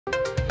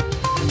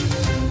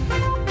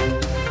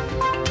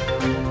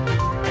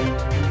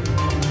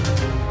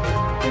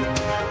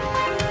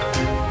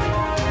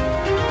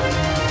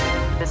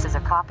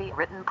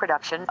copywritten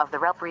production of the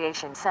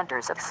Recreation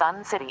Centers of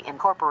Sun City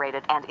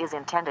Incorporated and is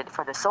intended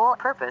for the sole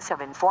purpose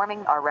of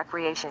informing our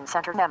Recreation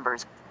Center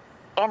members.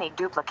 Any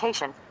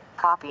duplication,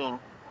 copying,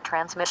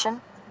 transmission,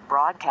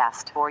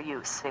 broadcast, or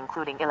use,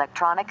 including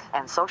electronic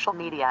and social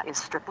media, is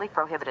strictly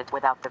prohibited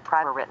without the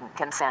prior written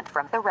consent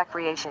from the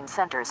Recreation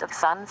Centers of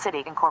Sun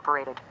City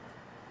Incorporated.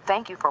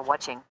 Thank you for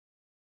watching.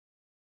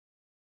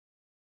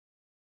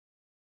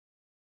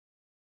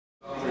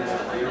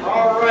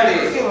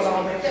 Alrighty,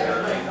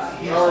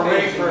 we're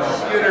ready for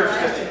computers.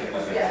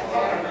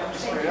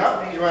 Straight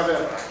up. You have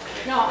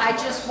a... No, I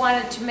just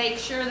wanted to make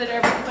sure that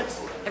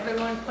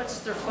everyone puts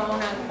their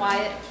phone on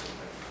quiet,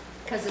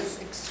 because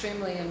it's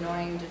extremely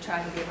annoying to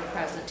try to give a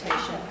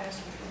presentation.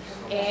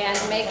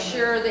 And make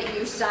sure that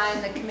you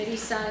sign, the committee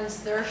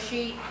signs their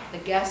sheet, the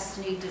guests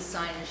need to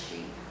sign a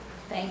sheet.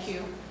 Thank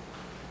you.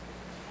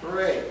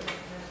 Great.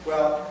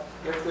 Well,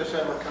 if this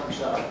ever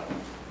comes up,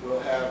 we'll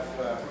have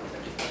a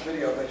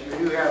video, but you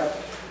do have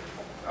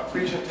a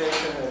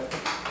presentation, and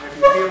if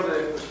you feel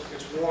that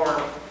it's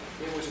warm,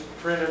 it was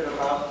printed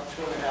about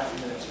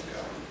 2.5 minutes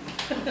ago.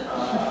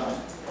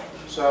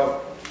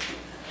 So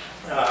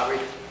we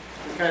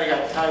kind of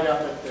got tied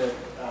up at the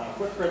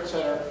Footprint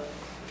Center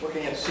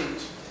looking at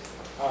seats.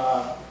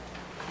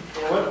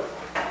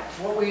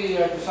 What we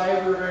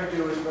decided we were going to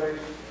do is going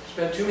to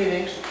spend 2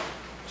 meetings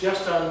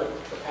just on the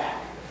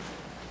pack,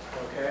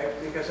 okay?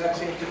 Because that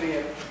seems to be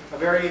a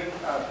very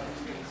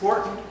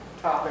important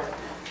topic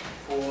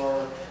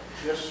for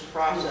this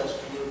process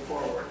to move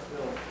forward.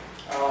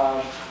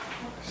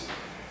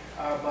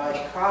 My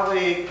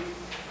colleague,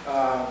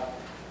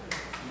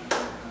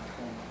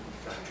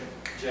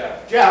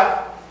 Jeff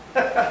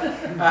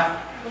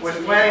was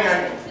planning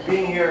on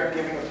being here and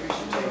giving a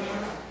presentation.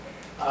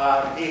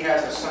 He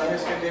has a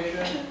sinus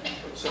condition,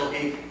 so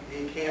he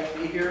can't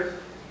be here.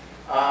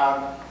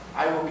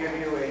 I will give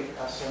you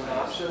a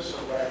synopsis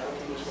of what I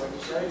think he was going to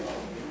say.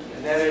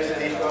 And that is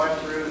that he's gone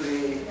through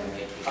the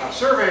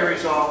survey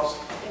results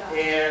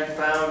and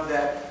found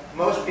that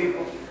most of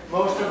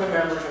the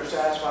members are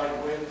satisfied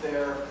with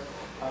their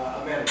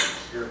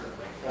amenities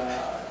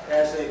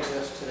as they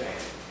exist today.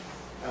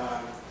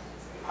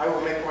 I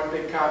will make one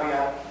big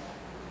caveat.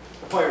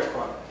 The Players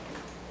Club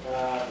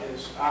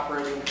is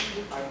operating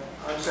on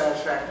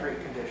unsatisfactory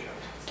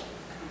conditions.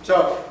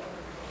 So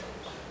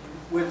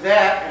with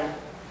that,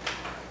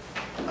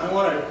 and I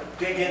want to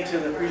dig into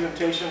the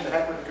presentation, the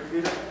heck with the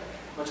computer.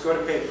 Let's go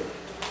to paper.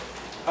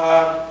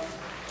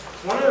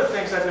 One of the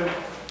things I've been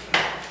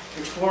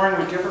exploring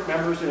with different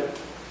members that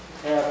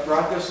have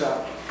brought this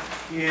up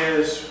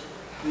is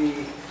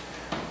the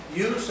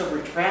use of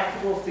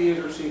retractable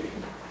theater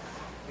seating.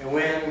 And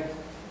when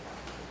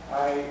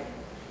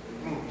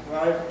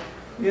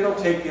it'll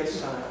take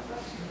its time.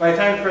 By the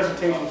time the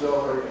presentation's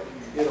over,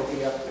 it'll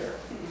be up there.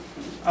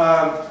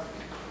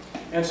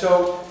 And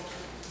so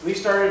we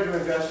started to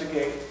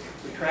investigate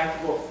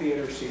retractable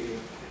theater seating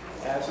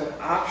as an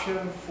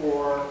option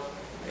for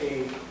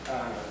a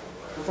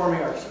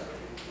performing arts center,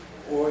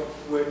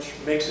 which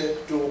makes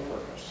it dual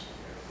purpose.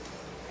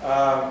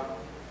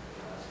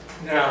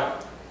 Now,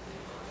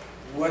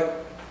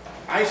 what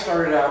I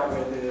started out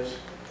with is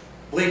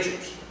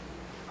bleachers.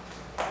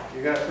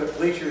 You're going to put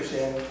bleachers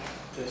in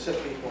to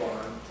sit people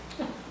on.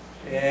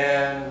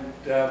 And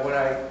when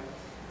I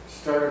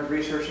started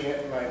researching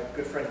it, my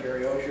good friend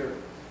Gary Osier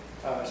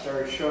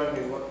started showing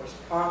me what was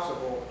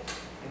possible,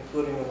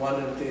 including the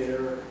London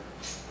Theatre,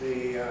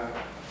 the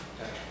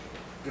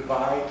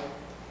Dubai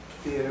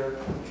Theatre,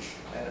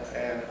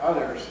 and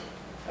others.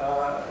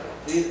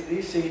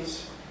 These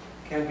seats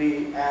can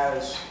be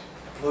as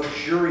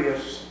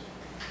luxurious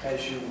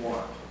as you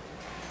want.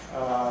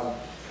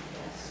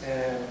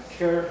 And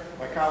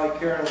my colleague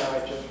Karen and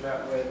I just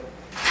met with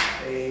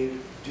a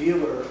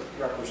dealer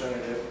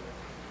representative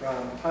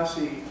from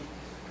Hussey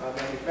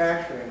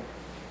Manufacturing,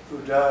 who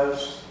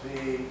does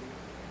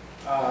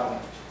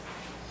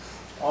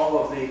all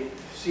of the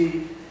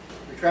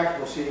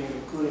retractable seating,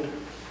 including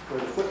for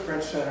the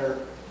Footprint Center,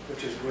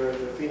 which is where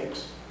the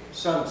Phoenix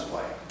Suns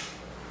play.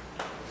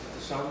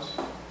 The Suns?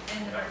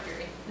 And the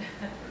Mercury.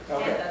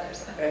 Okay. And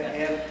others.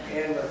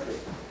 And Mercury.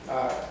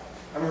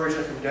 I'm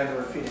originally from Denver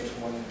and Phoenix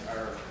when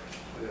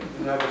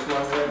the Nuggets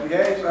won the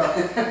NBA,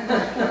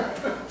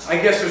 so I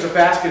guess there's a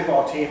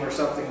basketball team or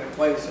something that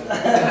plays in it.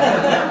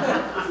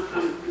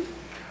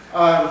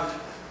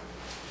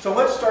 So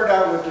let's start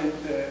out with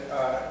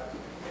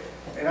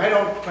and I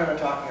don't plan on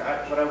talking,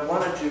 what I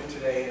want to do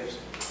today is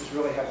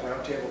really have a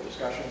roundtable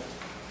discussion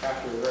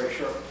after a very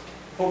short,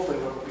 hopefully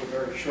what will be a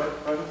very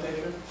short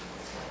presentation,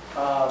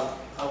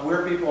 on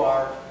where people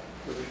are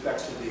with respect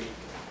to the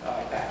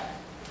PAC.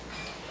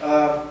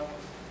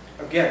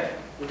 Again,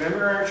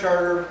 remember our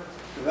charter,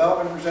 develop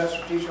and present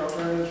strategic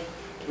alternatives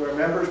to our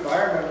members, by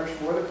our members,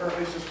 for the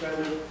currently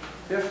suspended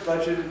 5th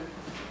budgeted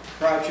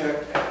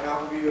project at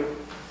Mountain View,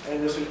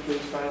 and this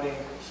includes finding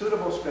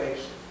suitable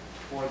space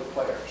for the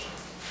players.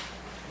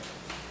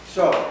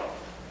 So,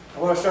 I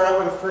want to start out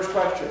with the first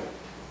question.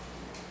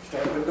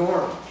 Start with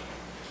Norm.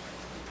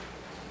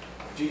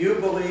 Do you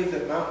believe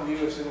that Mountain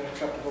View is in an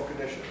acceptable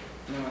condition?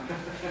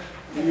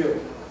 You.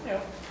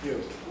 No. You.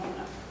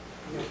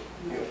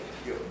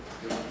 You.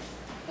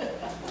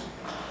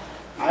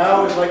 I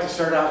always like to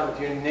start out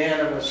with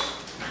unanimous.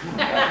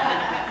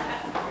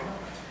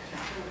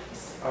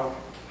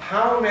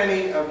 How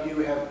many of you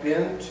have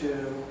been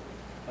to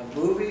a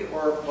movie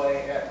or a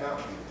play at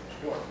Mountain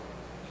View? Sure.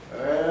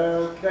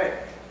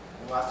 Okay.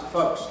 Lots of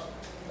folks.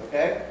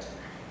 Okay.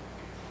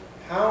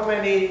 How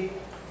many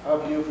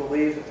of you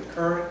believe that the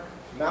current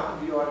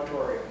Mountain View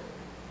Auditorium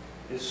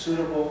is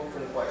suitable for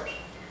the players?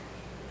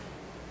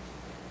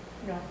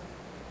 No.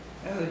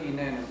 That was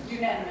unanimous.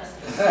 Unanimous.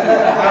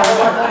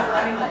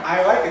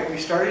 I like it. We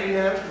started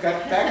unanimous, we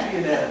got back to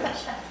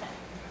unanimous.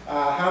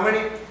 How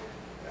many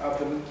of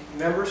the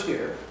members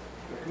here,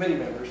 the committee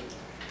members,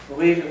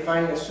 believe that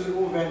finding a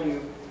suitable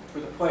venue for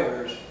the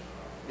players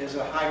is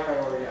a high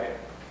priority item?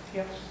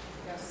 Yes.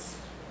 Yes.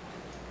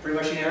 Pretty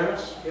much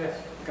unanimous?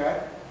 Yes.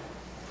 Okay.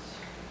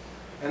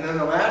 And then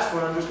the last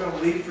one, I'm just going to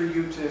leave for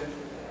you to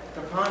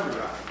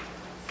ponder on.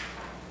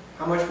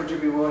 How much would you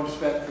be willing to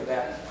spend for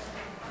that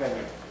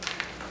venue?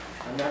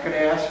 I'm not going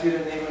to ask you to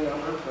name a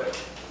number, but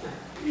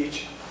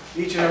each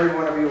and every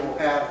one of you will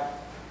have,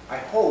 I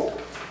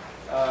hope,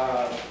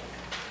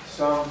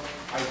 some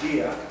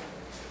idea.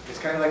 It's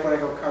kind of like when I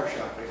go car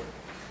shopping.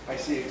 I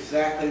see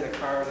exactly the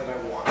car that I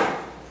want.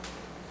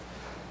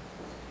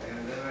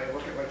 And then I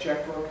look at my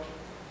checkbook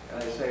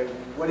and I say,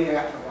 what do you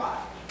have to buy?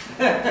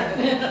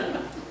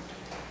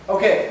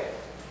 Okay,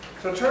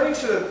 so turning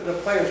to the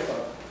Players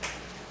Club,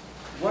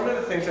 one of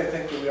the things I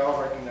think that we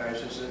all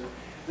recognize is that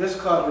this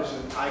club is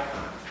an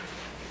icon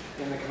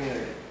in the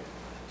community.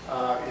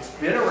 It's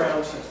been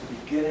around since the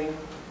beginning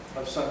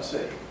of Sun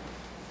City,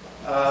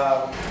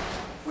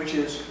 which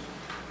is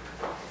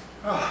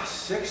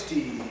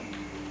 60,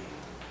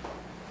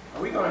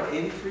 are we going on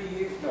 83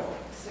 years? No,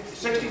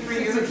 63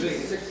 years?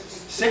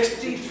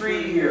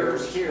 63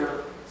 years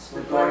here.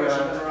 The players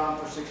have been around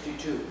for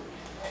 62.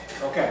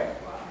 Okay,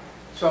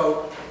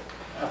 so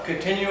a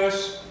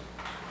continuous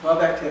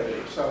club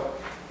activity. So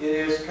it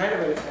is kind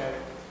of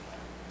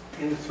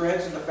in the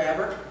threads in the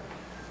fabric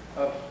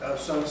of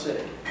Sun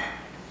City.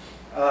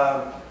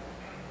 And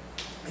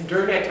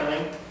during that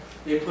time,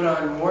 they put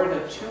on more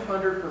than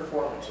 200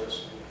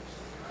 performances.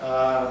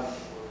 And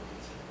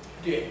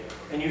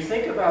you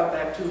think about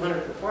that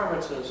 200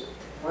 performances,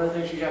 one of the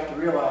things you have to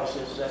realize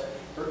is that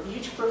for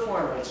each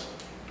performance,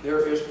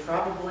 there is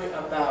probably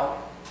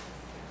about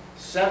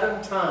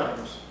 7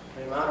 times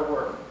the amount of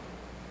work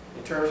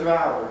in terms of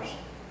hours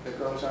that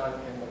goes on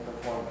in the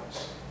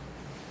performance.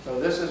 So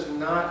this is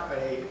not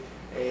a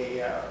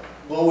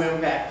low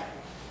impact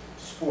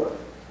sport.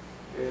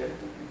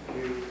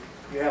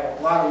 You have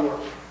a lot of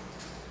work.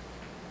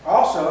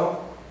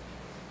 Also,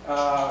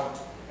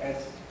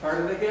 as part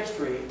of the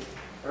history,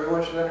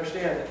 everyone should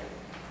understand that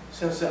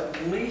since at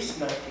least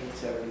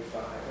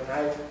 1975, and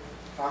I've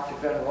talked to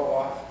Ben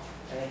Roloff,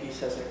 and he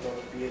says it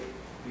goes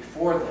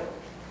before then,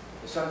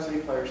 the Sun City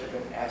players have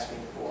been asking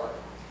for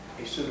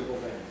a suitable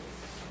venue.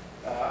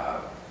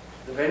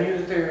 The venue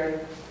that they're in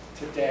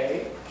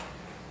today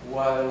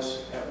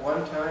was at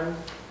one time,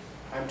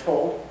 I'm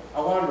told,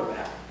 a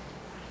laundromat.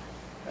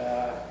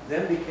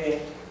 Then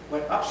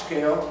went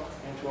upscale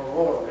into a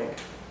roller rink,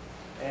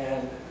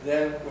 and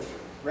then was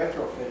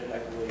retrofitted, I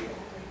believe,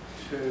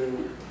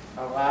 to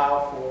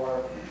allow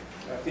for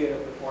theater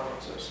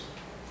performances.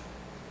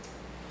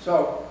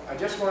 So I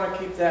just want to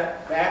keep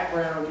that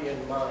background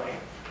in mind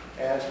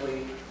as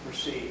we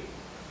proceed.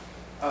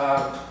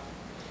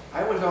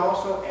 I was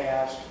also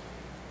asked,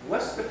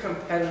 what's the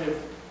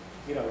competitive,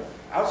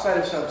 outside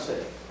of Sun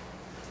City,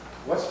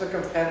 what's the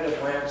competitive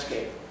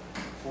landscape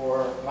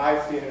for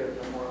live theater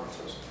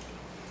performances?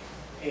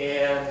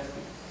 And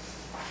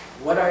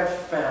what I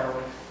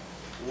found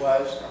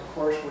was, of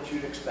course, what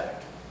you'd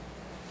expect.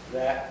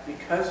 That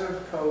because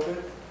of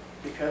COVID,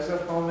 because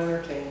of home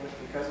entertainment,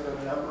 because of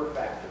a number of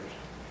factors,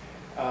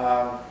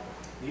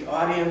 the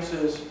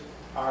audiences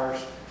are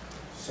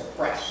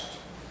suppressed.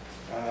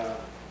 The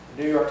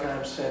New York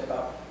Times said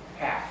about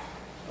half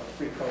of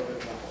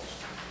pre-COVID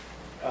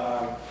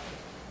levels.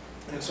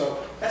 And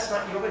so that's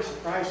not really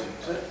surprising,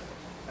 is it?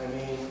 I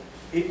mean,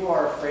 people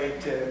are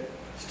afraid to,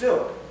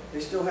 they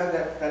still have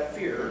that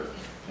fear,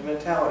 the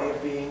mentality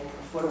of being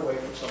a foot away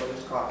from somebody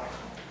who's coughing.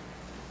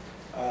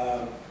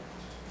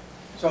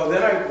 So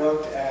then I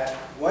looked at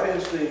what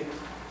is the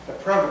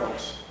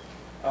prevalence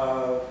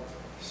of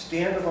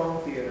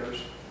standalone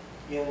theaters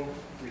in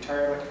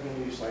retirement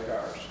communities like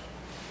ours.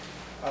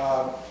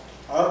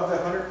 Of the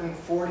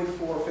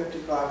 144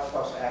 55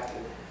 plus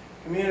active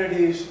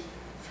communities,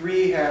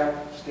 3 have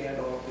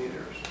standalone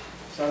theaters.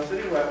 Sun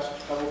City West,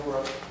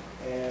 Pebblebrook,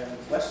 and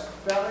West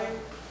Valley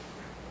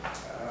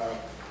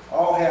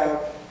all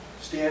have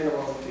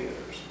standalone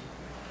theaters.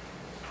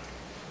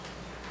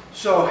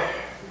 So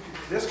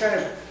this kind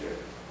of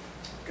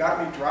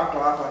got me dropped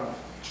off on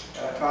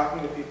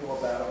talking to people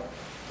about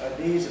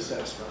a needs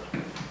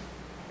assessment.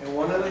 And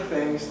one of the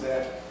things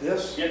that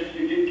this... Yes,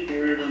 you did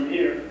hear it on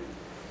here.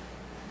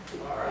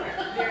 All right.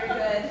 Very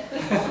good.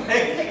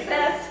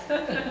 Success.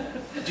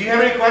 Do you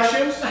have any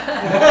questions?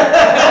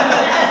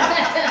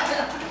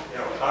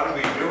 How do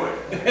we do it?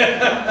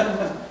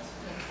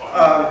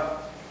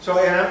 So,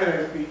 and I'm going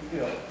to be,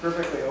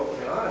 perfectly open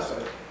and honest.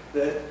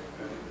 That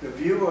the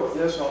view of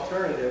this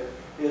alternative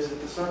is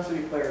that the Sun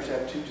City players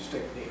have two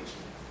distinct needs.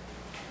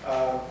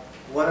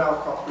 One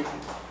I'll call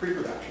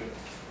pre-production,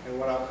 and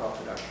one I'll call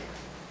production.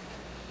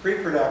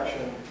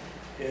 Pre-production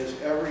is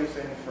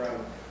everything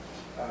from,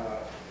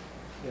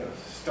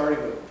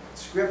 starting with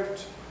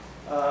script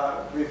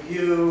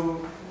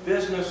review,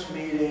 business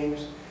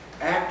meetings,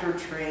 actor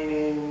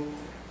training,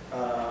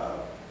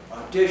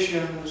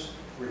 auditions,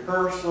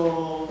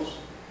 rehearsals,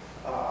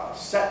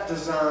 set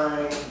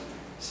design,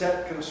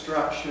 set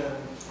construction.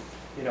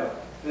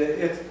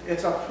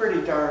 It's a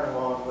pretty darn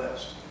long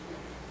list.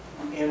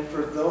 And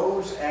for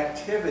those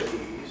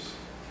activities,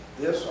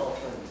 this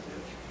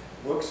alternative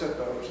looks at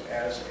those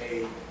as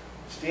a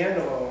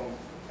standalone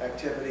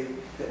activity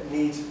that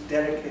needs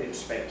dedicated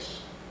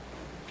space.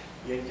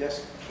 You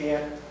just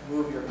can't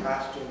move your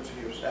costumes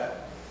to your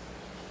set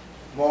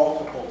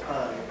multiple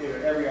times,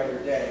 every other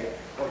day,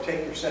 or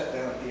take your set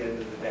down at the end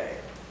of the day.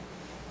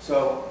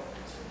 So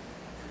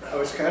I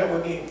was kind of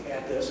looking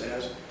at this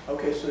as,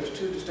 okay, so there's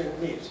two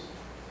distinct needs.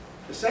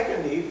 The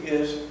second need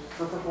is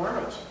for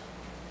performance.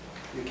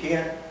 You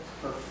can't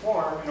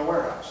perform in a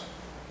warehouse,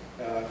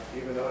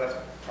 even though that's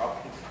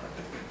probably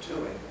what you're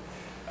doing.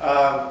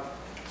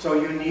 So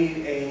you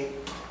need a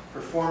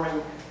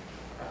performing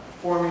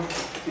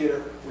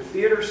theater with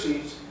theater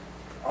seats,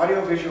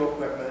 audiovisual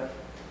equipment,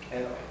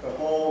 and the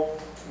whole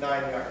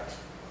 9 yards.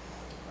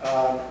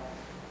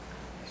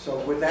 So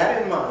with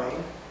that in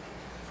mind,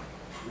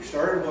 we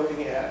started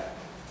looking at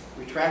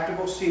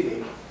retractable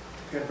seating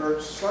to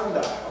convert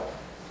Sundial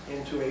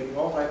into a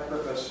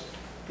multi-purpose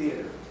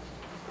theater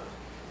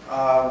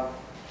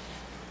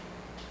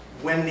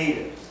when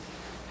needed.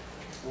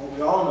 What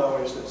we all know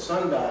is that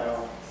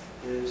Sundial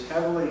is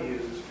heavily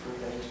used for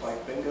things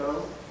like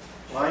bingo,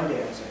 line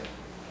dancing,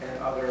 and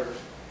other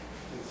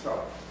things.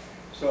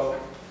 So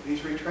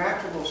these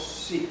retractable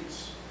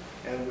seats,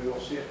 and we will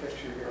see a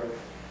picture here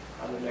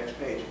on the next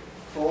page,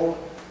 full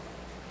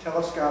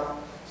telescope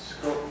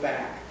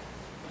back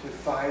to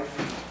 5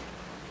 feet.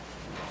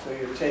 So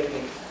you're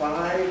taking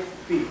 5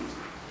 feet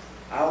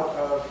out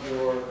of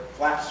your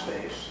flat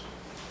space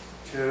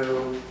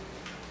to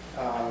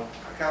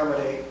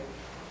accommodate,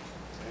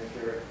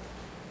 there are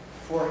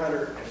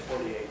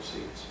 448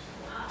 seats.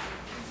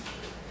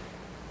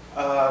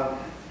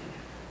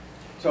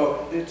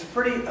 So it's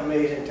pretty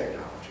amazing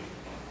technology.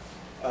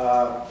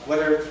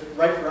 Whether it's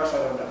right for us, I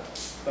don't know.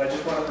 But I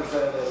just want to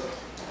present it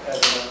as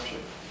an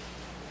option.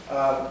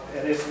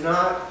 And it's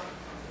not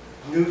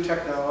new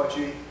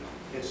technology.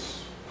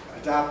 It's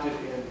adopted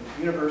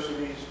in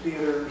universities,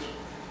 theaters,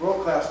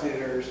 world-class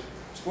theaters,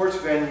 sports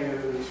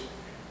venues.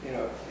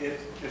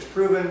 It's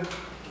proven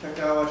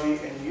technology,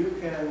 and you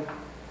can,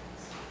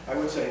 I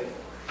would say,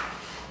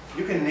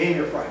 you can name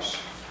your price.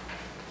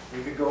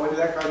 You could go into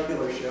that car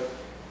dealership,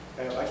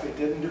 and like they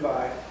did in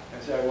Dubai,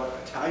 and say, I want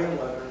Italian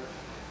leather,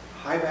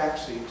 high back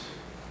seats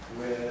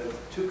with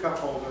 2 cup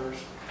holders,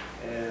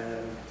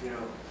 and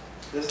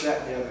this,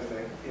 that, and the other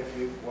thing, if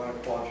you want to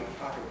plunge your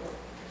pocketbook.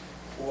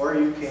 Or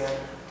you can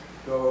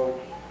go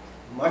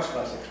much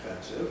less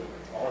expensive,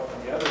 all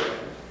on the other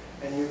end,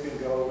 and you can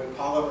go with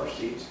polymer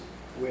seats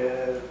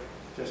with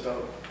just a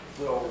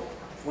little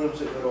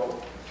flimsy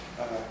little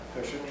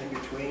cushion. In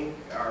between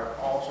are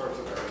all sorts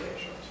of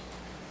variations.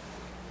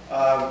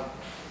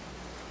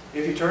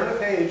 If you turn the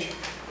page,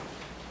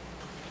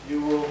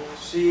 you will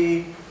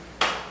see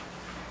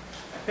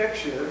a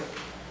picture,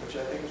 which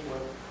I think is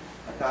worth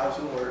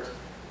 1,000 words,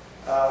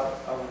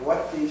 of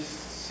what these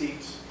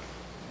seats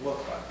look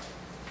like.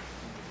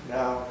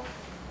 Now,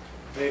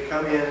 they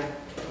come in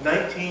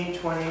 19,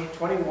 20,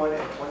 21,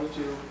 and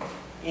 22,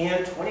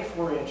 and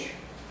 24-inch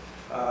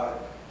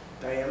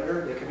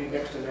diameter. They can be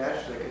mixed and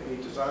matched. They can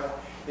be designed.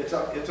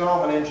 It's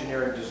all an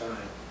engineering design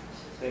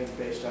thing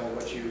based on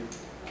what you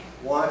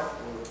want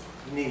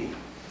or need.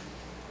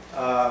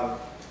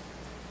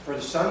 For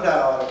the Sundial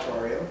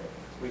Auditorium,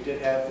 we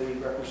did have the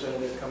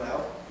representative come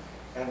out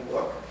and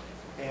look.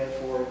 And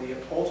for the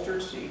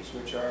upholstered seats,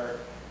 which are,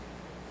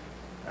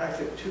 I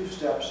think, 2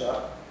 steps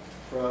up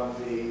from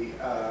the,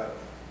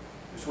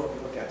 is what we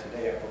looked at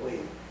today, I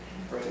believe.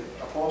 For the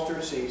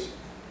upholstered seats,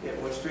 it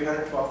was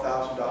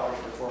 $312,000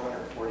 for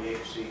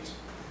 448 seats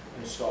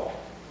installed.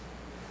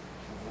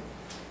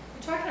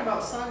 You're talking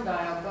about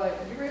Sundial, but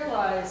you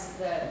realize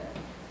that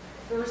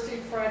Thursday,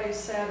 Friday,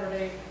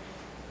 Saturday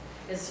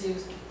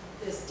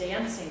is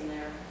dancing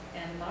there.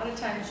 And a lot of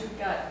times you've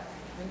got,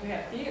 when you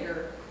have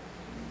theater,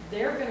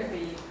 they're going to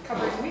be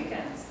covering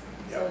weekends.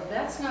 Yep. So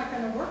that's not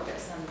going to work at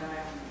Sundial.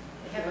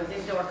 They have those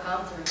indoor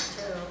concerts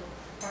too.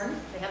 Pardon?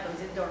 They have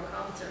those indoor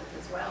concerts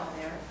as well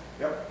there.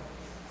 Yep.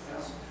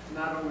 Yes.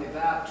 Not only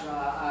that,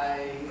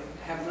 I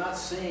have not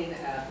seen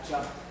at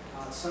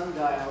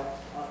Sundial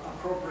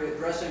appropriate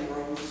dressing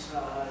rooms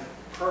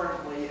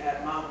currently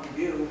at Mountain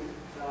View.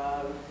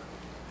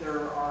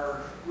 There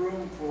are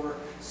room for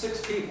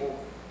 6 people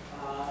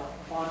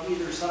on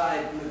either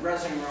side in the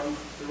dressing room.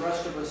 The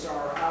rest of us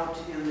are out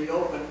in the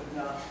open,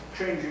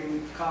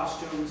 changing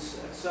costumes,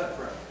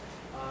 etc.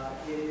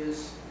 It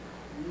is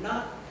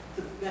not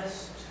the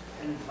best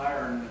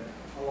environment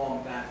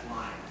along that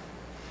line.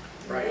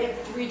 They have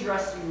 3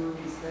 dressing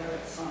rooms there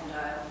at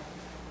Sundial.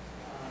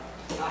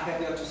 I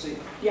have yet to see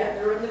them. Yeah,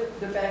 they're in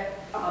the back.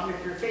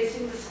 If you're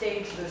facing the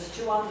stage, there's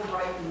 2 on the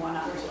right and 1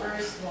 on the left.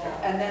 Very small.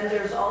 And then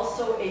there's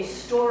also a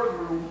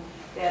storeroom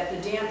that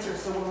the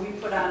dancers, so when we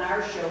put on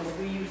our shows,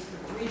 we use the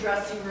 3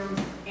 dressing rooms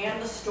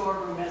and the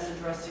storeroom as a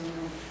dressing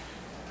room.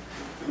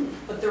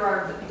 But they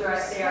are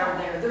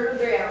there.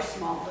 They are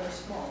small. They're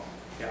small.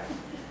 Yeah.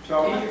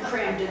 So, And you're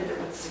crammed in there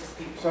with 6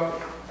 people.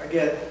 so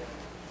again,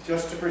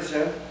 just to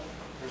present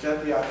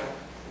the option,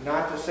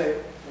 not to say,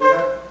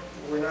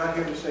 we're not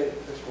here to say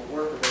this will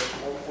work or this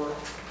won't work.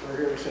 We're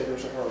here to say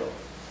there's a hurdle.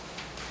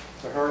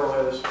 The hurdle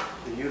is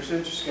the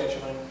usage,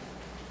 scheduling,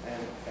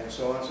 and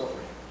so on and so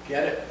forth.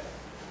 Get it?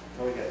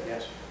 Totally get it,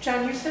 yes.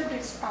 John, you said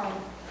these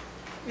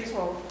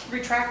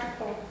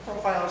retractable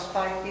profiles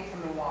 5 feet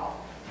from the wall.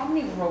 How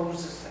many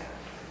rows is that?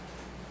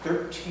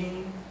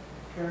 13,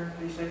 Karen,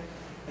 did you say?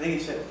 I think he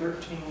said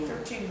 13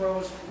 13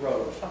 rows?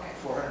 rows, Okay.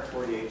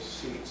 448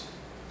 seats,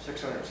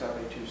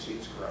 672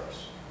 seats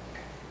gross.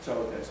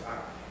 So that's,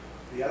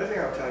 the other thing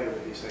I'll tell you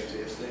with these things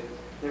is that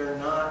they're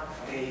not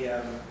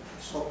a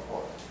slope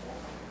floor.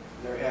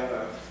 They have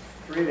a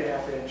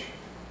 3.5-inch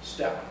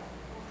step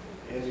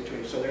in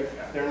between. So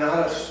they're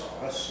not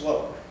a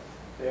slope.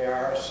 They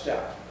are a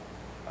step.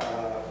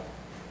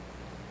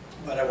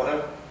 But I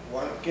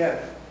want to again,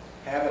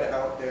 have it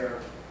out there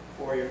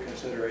for your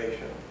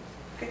consideration.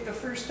 Okay, the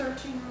first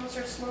 13 rows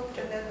are sloped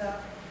and then the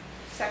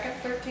second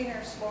 13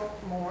 are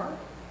sloped more?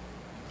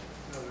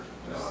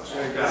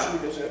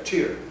 It's a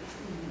tier.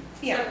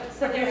 Yeah,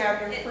 so you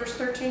have your first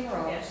 13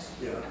 rows.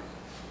 Yeah.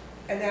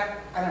 And that,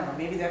 I don't know,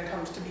 maybe that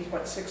comes to be,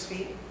 what, 6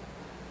 feet?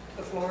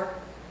 The floor?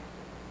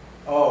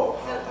 Oh,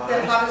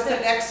 Then how does the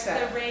next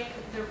set? The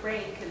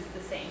rake is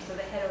the same, so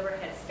the head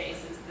overhead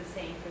space is the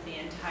same for the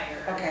entire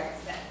Okay.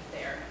 set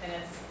there. And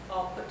it's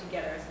all put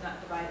together, it's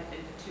not divided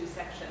into 2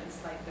 sections,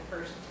 like the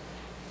first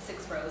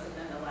 6 rows and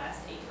then the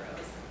last 8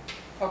 rows.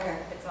 Okay,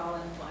 It's all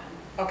in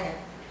one. okay.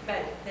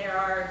 But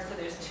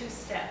there's 2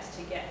 steps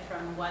to get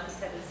from one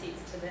set of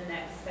seats to the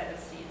next set of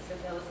seats. So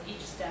each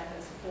step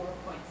is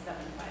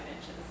 4.75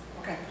 inches.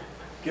 Okay.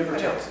 give or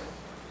What take. else?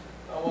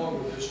 How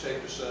long would this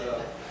take to set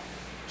up?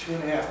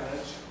 2.5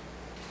 minutes.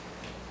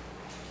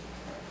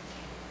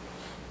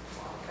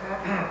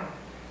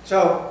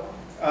 So,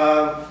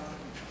 I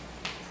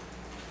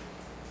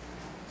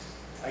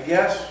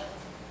guess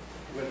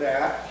with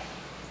that,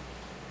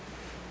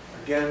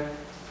 again,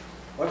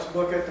 let's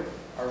look at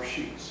our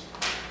sheets,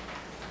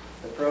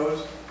 the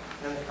pros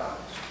and the cons,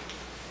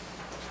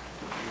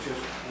 which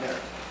is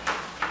next.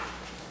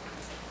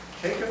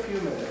 Take a few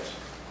minutes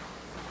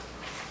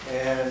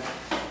and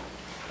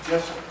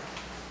just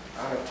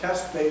on a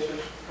test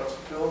basis, let's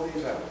fill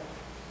these out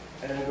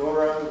and then go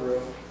around the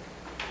room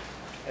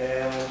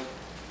and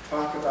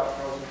talk about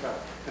pros and cons.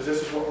 Because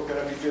this is what we're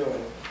going to be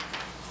doing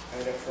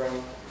kind of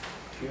from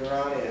here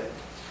on in.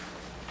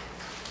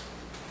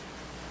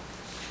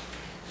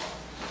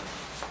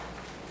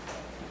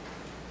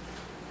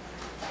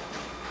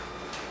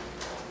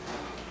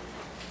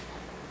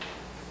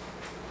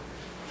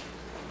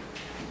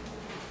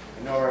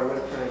 I know I would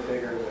have printed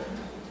bigger,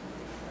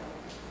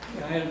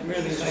 but I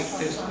really like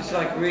this. It's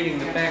like reading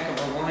the back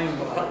of a wine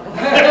bottle.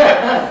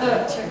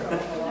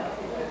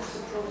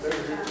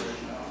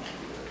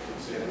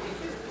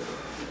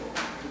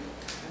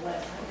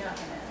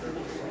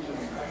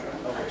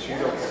 okay, so you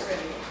don't care.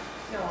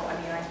 No,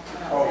 I mean,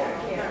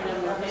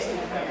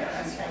 Okay.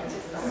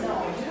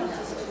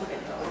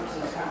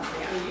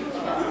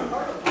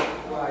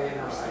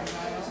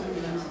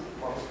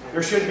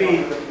 There should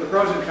be, the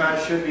pros and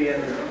cons should be in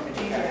the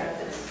packet.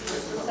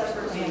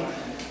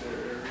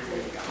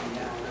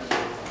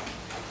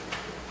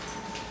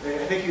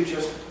 I think you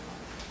just,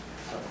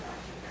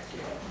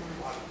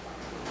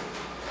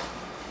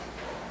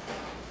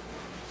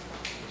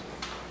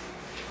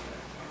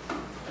 I'll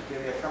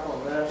give you a couple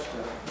of minutes to,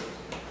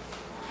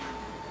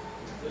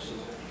 this is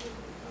it.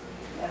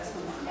 That's the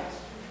one,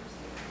 yes.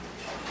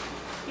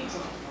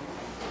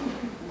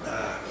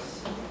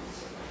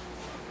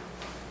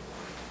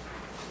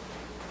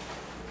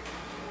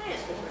 Can I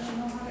ask a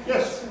question?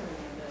 Yes.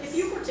 If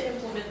you were to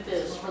implement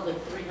this for like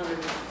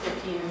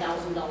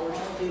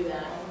 $315,000 to do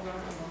that,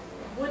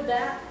 would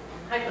that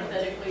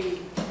hypothetically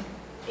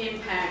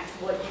impact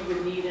what you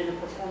would need in a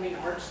performing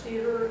arts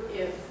theater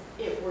if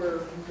it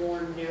were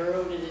more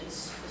narrowed in its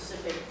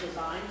specific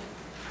design?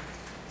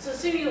 So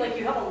assuming like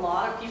you have a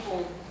lot of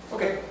people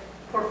Okay.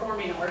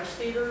 performing arts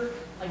theater,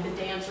 like the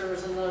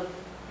dancers and the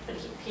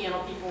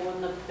piano people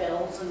and the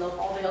bells and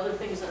all the other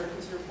things that are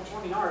considered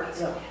performing arts,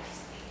 Yeah.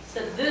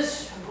 that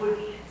this would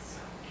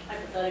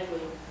hypothetically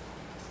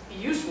be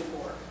useful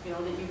for, you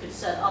know, that you could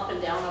set up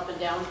and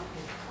down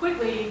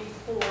quickly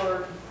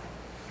for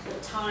the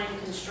time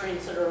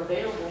constraints that are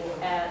available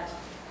at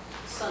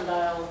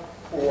Sundial,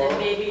 and Or- then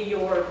maybe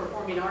your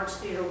performing arts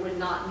theater would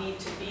not need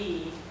to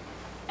be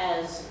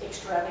as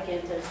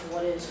extravagant as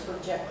what is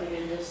projected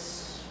in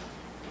this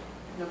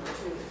number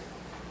 2.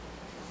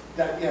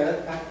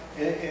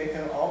 It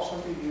can also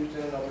be used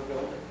in another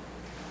building.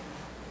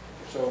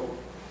 So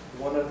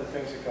one of the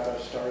things that got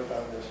us started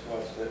on this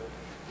was that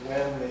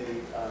when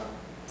the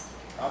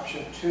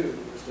option 2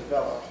 was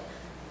developed,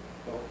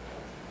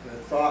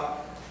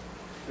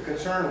 the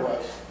concern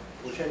was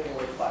we're taking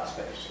away flat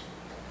space.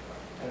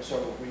 And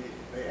so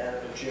they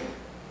added a gym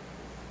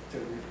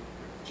to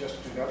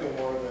just do nothing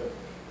more than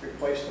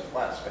replace the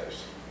flat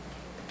space.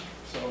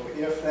 So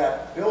if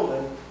that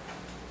building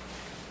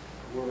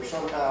were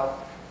somehow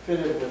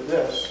fitted with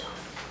this,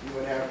 you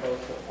would have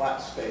both the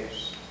flat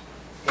space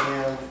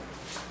and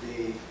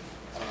the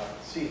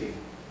seating.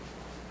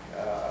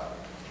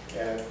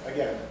 And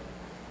again,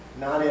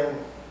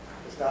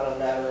 it's not a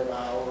matter of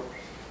hours,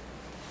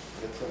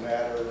 it's a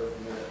matter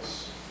of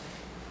minutes.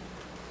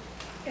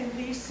 And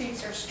these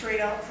seats are straight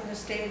out from the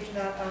stage,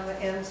 not on the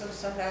ends of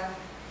Sundial?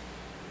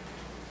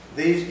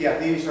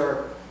 These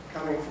are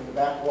coming from the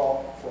back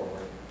wall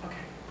forward.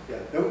 Okay.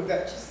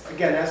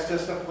 Again, that's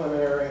just a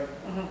preliminary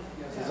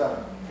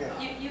design. Yeah.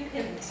 You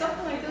can,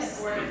 Something like you this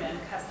can order them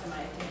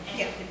customized in any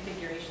Yeah.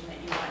 configuration that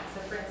you want.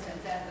 So for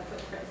instance, at the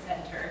Footprint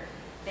Center,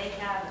 they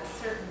have a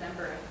certain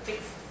number of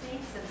fixed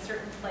seats in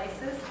certain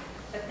places,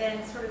 but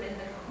then sort of in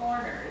the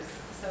corners.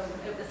 So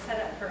it was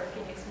set up for a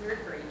Phoenix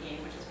Mercury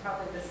game, which is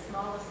probably the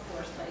smallest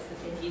floor space that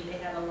they need. They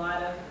had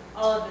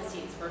all of the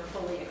seats were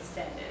fully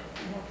extended.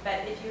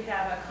 But if you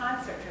have a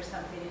concert or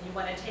something and you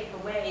want to take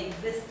away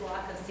this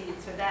block of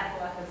seats or that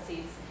block of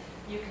seats,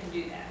 you can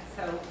do that.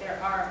 So there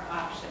are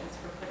options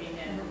for putting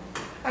in.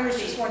 I was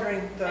just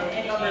wondering, the At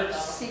any other angle.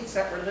 seats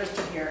that were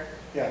listed here,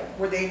 Yeah.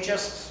 were they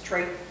just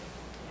straight,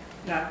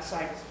 not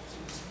side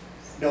seats?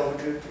 No,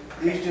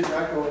 these did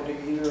not go into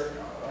either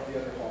of the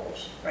other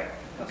halls. Right,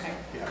 okay.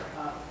 Yeah.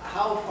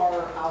 How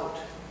far out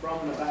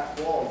from the back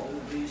wall do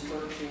these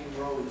 13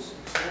 rows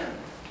extend?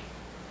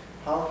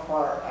 How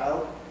far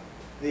out?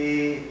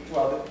 The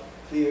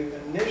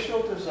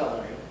initial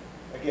design,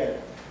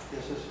 again,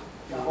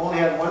 we've only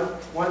had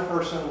one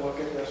person look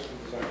at this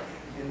design.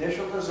 The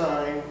initial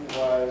design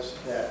was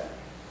that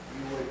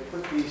you would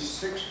put these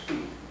 6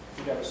 feet,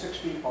 you'd have a 6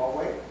 feet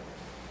hallway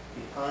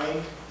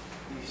behind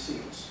these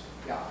seats.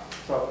 Yeah.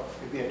 So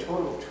it'd be a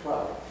total of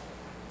 12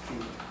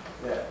 feet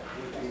that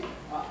would be,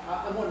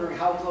 I'm wondering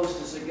how close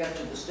does it get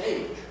to the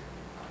stage?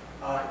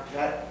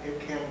 that it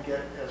can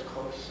get as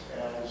close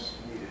as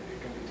needed.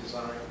 It can be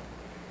designed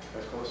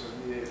as close as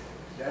needed.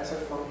 That's a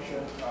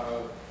function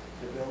of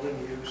the building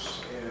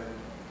use and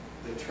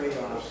the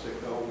trade-offs that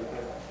go with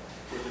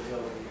the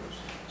building use.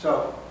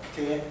 So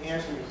to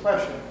answer your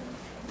question,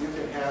 you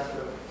can have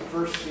the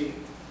first seat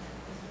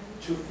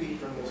 2 feet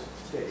from the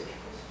stage.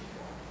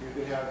 You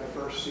could have the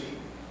first seat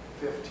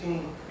 15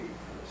 feet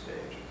from the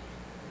stage.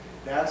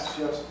 That's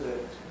just the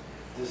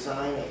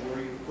design of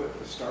where you put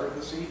the start of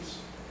the seats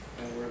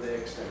and where they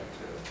extend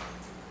to.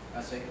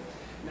 I see.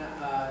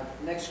 Now,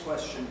 next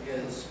question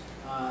is,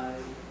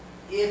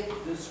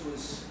 if this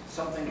was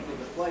something for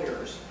the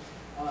players,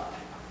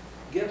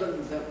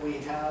 given that we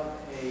have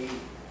a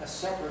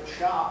separate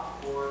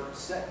shop for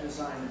set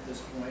design at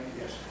this point,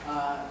 Yes.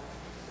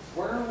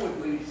 where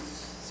would we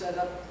set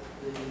up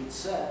the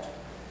set,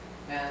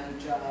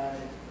 and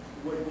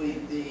would we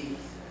be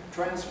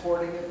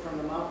transporting it from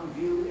the Mountain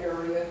View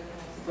area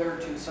clear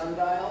to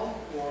Sundial,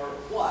 or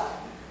what?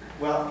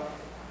 Well,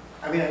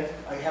 I mean,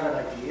 I have an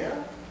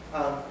idea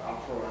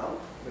I'll throw out,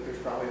 but there's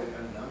probably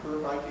a number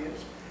of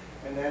ideas,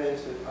 and that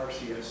is that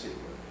RCSC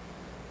would.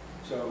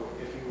 So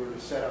if you were to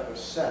set up a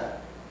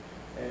set,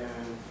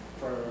 and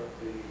for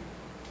the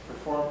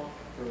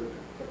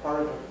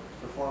part of the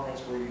performance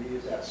where you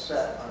needed that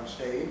set on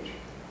stage,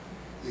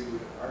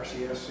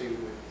 RCSC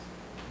would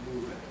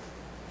move it.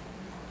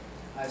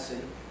 I see.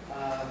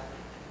 Well,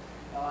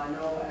 I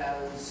know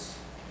as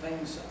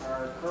things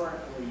are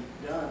currently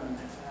done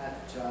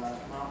at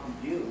Mountain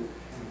View,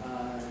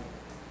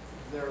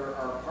 there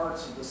are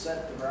parts of the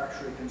set that are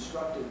actually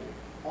constructed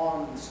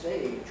on the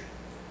stage,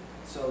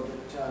 so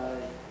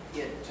that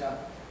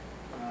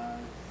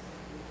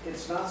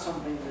it's not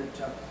something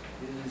that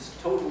is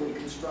totally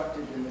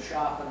constructed in the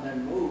shop and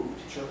then moved,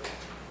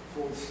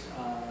 full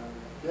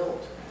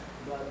built,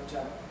 but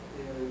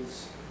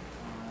is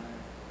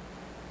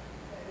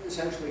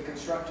essentially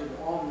constructed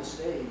on the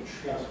stage.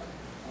 Yes.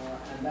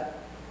 And that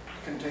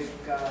can take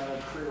 3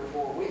 or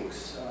 4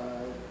 weeks,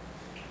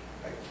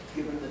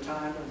 given the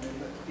time and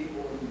the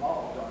people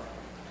involved are.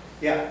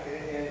 Yeah,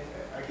 and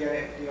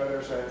again,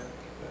 there's a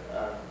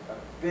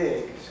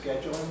big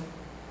scheduling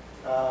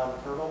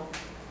hurdle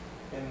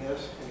in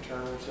this, in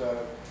terms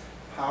of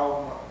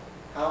how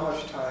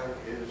much time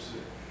is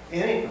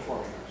any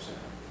performing arts center.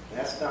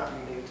 That's not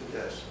unique to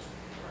this.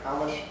 How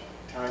much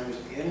time is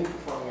any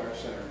performing arts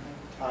center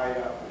tied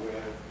up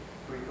with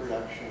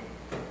pre-production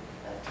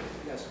activity?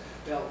 Yes.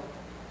 Well,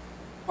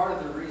 part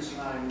of the reason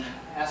I'm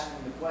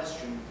asking the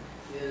question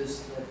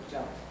is that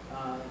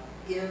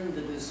in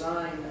the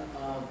design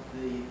of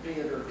the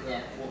theater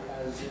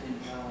as in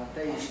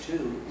phase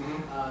 2,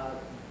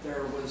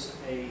 there was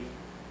a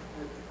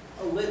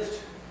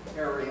lift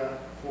area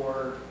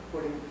for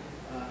putting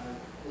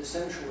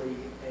essentially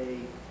a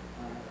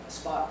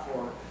spot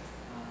for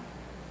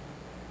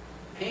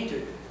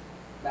painted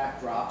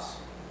backdrops,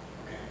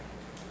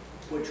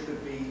 which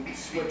could be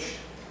switched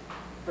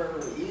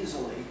fairly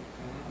easily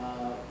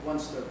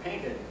once they're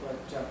painted.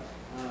 But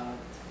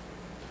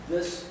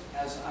this,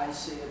 as I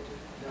see it,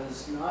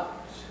 does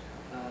not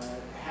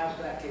have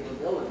that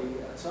capability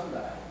at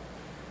Sundial.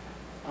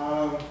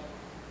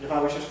 If I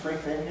was just free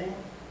thinking,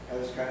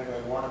 as kind of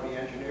a wannabe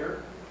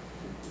engineer,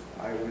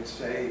 I would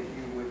say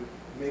you would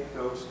make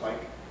those like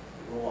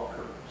roll-up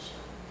curtains.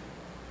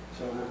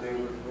 So that they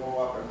would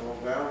roll up and roll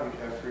down,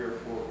 you'd have 3 or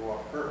 4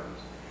 roll-up curtains.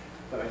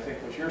 But I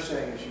think what you're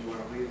saying is you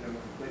want to leave them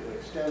completely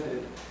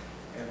extended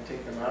and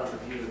take them out of the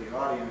view of the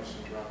audience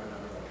and drop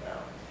another one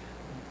down.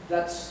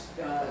 That's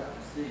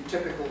the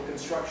typical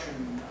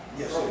construction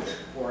approach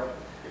for it.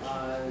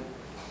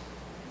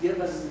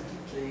 Given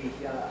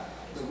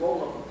the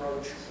roll-up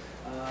approach,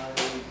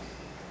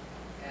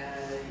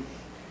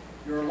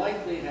 you're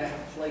likely to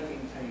have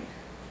flaking paint.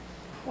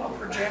 Well,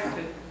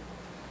 projected.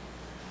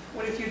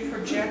 What if you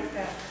project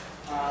that?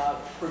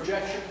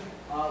 Projection,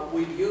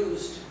 we've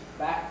used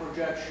back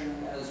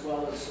projection as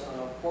well as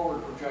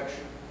forward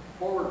projection.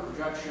 Forward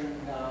projection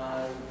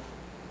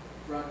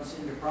runs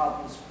into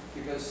problems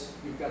because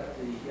you've got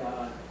the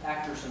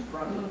actors in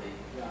front of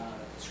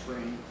the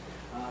screen.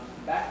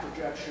 Back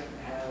projection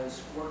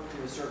has worked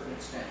to a certain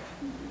extent.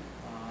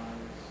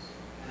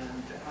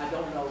 And I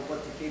don't know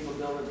what the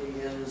capability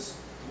is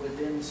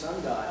within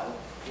Sundial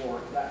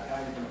for that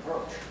kind of an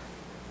approach.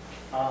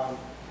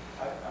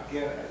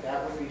 Again,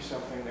 that would be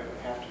something that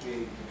would have to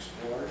be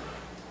explored.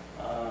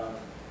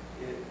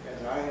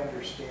 As I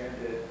understand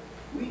it,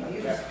 we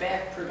use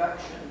back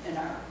production in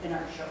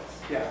our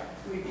shows. Yeah.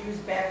 We've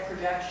used back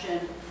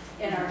projection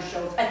in our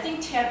shows. I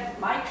think, Ted,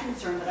 my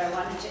concern that I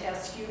wanted to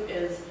ask you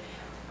is,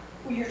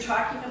 when you're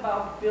talking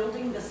about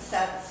building the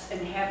sets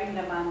and having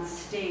them on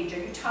stage, are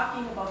you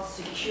talking about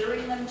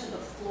securing them to the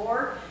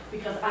floor?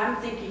 Because I'm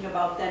thinking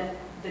about then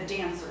the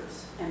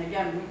dancers. And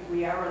again,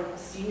 we are a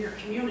senior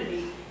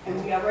community,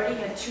 and we already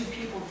had 2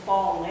 people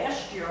fall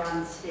last year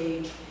on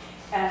stage.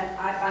 And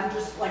I'm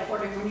just like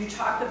wondering, when you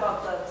talk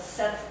about the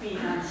sets being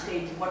on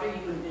stage, what are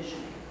you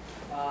envisioning?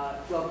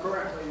 Well,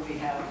 currently we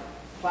have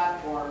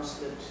platforms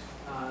that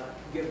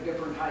give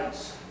different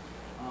heights,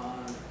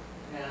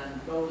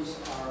 and those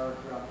are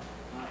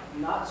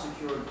not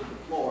secured to the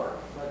floor,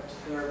 but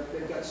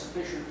they've got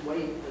sufficient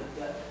weight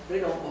that they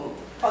don't move.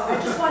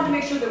 I just wanted to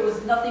make sure there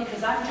was nothing,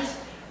 because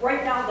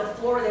right now the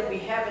floor that we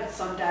have at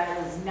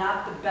Sundial is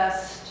not the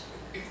best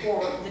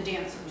for the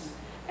dancers.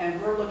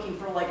 And we're looking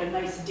for like a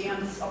nice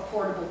a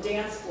portable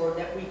dance floor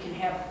that we can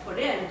have put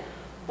in.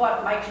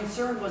 But my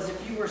concern was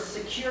if you were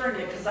securing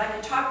it, because I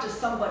had talked to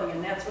somebody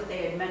and that's what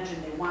they had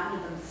mentioned, they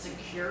wanted them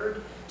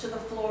secured to the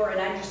floor,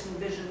 and I just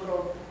envisioned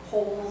little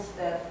holes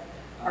that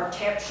our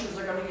tap shoes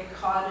are going to get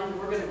caught in,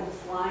 we're going to go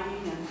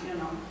flying, and you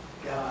know.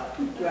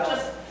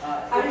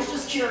 I was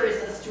just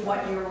curious as to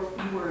what you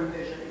were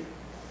envisioning.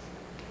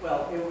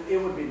 Well, it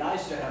would be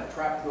nice to have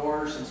trap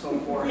doors and so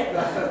forth.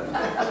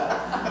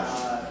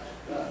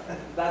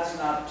 That's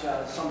not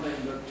something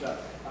that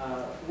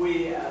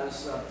we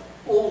as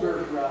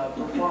older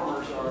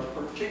performers are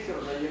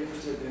particularly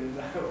interested in.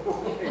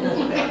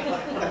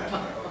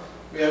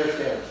 We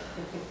understand.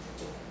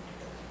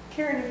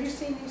 Karen, have you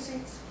seen these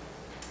seats?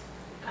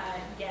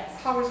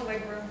 Yes. How is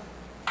leg room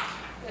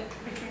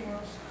between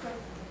rows? Good.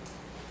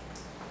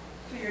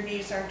 So your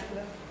knees aren't in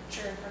the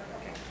chair in front?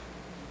 Okay.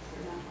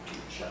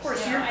 Of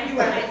course, you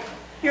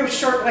have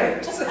short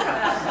legs.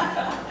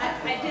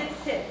 I did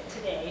sit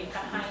today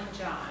behind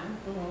John,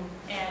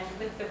 and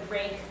with the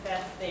rake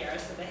that's there,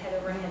 so the head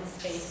overhead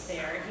space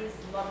there, he's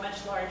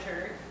much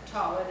larger,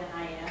 taller than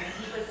I am, and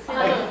he was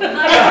sitting.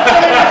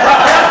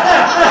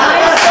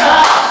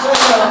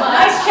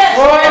 Nice catch.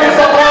 Boy,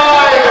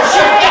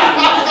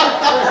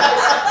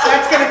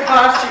 that's going to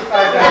cost you $5.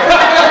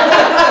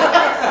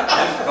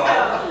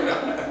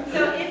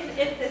 So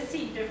if the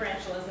seat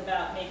differential is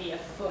about maybe a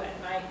foot,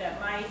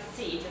 my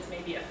seat is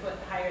maybe a foot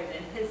higher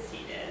than his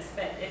seat is,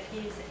 but if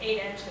he's 8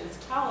 inches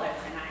taller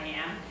than I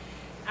am,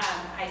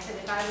 I said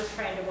if I was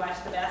trying to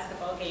watch the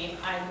basketball game,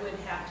 I would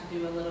have to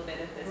do a little bit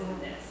of this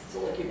and this. So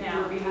like if you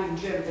were behind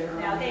Jim there.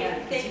 Now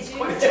they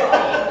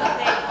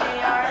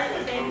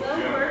will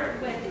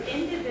work with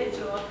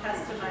individual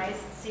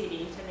customized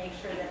seating to make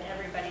sure that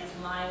everybody's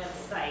line of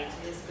sight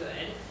is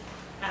good.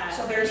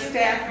 So they're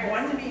stacked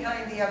one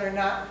behind the other,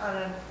 not on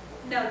a...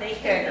 No, they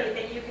can be,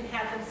 that you can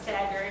have them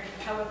staggered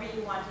however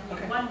you want. And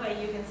Okay. one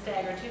way you can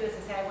stagger too is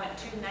to say I want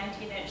 2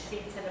 19-inch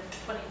seats and a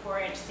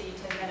 24-inch seat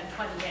and then a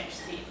 20-inch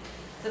seat,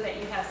 so that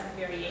you have some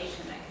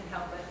variation that can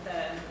help with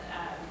the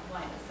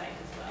line of sight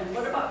as well. And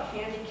what about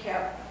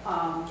handicap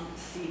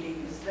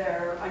seating? Is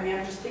there, I mean,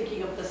 I'm just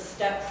thinking of the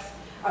steps.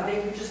 Are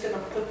they just going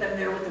to put them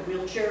there with a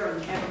wheelchair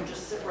and have them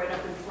just sit right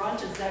up in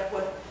front? Is that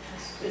what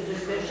is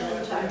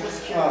envisioned? I'm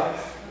just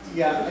curious.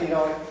 Yeah, you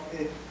know,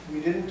 we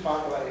didn't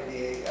talk about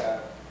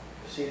ADA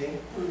seating.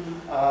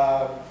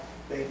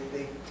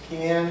 They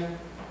can,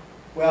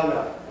 well,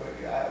 no,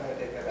 I'm going to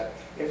take that back.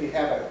 If you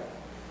have a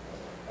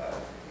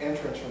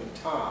entrance from the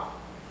top,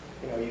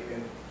 you know, you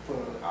can put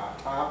it on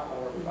top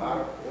or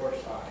bottom or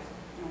side.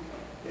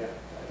 Yeah,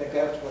 I think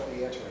that's what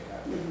the answer I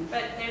got.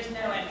 But there's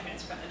no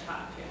entrance from the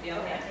top here. The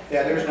only entrance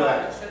Yeah, is there's from the no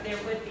bottom. entrance. So there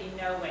would be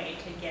no way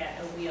to get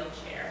a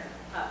wheelchair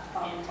up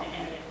into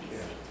any of these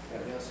seats.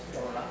 Yeah, yes,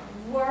 going up.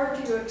 Where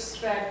do you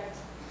expect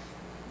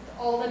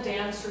all the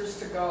dancers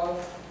to go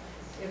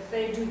if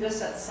they do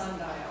this at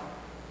Sundial?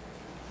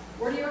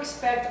 Where do you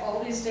expect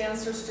all these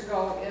dancers to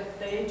go if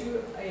they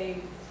do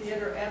a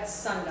theater at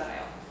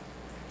Sundial?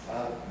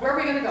 Where are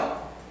we gonna go?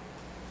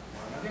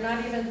 You're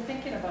not even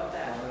thinking about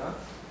that.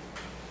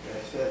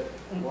 I said,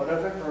 one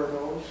of the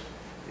hurdles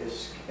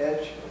is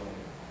scheduling.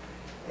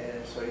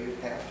 And so you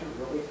have to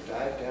really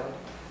dive down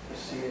to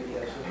see if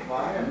this is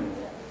viable.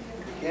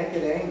 You can't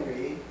get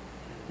angry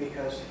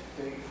because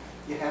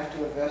you have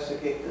to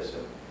investigate this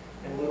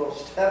in little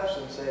steps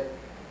and say,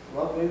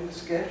 well, maybe the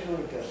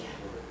scheduling doesn't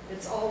work.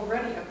 It's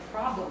already a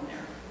problem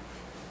there.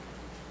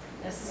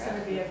 This is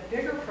gonna be a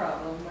bigger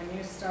problem when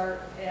you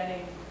start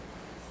adding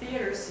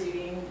theater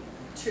seating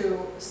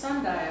to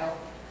Sundial.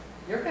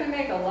 You're gonna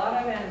make a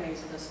lot of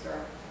enemies in this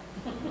store.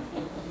 Let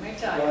me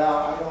tell you. Well,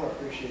 I don't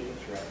appreciate the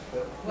threat,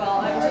 but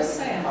Well, I'm just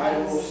saying. I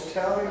will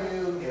tell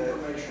you that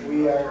we're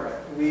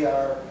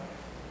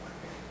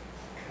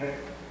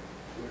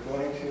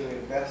going to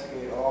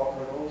investigate all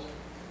hurdles.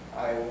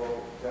 I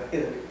will tell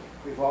you that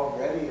we've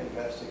already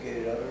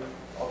investigated other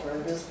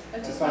alternatives. I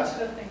just want you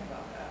to think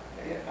about that.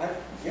 Yeah,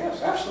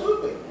 yes,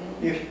 absolutely.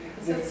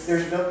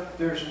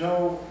 There's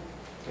no,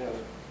 you know,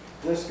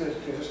 this is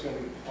just going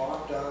to be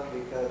plopped on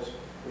because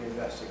we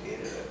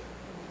investigated it.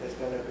 It's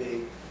going to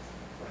be,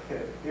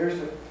 here's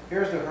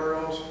the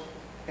hurdles.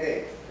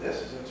 Hey,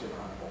 this is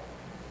insurmountable.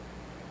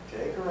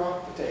 Take her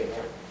off the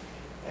table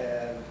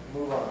and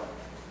move on.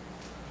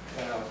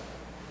 Now,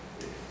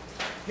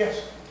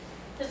 yes.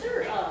 Is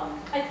there,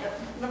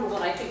 number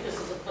one, I think this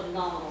is a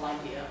phenomenal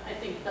idea. I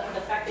think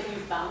the fact that you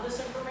found this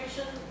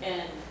information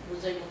and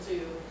was able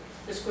to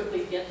this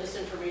quickly get this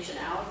information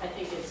out, I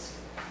think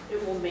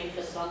it will make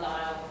the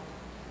Sundial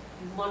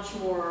much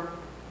more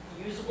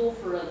usable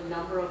for a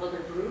number of other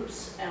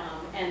groups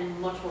and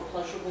much more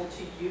pleasurable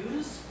to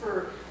use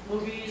for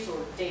movies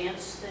or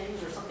dance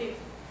things or something.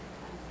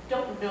 I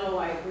don't know,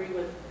 I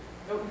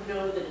don't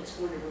know that it's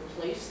going to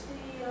replace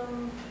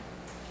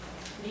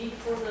the need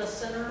for the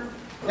center,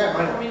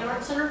 Performing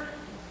Arts Center.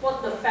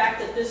 But the fact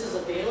that this is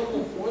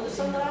available for the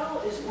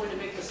Sundial is going to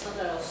make the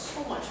Sundial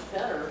so much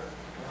better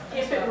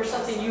if it were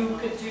something you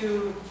could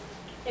do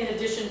in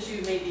addition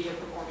to maybe a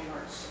performing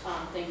arts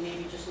thing,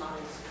 maybe just not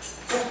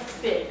as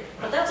big.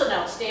 But that's an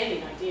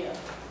outstanding idea.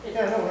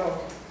 Yeah, no.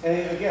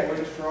 And again, we're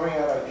just throwing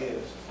out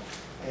ideas.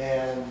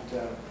 And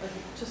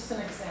just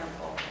an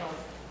example of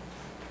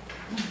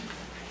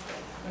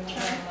when you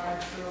have a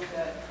large group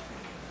that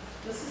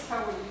this is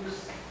how we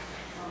use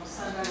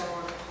Sundial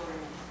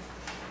Auditorium.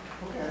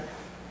 okay.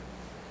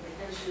 It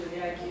gives you the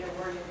idea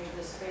where you need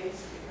the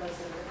space because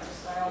of different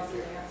styles of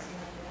dancing.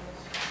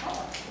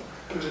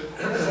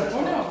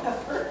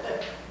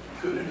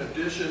 Could in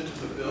addition to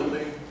the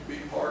building be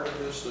part of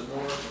this, the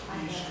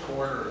northeast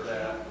corner of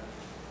that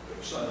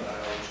Sundial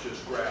is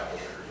just gravel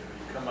there. You know,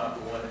 you come out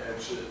the one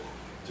exit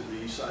to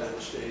the east side of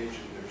the stage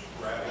and there's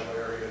gravel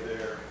area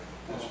there.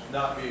 It's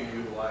not being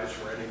utilized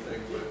for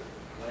anything but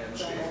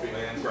landscaping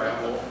and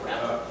gravel.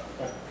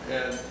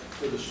 And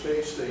for the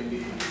space they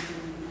need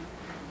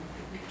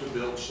to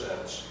build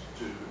sets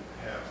to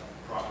have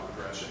proper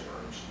dressing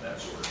rooms and that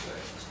sort of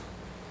thing.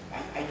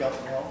 I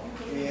don't know.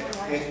 Yeah,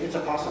 it's a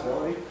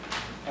possibility.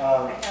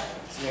 Yeah,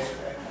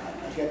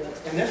 I get that.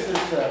 And this is,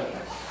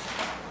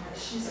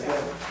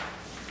 again,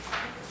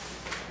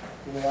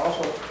 you may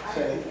also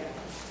say,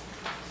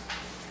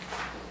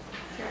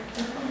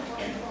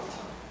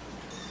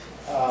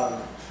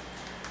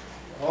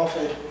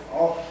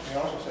 you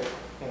also say,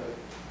 you know,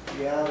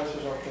 yeah, this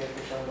is okay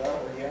for Sundial,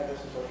 or yeah, this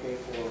is okay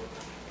for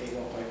a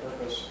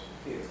multi-purpose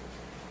theater.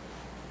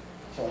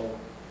 So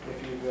if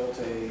you built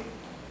a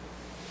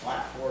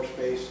flat floor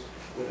space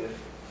with a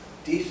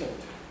decent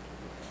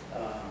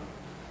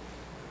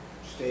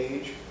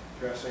stage,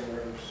 dressing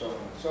rooms, so on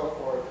and so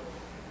forth,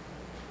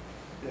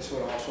 this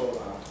would also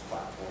allow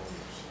flat floor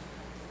use.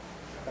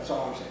 That's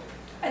all I'm saying.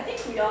 I think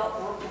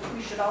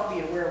we should all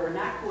be aware we're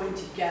not going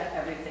to get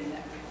everything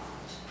that we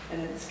want.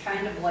 And it's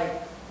kind of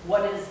like,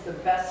 what is the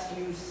best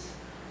use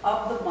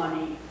of the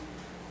money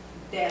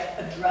that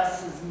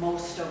addresses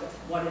most of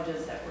what it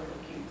is that we're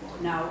looking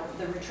for. Now,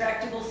 the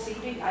retractable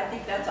seating, I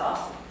think that's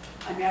awesome.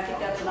 I mean, I think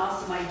that's an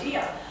awesome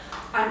idea.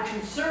 I'm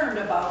concerned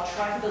about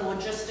trying the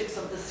logistics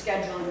of the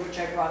scheduling, which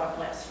I brought up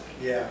last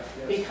week. Yeah.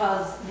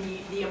 Because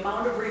the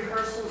amount of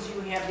rehearsals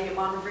you have, the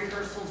amount of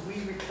rehearsals we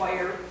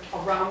require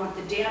around with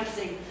the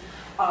dancing,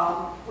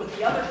 with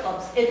the other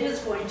clubs, it is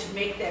going to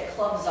make that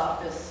club's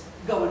office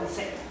go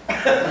insane.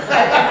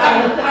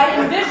 I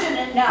envision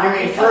it now.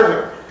 You mean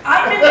further?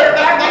 I've been there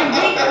every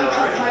week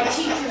because my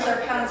teachers are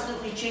they're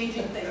constantly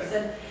changing things,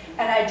 and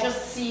I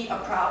just see a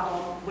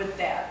problem with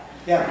that.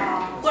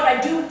 Yeah. But I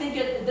do think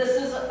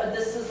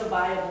this is a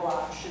viable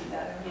option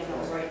that,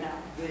 right now.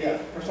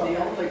 The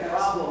only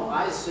problem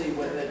I see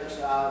with it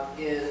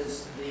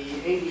is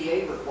the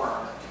ADA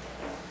requirement.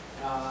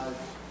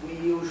 We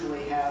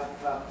usually have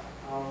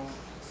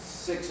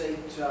 6, 8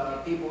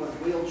 people in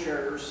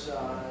wheelchairs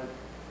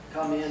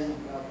come in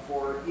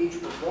for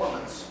each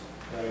performance.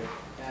 Right.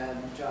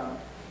 And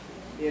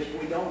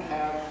if we don't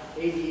have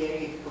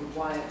ADA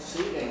compliant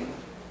seating,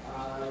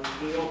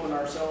 we open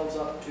ourselves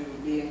up to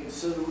being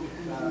sued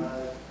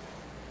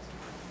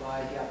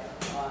by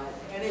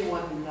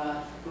anyone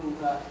who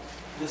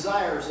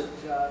desires it.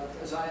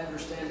 As I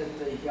understand it,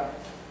 the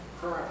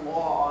current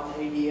law on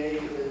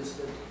ADA is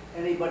that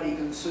anybody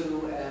can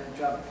sue and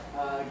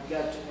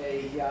get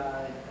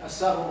a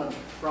settlement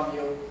from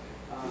you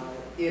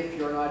if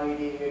you're not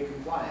ADA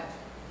compliant.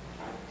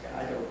 I'm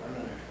not sure.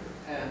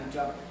 And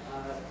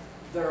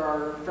there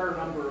are a fair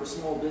number of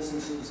small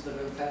businesses that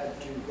have had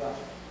to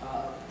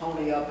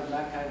pony up in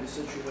that kind of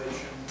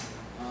situation.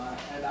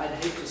 And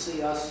I'd hate to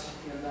see us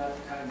in that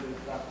kind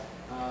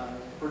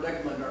of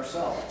predicament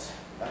ourselves.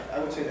 I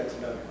would say that's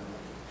another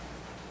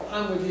one.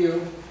 I'm with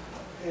you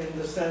in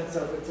the sense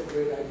of it's a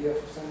great idea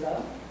for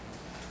sundown,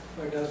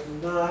 but it does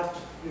not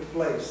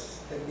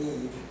replace the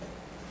need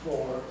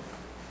for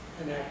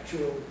an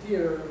actual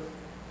theater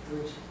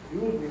which you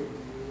will be able to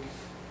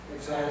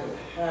use and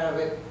have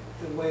it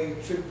the way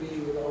it should be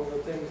with all the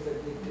things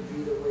that need to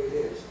be the way it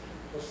is.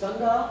 For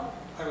sundown,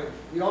 I mean,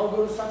 we all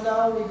go to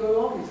sundown, we go to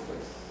all these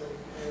places,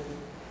 and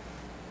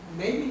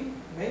maybe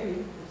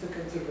it's a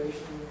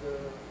consideration of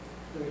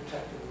the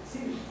retractable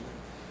seating.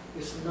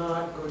 It's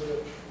not going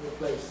to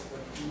replace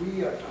what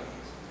we are talking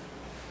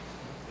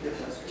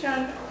about.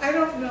 John, I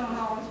don't know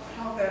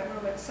how that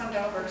room at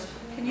Sundown works.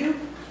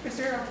 Is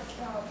there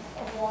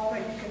a wall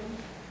that you can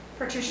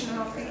partition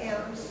off the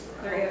ends?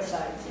 There is.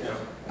 Sides, yeah.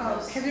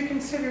 Have you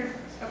considered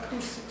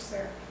acoustics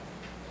there?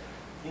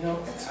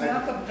 It's I-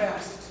 not the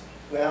best.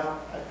 Well,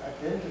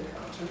 I've been to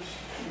concerts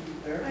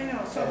there. I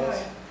know, so and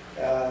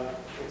have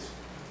I. it's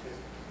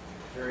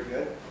very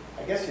good.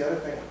 I guess the other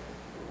thing,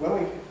 when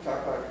we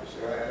talk about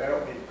acoustics, and I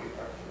don't need to be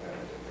talking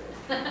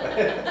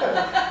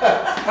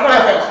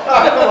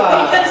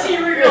Because you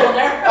were going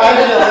there. I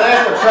know, and I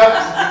have to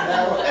preface it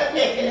that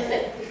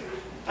way.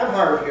 I'm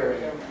hard of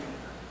hearing.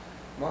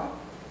 What?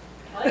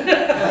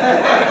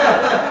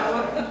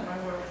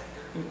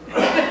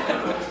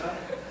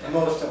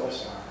 Most of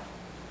us are.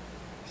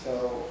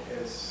 So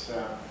it's,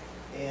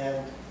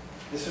 and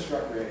this is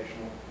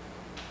recreational.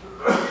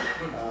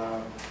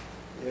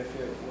 If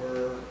it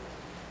were,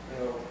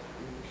 you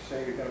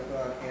say you're going to put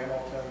on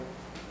Hamilton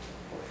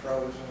or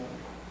Frozen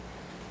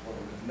or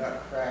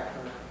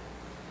Nutcracker,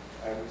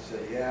 I would say,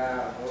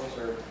 yeah, those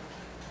are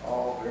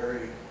all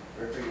very,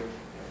 very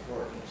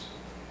important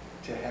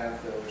to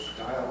have those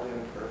dialed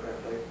in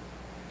perfectly.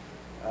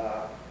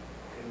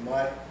 In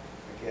my,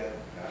 again,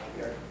 not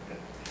the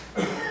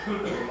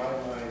argument, in my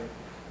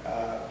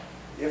mind,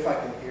 if I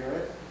can hear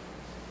it,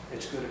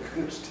 it's good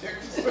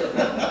acoustics.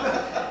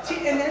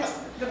 See, and that's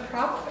the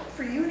problem.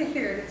 For you to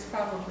hear it, it's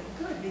probably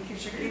good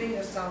because you're getting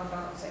the sound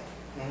bouncing.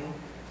 Mm-hmm.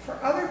 For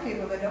other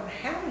people that don't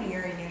have an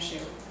hearing issue,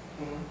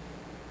 Mm-hmm.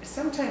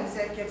 sometimes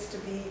that gets to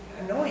be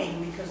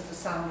annoying because the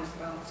sound is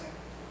bouncing.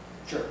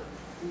 Sure.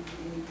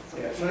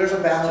 Yeah, so there's a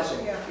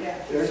balancing.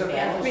 Yeah. There's a I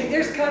balancing. mean,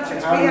 there's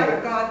concerts we How do you-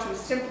 haven't gone to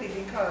simply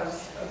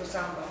because of the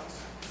sound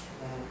bounce.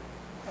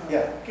 Mhm. Yeah.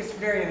 It gets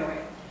very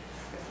annoying.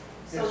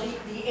 So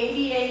the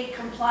ADA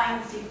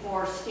compliancy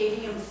for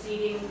stadium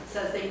seating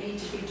says they need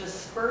to be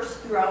dispersed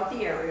throughout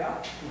the area.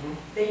 Mhm.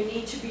 They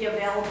need to be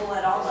available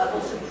at all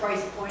levels and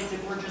price points,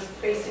 and we're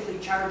just basically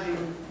charging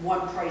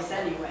one price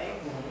anyway.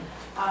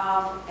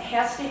 It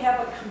has to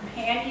have a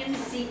companion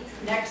seat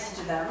next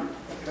to them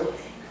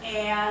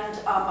and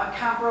a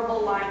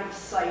comparable line of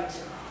sight.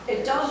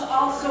 It does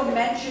also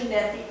mention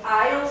that the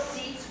aisle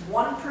seats,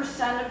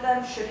 1% of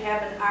them should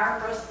have an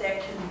armrest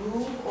that can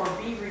move or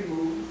be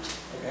removed.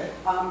 Okay.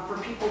 For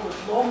people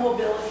with low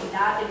mobility,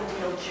 not in a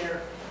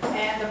wheelchair.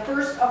 And the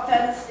first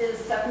offense is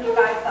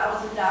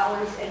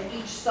 $75,000, and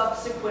each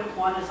subsequent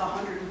one is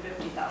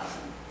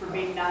 $150,000 for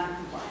being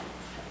non-compliant.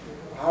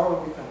 How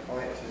are we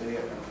compliant today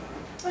at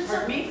number?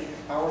 Pardon me?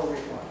 How are we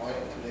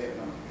compliant today at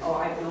number? Oh,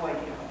 I have no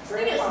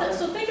idea.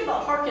 So think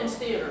about Harkins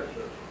Theater.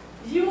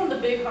 You own the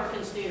big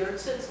Harkins Theater, it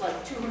sits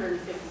like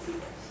 250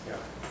 people. Yeah.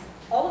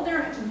 All of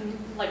their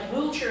like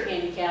wheelchair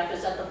handicap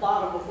is at the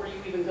bottom before you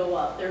even go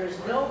up. There is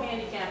no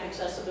handicap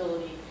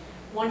accessibility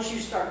once you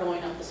start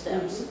going up the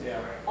steps. Yeah.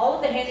 All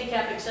of the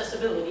handicap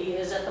accessibility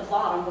is at the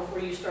bottom before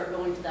you start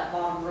going to that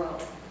bottom row.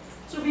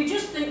 So if you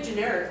just think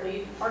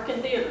generically,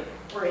 Harkin Theater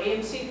or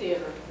AMC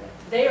Theater,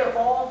 they are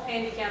all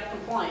handicap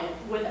compliant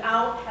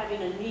without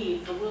having a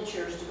need for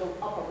wheelchairs to go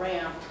up a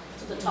ramp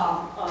to the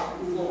top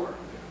floor.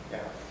 Yeah.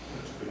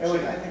 I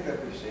think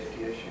that'd be a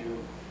safety issue.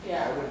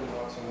 Yeah. I wouldn't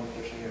want someone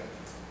pushing a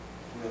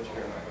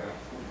wheelchair like that.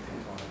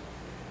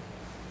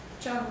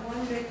 John,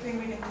 one big thing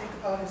we didn't think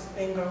about is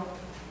bingo.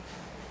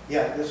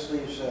 Yeah, this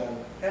leaves,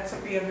 That's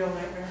would be a real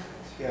nightmare.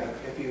 yeah,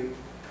 if you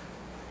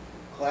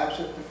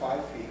collapse it to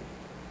 5 feet,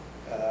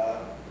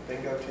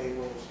 bingo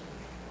tables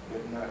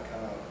would not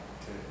come out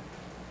to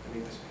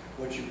meet this.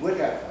 What you would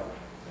have, though,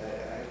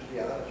 I have to be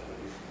honest with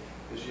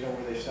you, is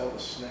where they sell the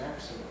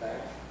snacks in the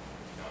back?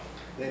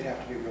 They'd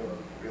have to be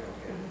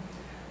relocated.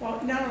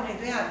 Well, not only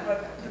that,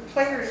 but the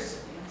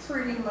players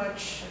pretty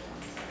much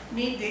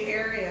need the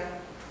area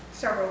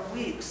several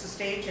weeks, the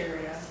stage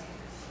area.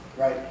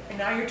 Right. And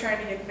now you're trying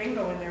to get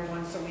bingo in there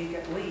once a week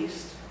at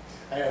least.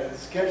 I know, the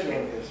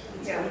scheduling is,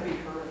 Yeah.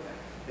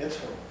 it's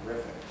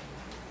horrific.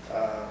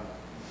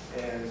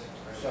 And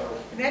so,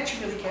 And that you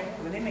really can't,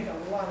 I mean, they make a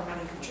lot of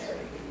money from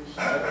charity.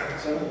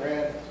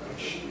 $7,000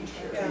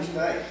 each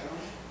night.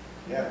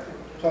 Yeah.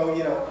 So,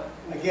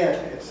 again,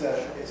 it's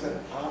an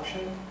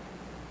option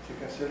to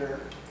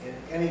consider in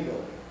any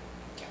building.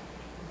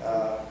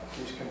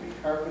 These can be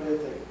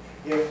carpeted.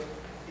 If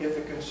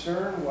the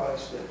concern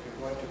was that you're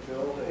going to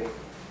build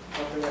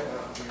something at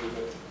Mountain View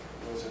that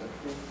was an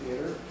approved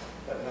theater,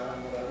 but not on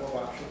the level of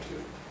option 2,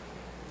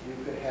 you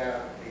could have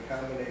a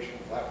combination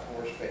flat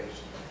floor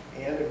space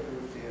and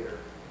improved theater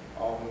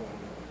all in one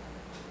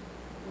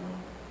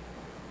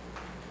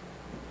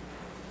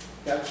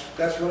building.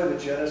 That's really the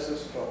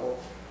genesis of the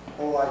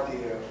whole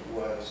idea,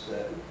 was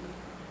that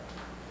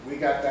we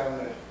got down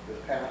the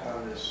path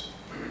on this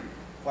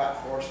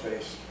flat floor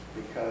space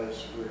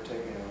because we were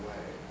taking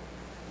away.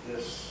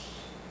 This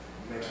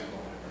makes it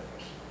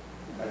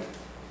multi-purpose.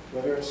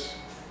 Whether it's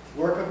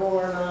workable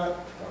or not,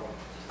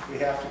 we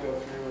have to go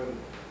through and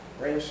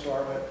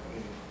brainstorm it.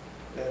 And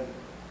then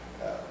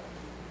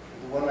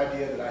the one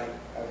idea that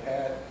I've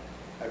had,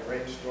 I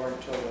brainstormed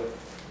until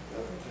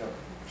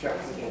check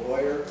with the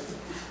lawyer,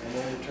 and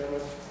then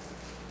determined,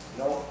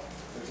 no,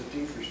 there's a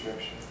deed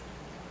restriction.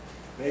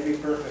 Maybe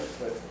perfect,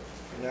 but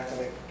you're not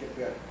going to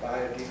get by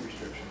a deed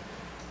restriction.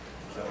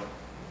 So,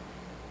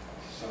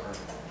 sorry.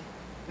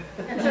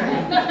 That's all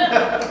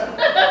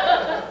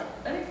right.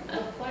 I think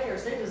the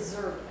players, they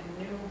deserve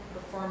a new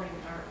performing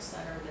arts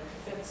center that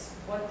fits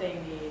what they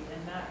need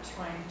and not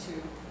trying to.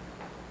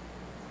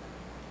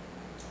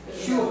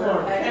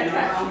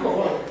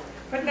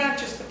 But not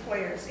just the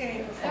players,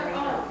 any performing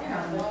arts.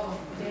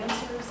 The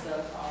dancers,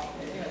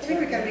 I think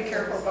we've got to be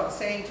careful about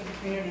saying to the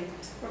community,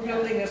 we're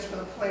building this for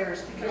the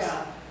players, because,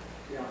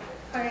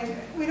 I mean,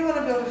 we don't want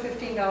to build a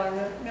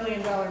 $15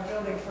 million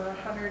building for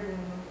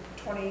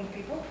 120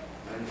 people.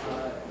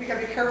 We got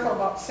to be careful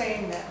about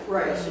saying that.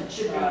 Right. It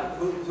should be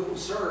who will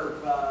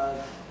serve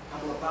a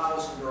couple of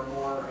thousand or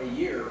more a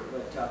year,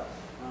 but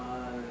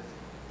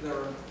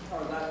there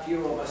are not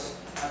few of us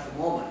at the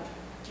moment.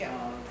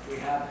 Yeah. We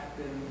have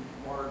been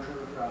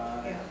larger.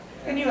 Yeah.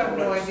 And you have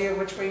no idea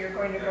which way you're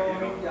going to go.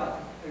 Yeah,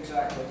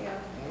 exactly. Yeah.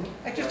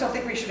 I just don't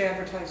think we should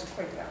advertise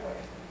quite that way.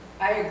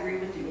 I agree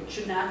with you. It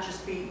should not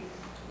just be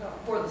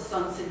for the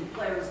Sun City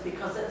players,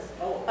 because it's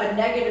a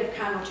negative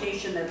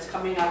connotation that's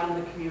coming out in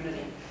the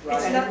community.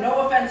 Right. And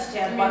no offense,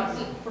 Ted, but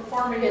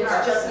performing it's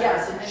arts just,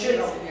 yes,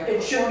 center.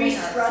 it should be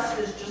stressed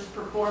as just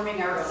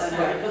performing arts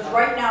center. Because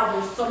right now,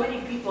 there's so many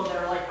people that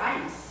are like, I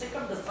am sick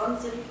of the Sun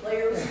City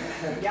players,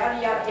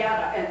 yada, yada,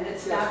 yada, and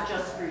it's not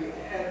just for you.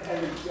 And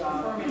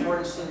for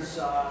instance,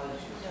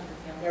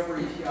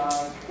 every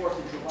 4th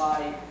of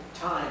July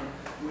time,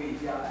 we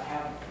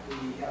have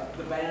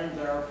the band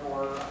there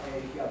for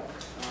a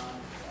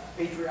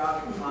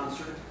patriotic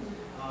concert.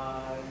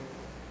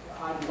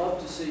 I'd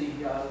love to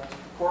see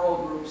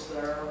choral groups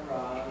there,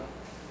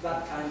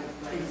 that kind of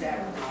thing.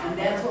 Exactly, and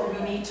that's what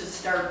we need to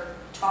start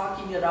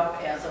talking it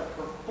up as a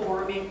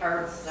performing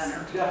arts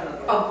center.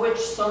 Definitely. Of which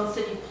Sun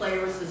City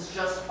Players is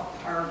just a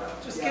part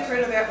of. Just get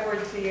rid of that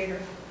word theater.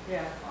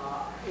 Yeah.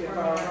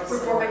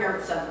 Performing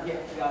arts center,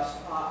 yeah. Yes,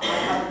 I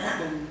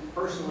haven't been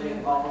personally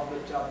involved,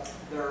 but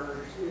there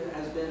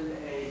has been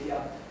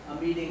a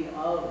meeting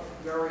of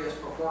various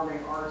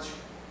performing arts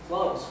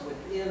clubs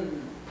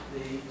within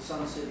the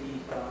Sun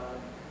City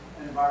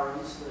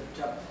environs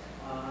that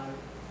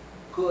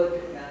could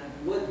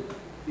and would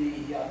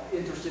be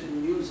interested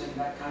in using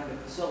that kind of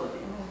facility.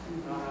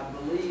 I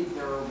believe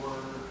there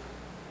were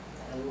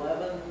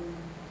 11 or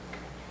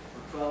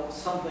 12,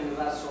 something of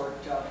that sort,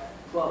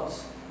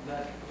 clubs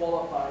that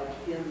qualified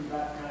in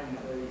that kind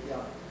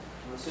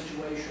of a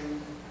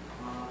situation.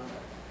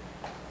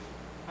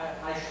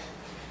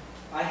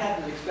 I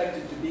hadn't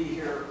expected to be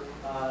here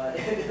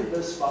in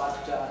this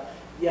spot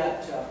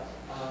yet.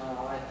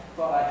 I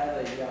thought I had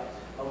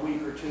a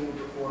week or two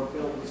before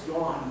Bill was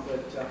gone,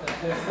 but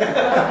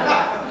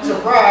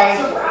surprise!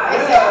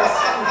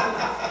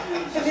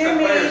 And there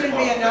may even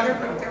be another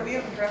group that we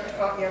haven't talked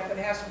about yet that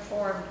hasn't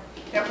formed,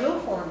 that will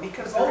form,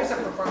 because there is a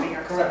performing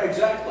arts center.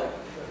 Exactly,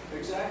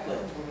 exactly.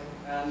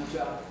 And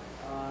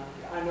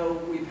I know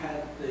we've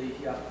had the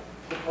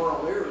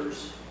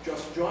Coraliers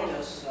just join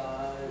us.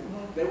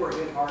 They were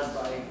hit hard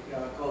by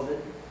COVID,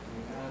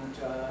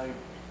 and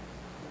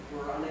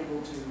were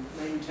unable to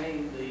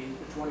maintain the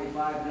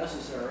 25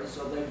 necessary,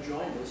 so they've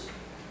joined us.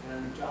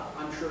 And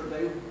I'm sure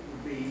they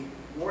would be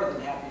more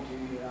than happy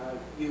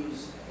to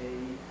use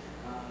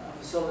a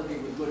facility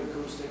with good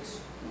acoustics.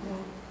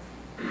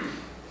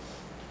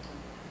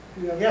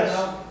 Do you have Yes.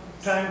 enough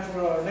time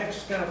for our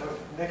next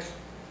next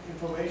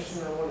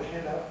information I want to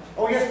hand out?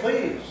 Oh, yes,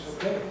 please.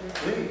 Okay.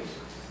 Please.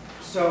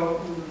 So,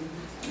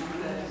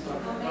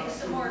 I'll make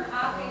some more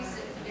copies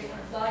if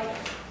you'd like.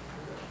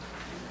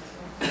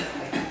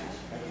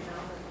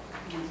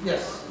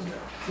 yes,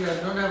 if you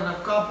don't have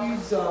enough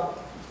copies,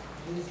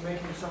 he's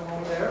making some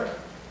over there.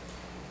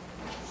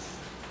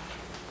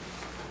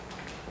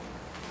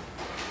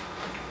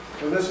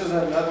 So this is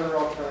another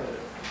alternative.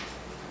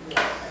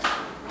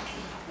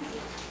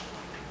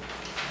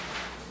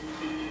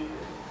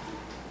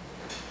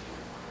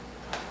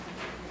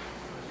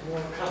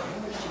 More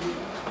coming.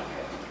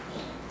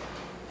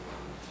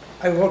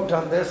 I worked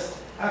on this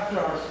after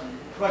our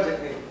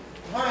budget meeting.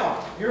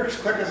 Wow, you're as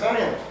quick as I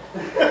am.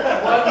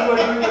 While you were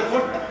doing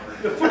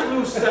the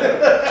footloose center.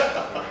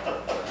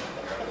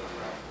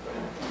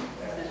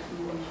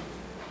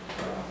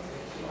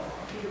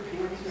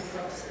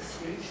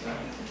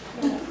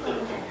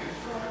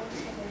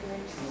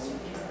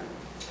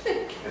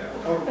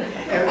 Oh,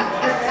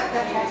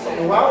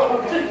 and while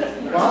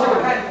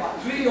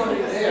Three on it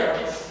there.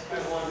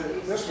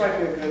 this might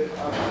be a good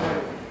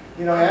opportunity.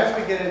 You know, as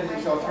we get into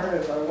these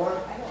alternatives, I want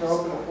to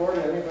open the floor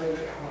to anybody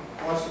that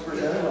wants to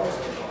present it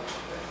also.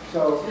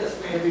 So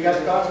if you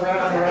got thoughts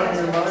around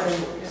your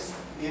mind,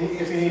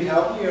 if you need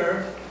help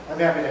here, I'm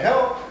happy to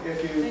help.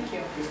 If you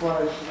just want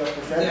to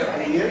present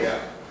ideas,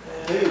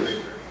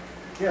 please.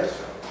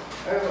 Yes.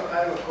 I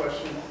have a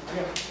question.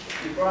 Yeah.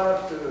 You brought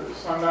up the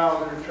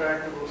sundial and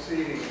retractable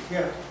seating.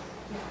 Yeah.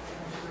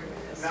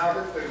 Now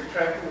that the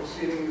retractable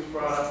seating is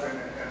brought up and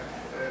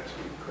it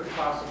could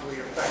possibly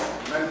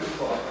affect men's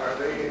club, are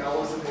they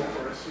eligible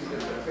for a seat at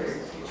the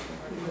table?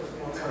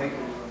 Thank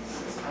you.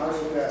 How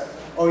is that?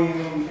 Oh, you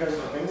mean because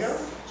of the bingo?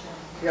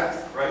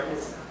 Yes. Right.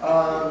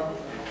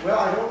 Well,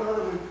 I don't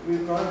know that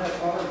we've gone that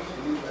far,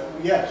 Steve,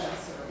 but yes,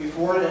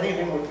 before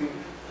anything would be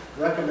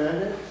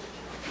recommended,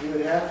 we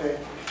would have to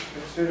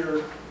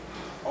consider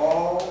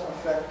all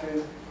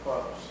affected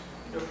clubs.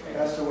 Okay.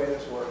 That's the way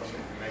this works.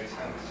 Makes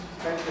sense.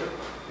 Thank you.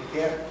 You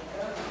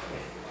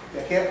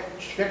can't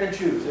pick and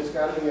choose. It's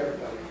got to be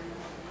everybody.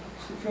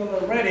 So if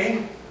you're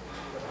ready,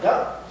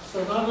 Yeah.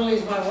 so not only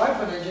is my wife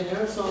an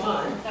engineer, so am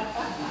I.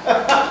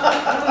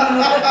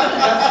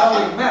 That's how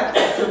we met,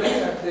 actually,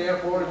 at the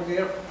airport, in the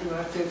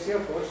United States Air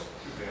Force.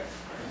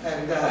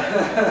 And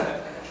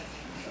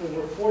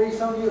over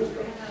 40-some years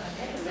ago.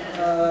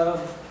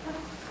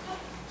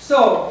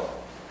 So,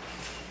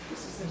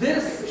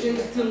 this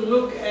is to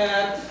look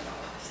at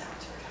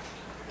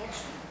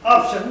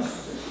options,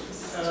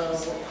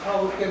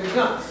 how it can be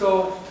done.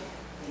 So,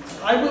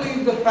 I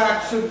believe the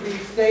pack should be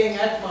staying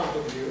at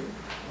Mountain View.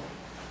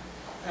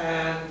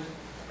 And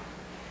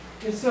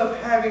instead of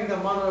having the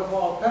mother of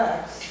all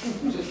packs,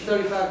 which is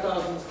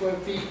 35,000 square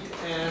feet,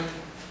 and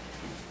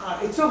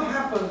it so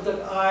happens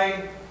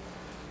that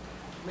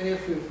many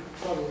of you,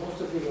 probably most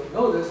of you don't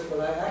know this, but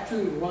I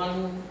actually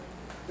run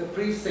the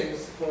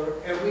precincts for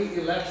every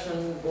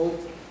election,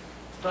 both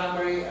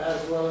primary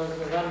as well as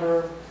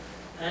November,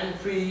 and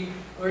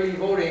early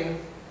voting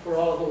for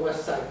all of the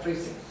West Side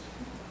precincts.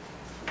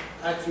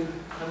 Actually,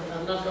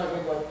 I'm not talking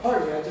about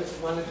party, I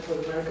just run it for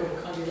the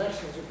Maricopa County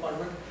Elections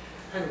Department,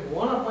 and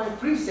one of my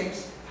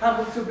precincts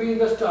happens to be in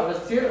the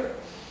Stardust Theater.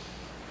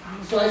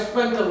 So I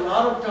spent a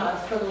lot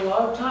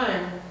of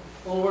time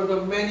over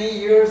the many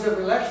years of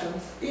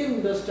elections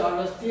in the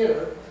Stardust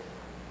Theater,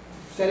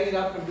 setting it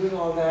up and doing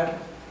all that,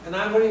 and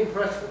I'm very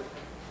impressed with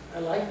it. I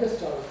like the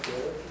Stardust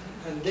Theater,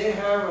 and they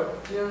have a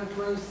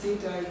 320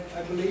 seat,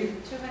 I believe.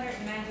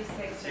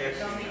 296,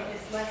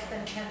 it's less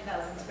than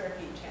 10,000 square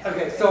feet. Chad.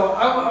 Okay, so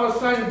I was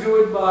trying to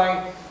do it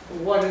by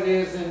what it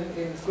is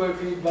in square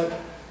feet, but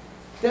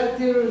that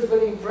theater is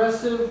very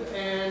impressive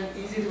and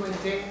easy to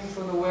maintain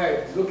from the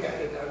way I look at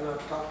it. I've not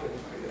talked to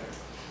anybody there.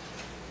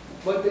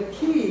 But the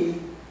key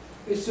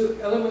is to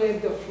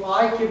eliminate the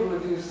fly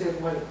capability to save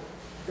money.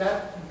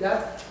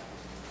 That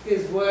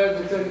is where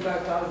the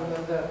 35,000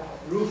 and the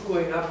roof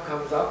going up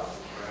comes up.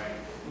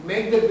 Right.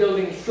 Make the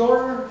building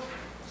shorter,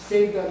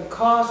 save them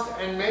cost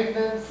and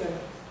maintenance and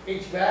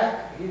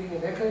HVAC, heating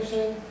and air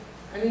conditioning,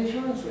 and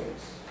insurance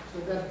rates. So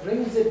that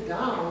brings it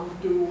down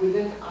to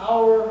within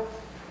our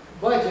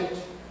budget,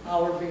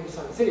 our being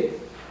Sun City.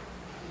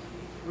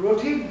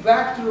 Rotate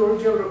back to the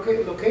original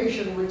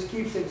location, which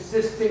keeps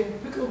existing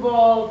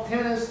pickleball,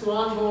 tennis,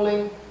 lawn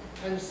bowling,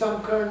 and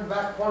some current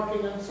back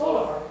parking and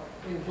solar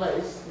in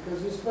place,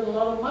 because we spend a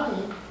lot of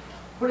money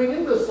putting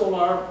in the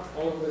solar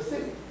all over the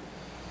city.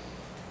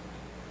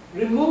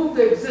 Remove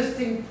the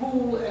existing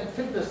pool and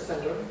fitness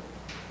center,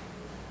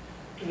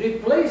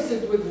 replace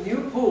it with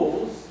new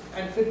pools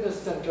and fitness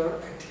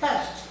center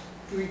attached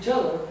to each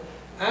other,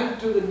 and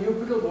to the new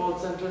pickleball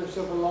center,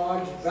 instead of a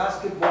large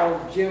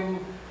basketball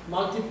gym,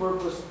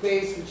 multi-purpose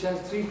space which has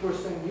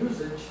 3%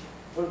 usage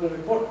for the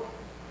report.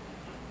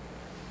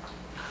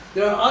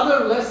 There are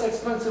other less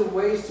expensive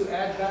ways to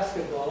add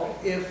basketball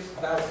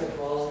if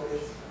basketball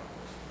is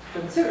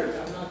considered.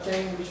 I'm not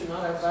saying we should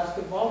not have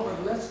basketball,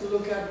 but let's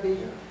look at the,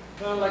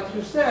 like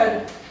you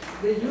said,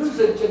 the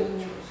usage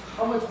and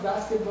how much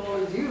basketball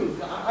is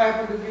used. I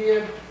happen to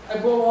be I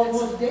bowl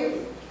almost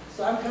daily,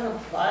 so I'm kind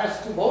of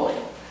biased to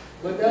bowling.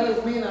 But that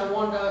doesn't mean I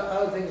want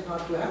other things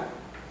not to happen.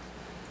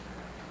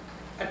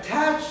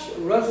 Attach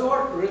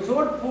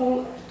resort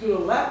pool to the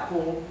lap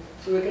pool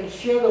so we can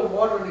share the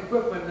water and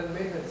equipment and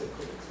maintenance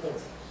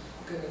expenses.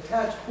 You can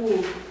attach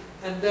pools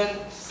and then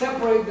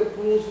separate the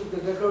pools with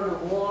the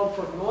decorative wall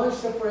for noise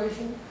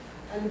separation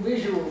and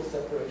visual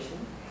separation.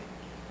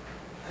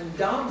 And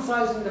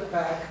downsizing the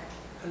pack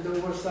and the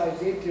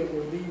oversized atrium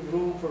will leave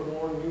room for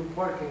more new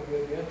parking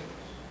near the entrance.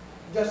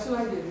 Just an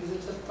idea, these are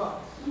just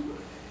thoughts.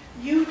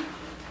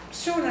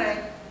 Sue and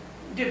I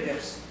did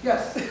this.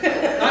 Yes, I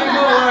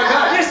know where I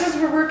got it. This is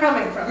where we're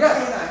coming from, Yes.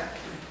 Sue and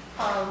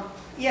I.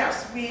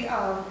 Yes,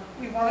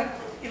 we want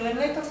to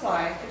eliminate the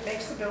fly. It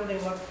makes the building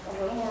look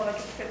a little more like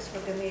it fits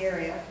within the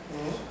area.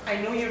 I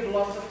know you'd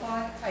love the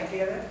fly, I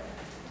get it.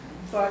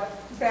 But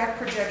back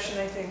projection,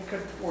 I think,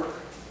 could work.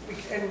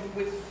 And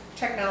with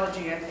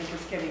technology, I think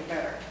it's getting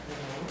better.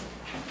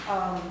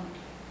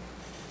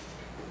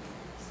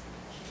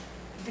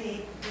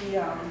 The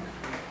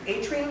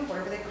atrium,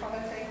 whatever they call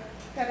that thing,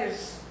 that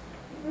is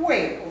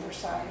way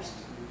oversized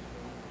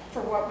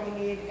for what we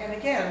need. And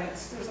again,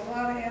 there's a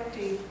lot of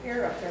empty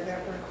air up there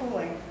that we're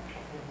cooling.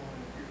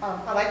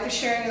 I like the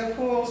sharing of the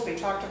pools. We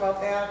talked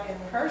about that. And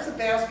here's the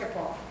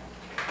basketball.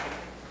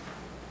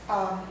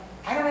 I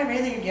don't have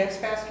anything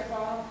against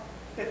basketball,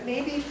 but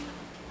maybe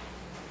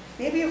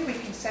if we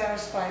can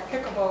satisfy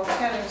pickleball,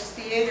 tennis,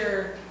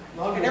 theater,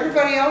 and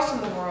everybody else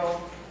in the world,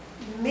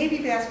 maybe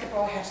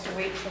basketball has to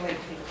wait till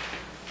Lakeview.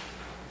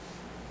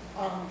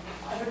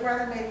 I would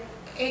rather make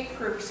 8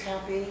 groups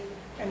happy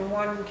and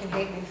one can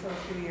hate me for a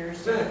few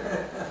years,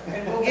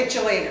 and we'll get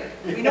you later.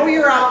 We know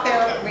you're out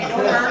there. We know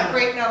there aren't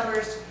great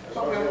numbers,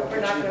 but we're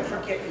not going to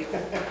forget you.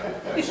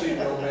 I see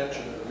no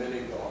mention of the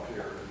mini golf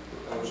here.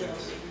 Proposing to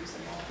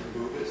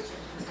remove it.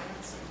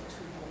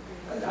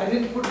 I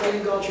didn't put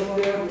mini golf in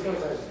there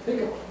because I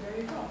think about it. There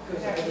you go.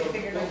 Because I don't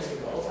think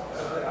mini golf.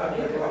 I've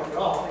never rocked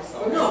golf.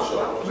 But No,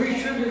 no, we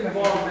should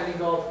involve mini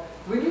golf.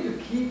 We need to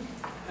keep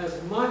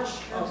as much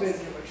of it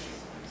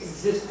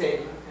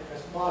existing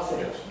as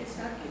possible. It's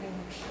not getting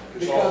much.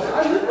 Because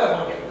I live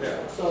that way.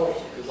 Yeah. So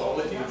Because all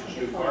they need is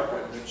new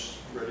carpet and it's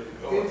ready to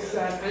go. it's,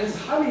 and it's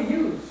highly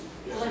used.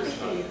 Well, I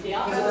think the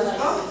opposite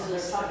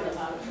licenses are talking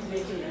about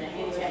making it a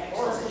handicap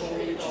accessible,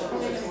 which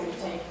is going to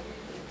take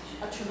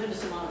a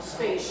tremendous amount of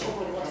space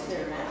over what's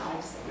there now.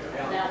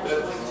 And that was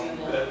going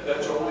to be the.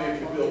 That's only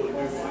if you build a new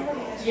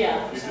one.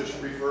 Yeah. If you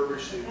just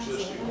refurbish the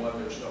existing one,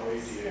 there's no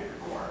ADA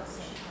requirements.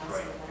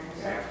 Right,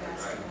 exactly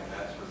right, and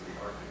that's what the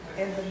architect.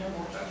 And the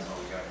numbers. That's all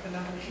we got. The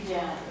numbers.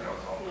 Yeah, You know,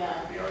 it's all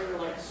yeah, the there were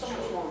like so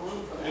much more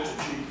room for It's a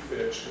that. cheap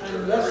fix compared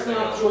And to let's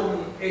everything not else.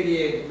 throw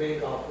 88 mini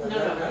golf. No.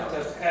 That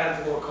just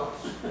adds more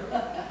cost.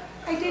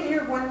 I did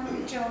hear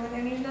one gentleman,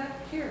 and he's not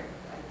here.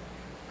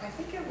 I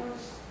think it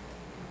was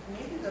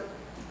maybe the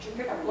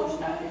Pickleball's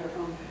not here.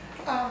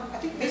 I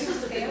think This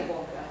is the fan.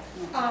 pickleball guy.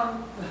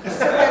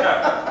 So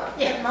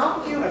that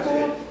Mountain View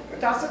pool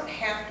doesn't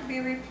have to be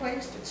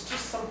replaced, it's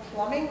just some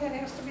plumbing that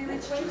has to be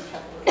replaced?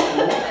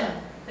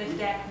 The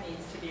deck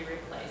needs to be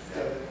replaced.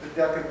 The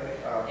deck and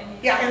the,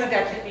 Yeah, and the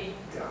deck. To be,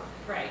 yeah.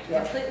 right,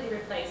 Yeah. completely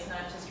replaced,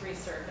 not just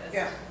resurfaced.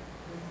 Yeah.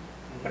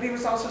 But it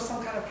was also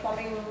some kind of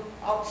plumbing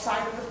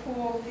outside of the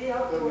pool. The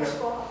outdoor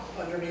spa.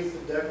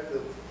 Underneath the deck,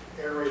 the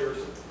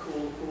aerators of the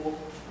cool pool,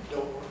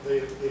 they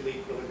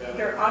leak really bad.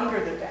 They're under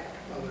the deck.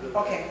 Under the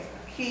deck. Okay,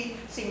 he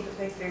seemed to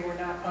think they were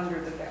not under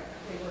the deck,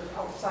 they were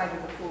outside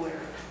of the pool area.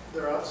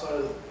 They're outside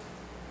of,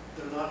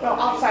 they're not. No,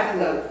 underneath outside of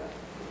the, pool,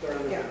 but they're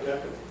under yeah. the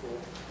deck of the pool.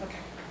 okay.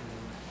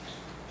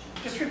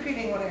 Just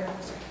repeating what Aaron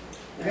was saying.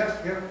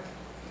 Yeah.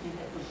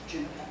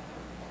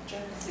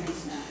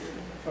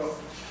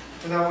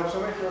 So now when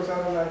somebody throws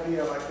out an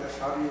idea like this,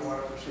 how do you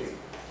want to proceed?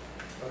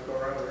 Want to go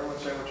around the room and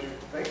say what you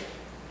think?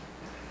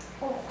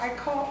 Oh, I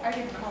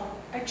didn't call,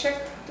 I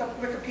checked the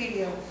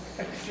Wikipedia,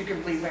 if you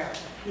can believe that.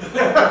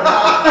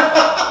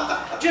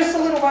 Just a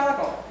little while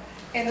ago.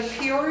 And the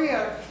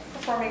Peoria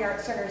Performing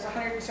Arts Center is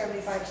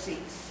 175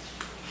 seats.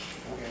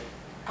 Okay.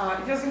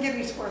 It doesn't give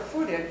me square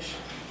footage.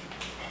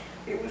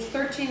 It was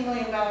 $13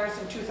 million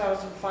in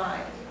 2005.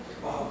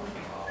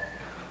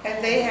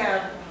 And they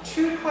have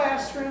 2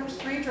 classrooms,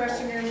 3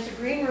 dressing rooms, a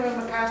green room,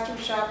 a costume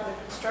shop, and a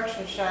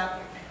construction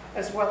shop,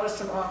 as well as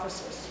some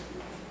offices.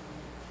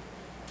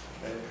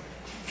 Okay.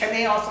 And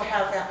they also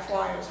have that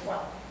fly as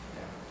well.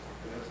 Yeah.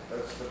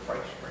 That's the price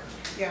range.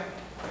 Yeah.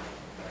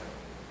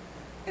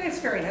 And it's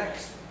very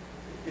nice.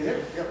 It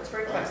is, yep. It's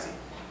very classy.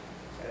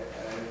 I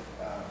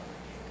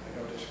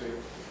don't disagree.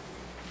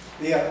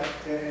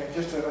 And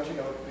just to let you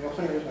know, the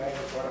only reason I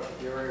ever brought up the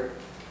Peoria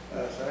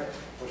Center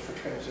was for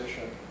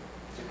transition,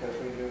 because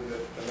we knew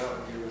that the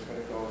Mountain View was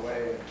going to go away,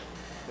 and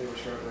they were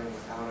struggling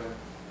with how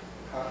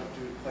to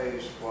do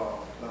plays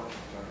while mountains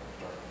are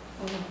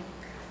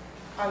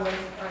starting.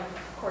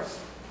 Of course,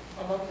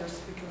 I love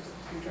this because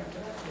you dreamt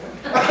it.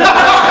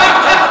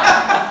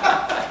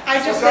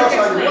 I just think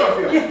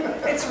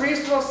it's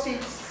reasonable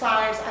seat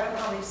size. I don't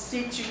know how many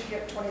seats you can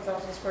get,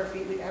 20,000 square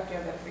feet. We'd have to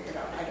have that figured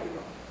out. I don't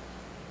know.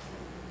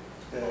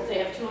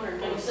 They have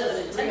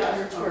 297 and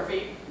 300 square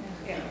feet.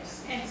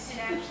 Yes. And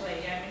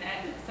actually, I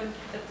mean, so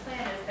the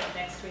plan is that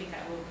next week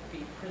I will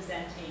be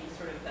presenting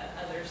sort of the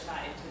other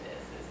side to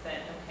this, is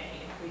that,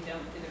 okay, if we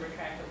don't do the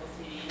retractable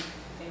seating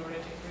in order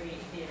to create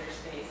theater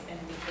space and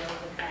we build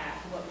it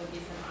back, what would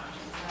be some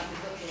options? And I'll be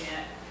looking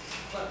at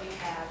what we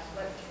have,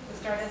 what the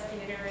Stardust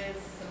Theater is,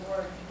 some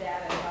more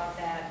data about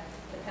that,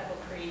 the Pebble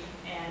Creek,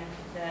 and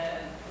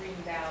the Green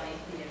Valley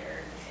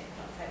Theater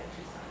outside of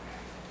Tucson.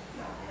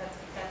 So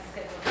that's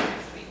scheduled for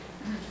next week.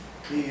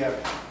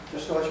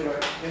 Just to let you know,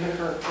 in the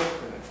current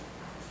footprint,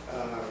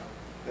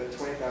 the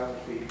 20,000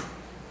 feet,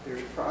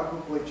 there's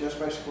probably, just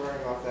by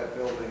squaring off that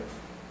building,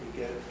 you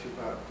get to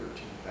about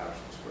 13,000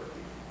 square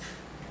feet.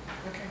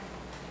 Okay.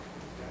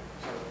 Yeah,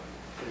 so,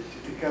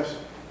 because,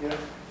 you know,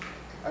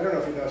 I don't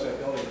know if you noticed that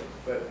building,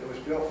 but it was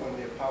built when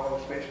the Apollo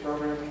space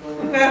program was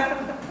going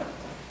on.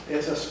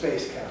 It's a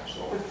space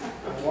capsule.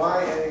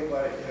 Why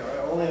anybody, you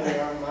know, only in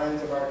the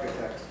minds of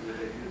architects do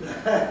they do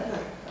that.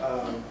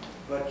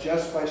 But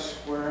just by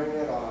squaring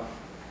it off,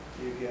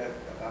 you get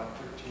about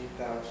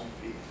 13,000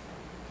 feet.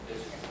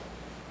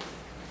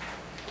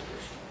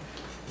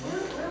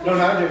 No,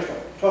 not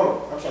additional.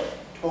 Total. I'm sorry.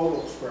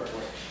 Total square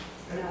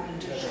footage. Not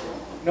additional.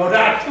 No,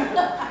 not.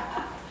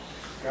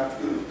 Gotcha.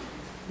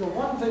 The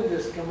one thing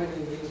this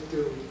committee needs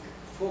to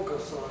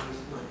focus on is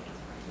money.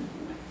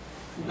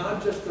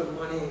 Not just the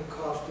money it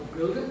costs to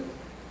build it,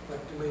 but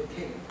to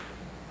maintain it.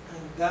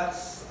 And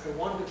that's, I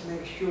wanted to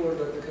make sure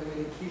that the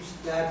committee keeps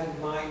that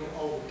in mind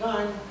all the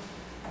time,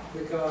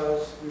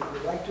 because we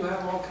would like to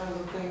have all kinds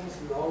of things.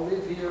 We all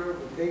live here,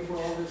 we pay for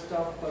all this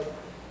stuff, but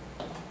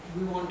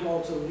we want to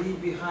also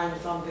leave behind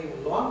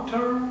something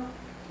long-term,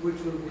 which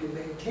will be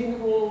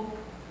maintainable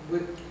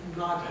with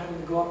not having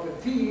to go up in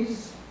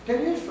fees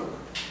 10 years from now.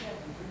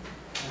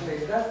 I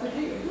mean, that's the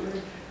key.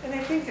 And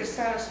I think this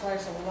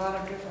satisfies a lot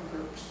of different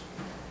groups.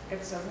 It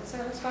doesn't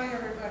satisfy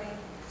everybody.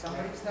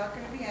 Somebody's not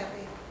going to be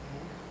happy.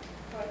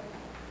 But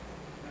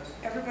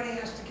everybody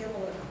has to give a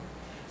little.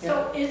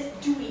 So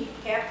do we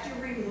have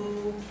to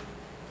remove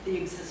the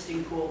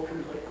existing pool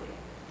completely?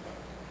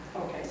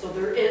 Okay, so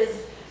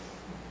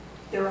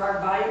there are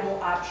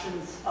viable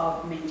options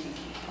of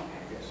maintaining.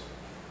 Okay. Yes.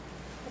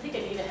 I think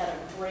Anita had a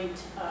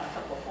great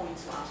couple of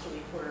points last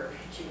week where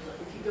she was like,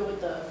 if you go with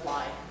the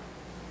fly,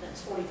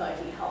 that's 45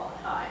 feet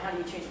high, how do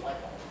you change the light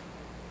bulb?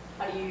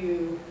 How do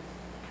you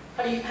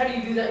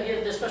do that? You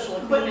have the special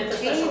equipment, the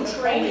special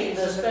training,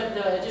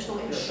 the additional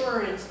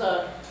insurance,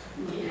 the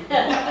You've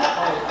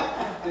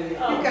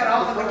got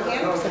all the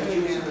mechanics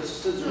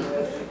to do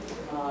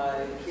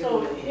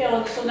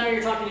now. So now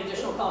you're talking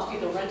additional cost,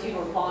 either renting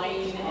or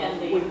buying,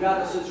 and the. We've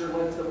got a scissor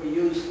lift that we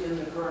use in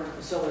the current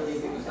facility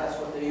because that's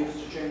what they use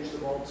to change the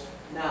bolts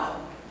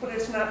now. But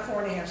it's not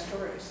 4.5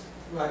 stories.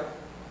 Right.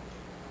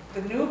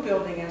 The new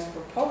building as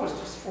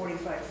proposed is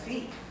 45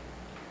 feet.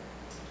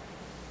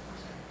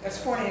 That's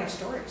 4.5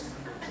 stories.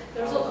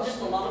 There's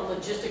just a lot of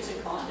logistics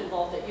and cost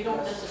involved that you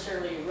don't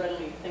necessarily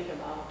readily think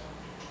about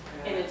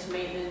in its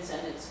maintenance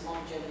and its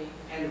longevity.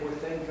 And we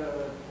think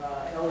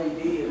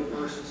LED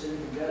versus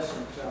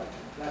incandescent,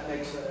 that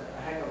makes a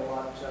heck of a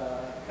lot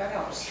that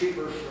helps.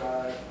 cheaper,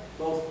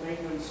 both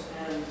maintenance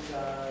and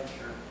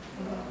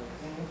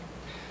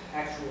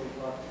actual.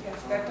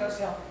 Yes, that does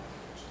help.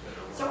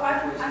 So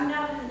I'm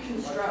not in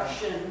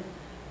construction,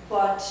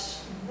 but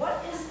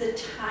what is the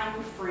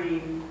time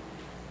frame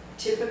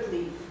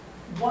typically,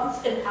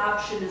 once an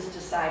option is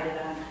decided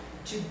on,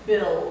 to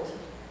build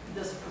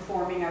this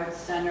Performing Arts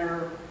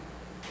Center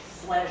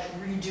 /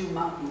 redo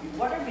Mountain View?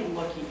 What are we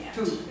looking at?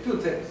 Two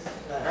things.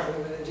 I'm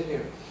an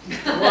engineer. And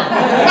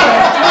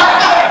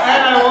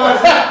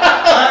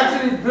I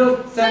actually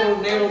built several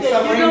naval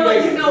submarine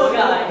bases. You know a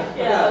guy.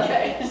 Yeah,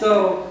 okay.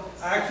 So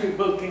I actually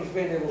built Kings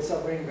Bay Naval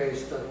Submarine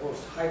Base, the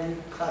most highly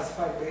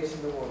classified base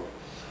in the world.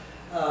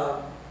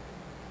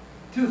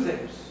 Two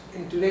things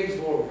in today's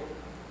world.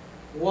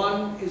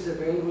 One is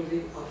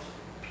availability of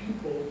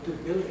people to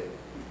build it.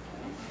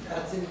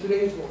 That's in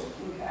today's world.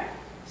 Okay.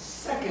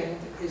 Second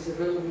is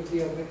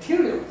availability of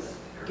materials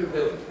to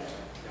build it.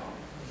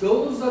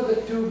 Those are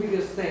the two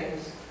biggest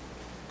things,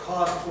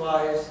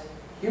 cost-wise,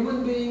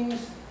 human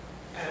beings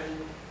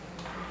and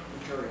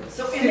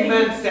So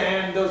cement,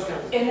 sand, those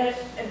kinds of things.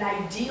 In an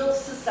ideal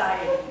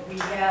society, we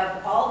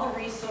have all the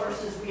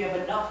resources, we have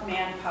enough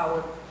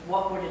manpower,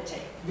 what would it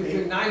take?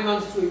 Between 9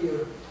 months to a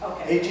year.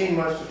 Okay. 18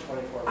 months to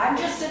 24 months. I'm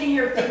just sitting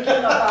here thinking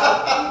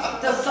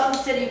about the Sun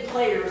City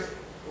players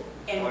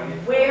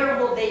and where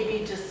will they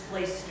be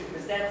displaced to?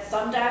 Is that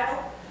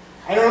Sundial?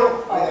 I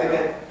don't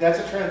know. That's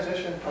a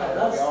transition plan.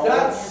 That's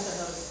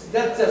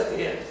just the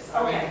end.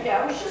 Okay,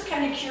 yeah, I was just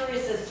kind of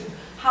curious as to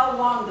how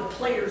long the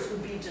players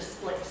would be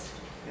displaced.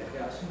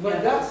 Yes.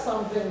 But that's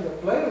something the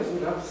players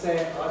would have to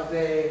say,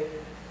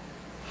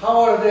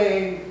 how are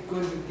they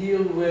going to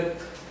deal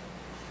with,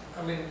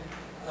 I mean,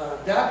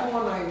 that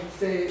one I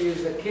say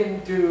is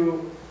akin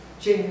to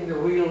changing the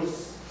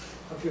wheels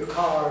of your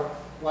car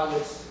while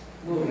it's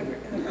moving.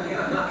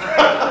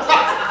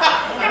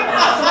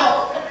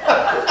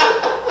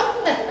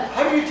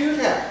 How do you do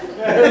that?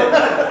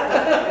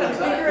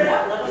 Figure it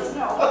out, let us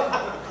know.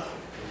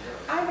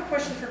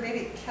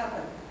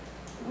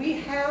 we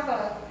have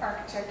an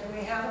architect and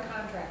we have a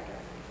contractor.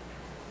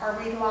 Are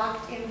we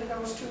locked into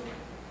those two?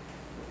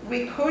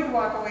 We could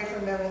walk away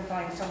from them and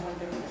find someone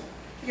different.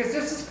 Because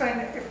this is going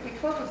to, if we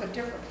come up with a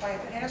different plan,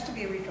 it has to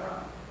be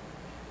redrawn.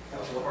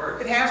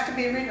 It has to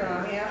be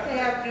redrawn. We have to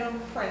have new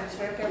prints.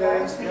 We have to have all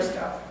this new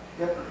stuff.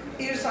 Yep.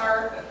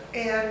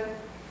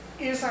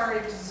 Is our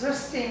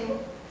existing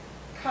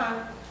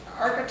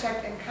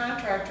architect and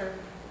contractor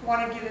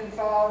want to get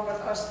involved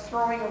with us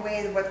throwing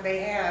away what they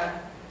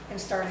had and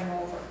starting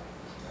over?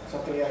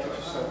 Something you have to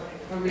decide.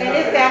 And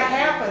if that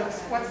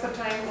happens, what's the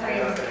time They're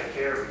frame? not gonna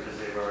care because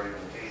they've already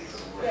been paid for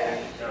the work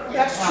they've done.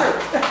 That's true.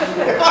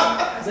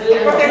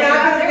 But they're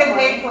not going to get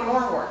paid for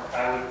more work.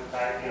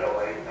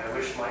 I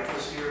wish Mike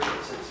was here,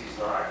 but since he's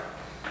not,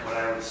 what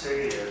I would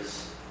say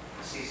is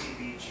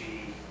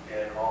CCBG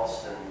and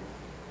Alston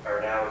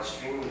are now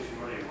extremely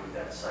familiar with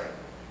that site.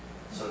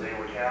 So they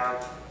would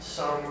have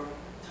some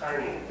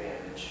tiny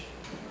advantage,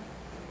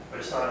 but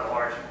it's not a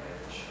large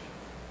advantage.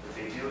 But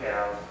they do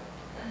have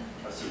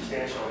a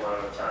substantial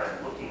amount of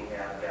time looking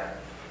at that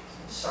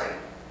site.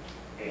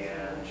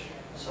 And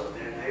so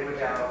they would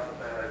have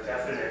a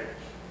definite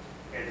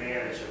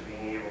advantage of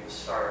being able to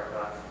start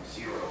not from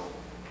zero,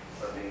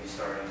 but maybe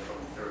starting from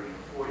 30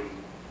 or 40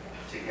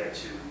 to get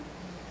to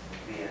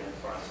the end of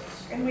the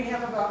process. And we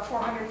have about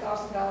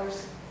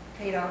 $400,000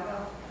 paid out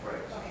now.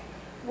 Right. Okay.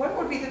 What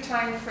would be the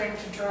time frame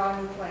to draw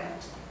new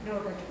plans, new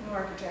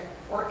architect,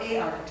 or a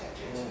architect?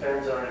 It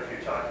depends on if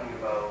you're talking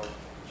about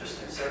just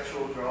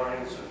conceptual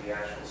drawings or the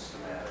actual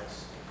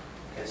schematics.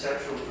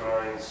 Conceptual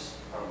drawings,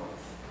 a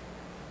month,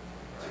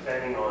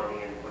 depending on the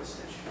inputs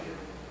that you give.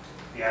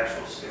 The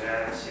actual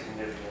schematics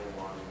significantly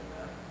longer than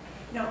that.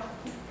 No,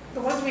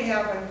 the ones we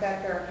have in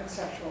back there are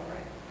conceptual,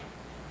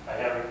 right? I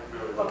haven't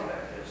really looked at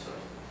it, so.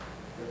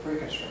 The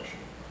pre-construction.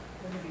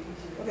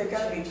 Well, they've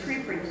got to be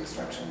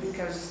pre-construction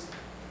because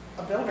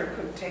a builder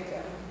couldn't take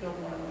that and build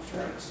one of those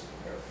roads.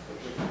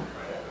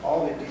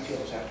 All the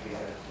details have to be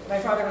added. My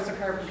father was a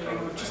carpenter, he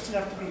knew just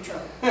enough to be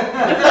trouble.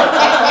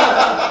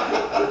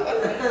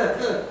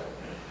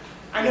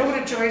 I know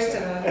what a joist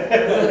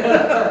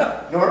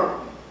and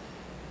Norm?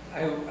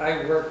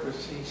 I worked with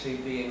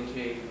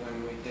CCB&G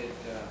when we did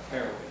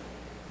Fairway.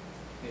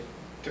 It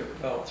took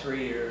about 3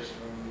 years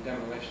from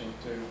demolition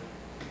to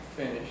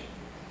finish.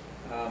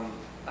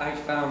 I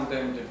found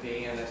them to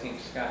be, and I think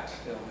Scott's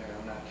still there,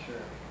 I'm not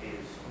sure.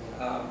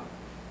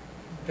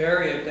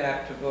 Very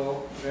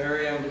adaptable,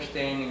 very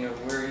understanding of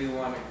where you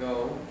want to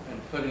go,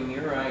 and putting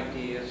your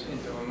ideas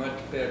into a much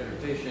better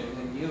vision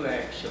than you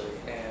actually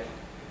had.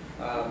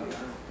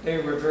 They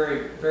were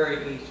very,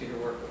 very easy to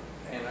work with,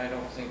 and I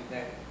don't think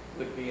that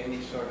would be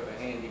any sort of a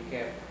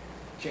handicap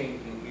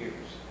changing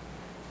gears.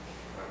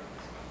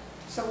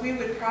 so we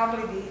would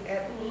probably be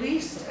at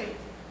least a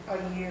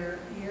year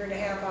and a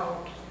half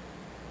out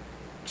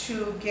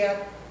to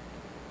get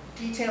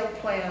detailed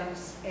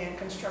plans and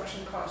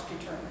construction costs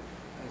determined.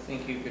 I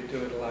think you could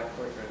do it a lot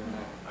quicker than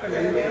that.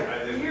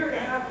 A year and a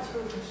half is for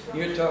construction.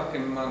 You're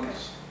talking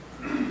months.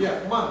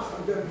 Yeah, months.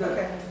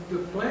 The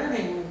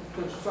planning,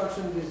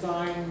 construction,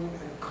 design,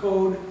 and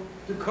code,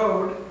 the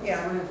code,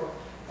 Yeah.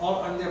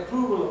 all, and the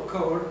approval of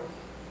code,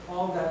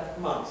 all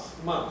that months.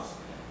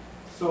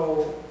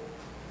 So,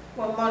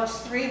 Well,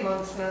 months 3,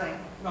 months 9.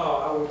 no,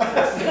 I would say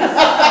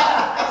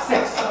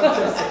 6. 6, I would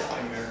say 6.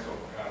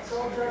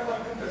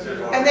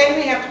 And then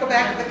we have to go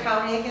back to the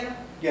county again?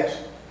 Yes.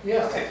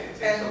 Yes. It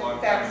takes a long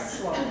And time. that's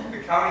slow. The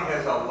county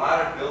has a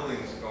lot of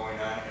buildings going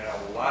on, and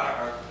a lot of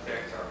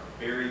architects are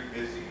very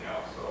busy now,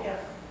 so Yeah.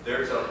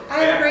 there's a. I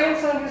have a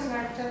grandson who's an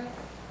architect.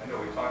 I know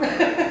we talked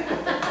about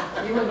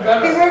it. Even He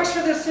better, works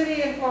for the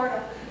city in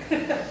Florida.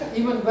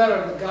 even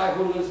better, the guy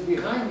who lives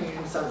behind me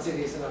in Sun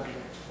City is an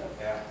architect.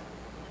 Yeah.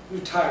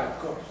 Retired, of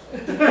course.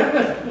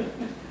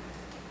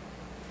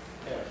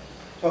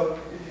 So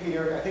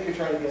I think you're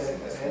trying to get an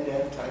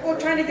end-to-end time. We're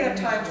trying to get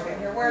a time span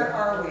here. Where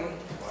are we?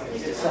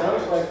 It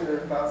sounds like we're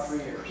about 3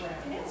 years.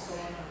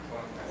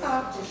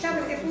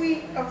 Kevin,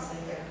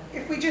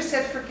 if we just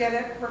said forget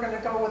it, we're going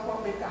to go with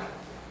what we've got,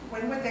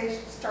 when would they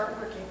start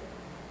working?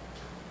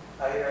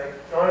 I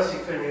honestly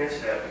couldn't answer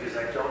that because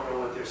I don't know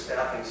what their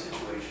staffing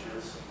situation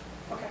is.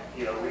 Okay.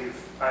 You know,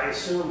 I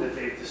assume that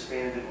they've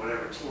disbanded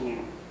whatever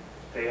team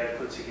they had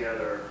put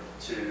together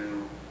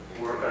to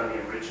work on the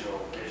original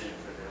vision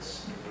for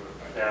this.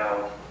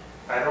 Now,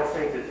 I don't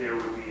think that there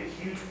would be a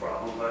huge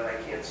problem, but I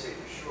can't say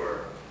for sure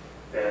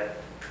that,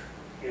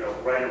 you know,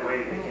 right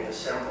away they can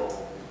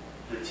assemble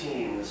the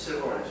team, the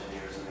civil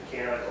engineers, the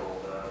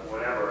mechanical, the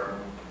whatever,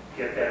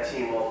 get that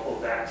team all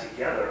pulled back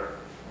together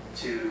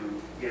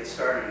to get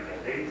started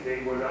again.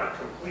 They were not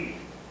complete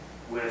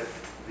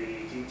with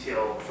the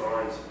detailed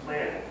drawings and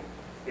planning.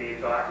 They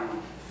had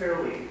gotten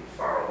fairly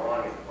far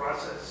along in the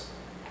process,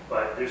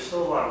 but there's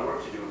still a lot of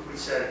work to do. If we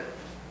said,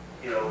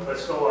 you know,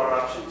 let's go on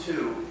option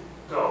 2,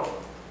 go.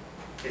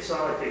 It's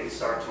not like they can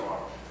start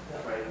tomorrow,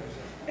 right?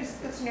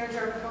 It's an air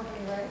Jordan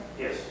company, right?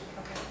 Yes.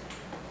 Okay.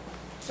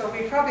 So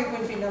we probably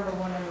wouldn't be number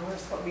 1 on the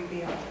list, but we'd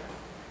be out there.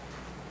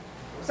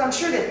 So I'm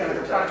sure they've got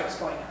other projects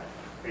going on.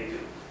 They do.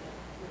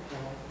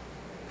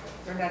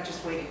 They're not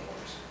just waiting for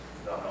us.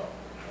 no.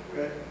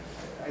 Good.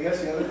 I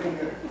guess the other thing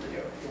that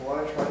you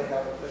want to try to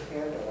have a good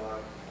handle on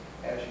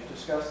as you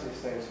discuss these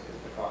things is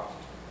the cost,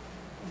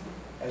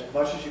 as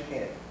much as you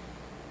can.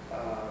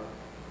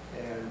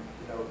 And,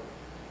 you know,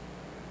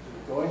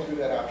 going through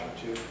that option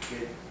to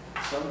get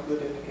some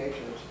good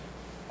indications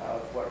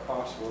of what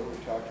costs were. We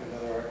talked to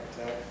another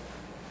architect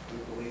who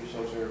believes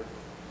those are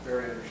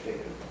very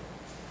understated.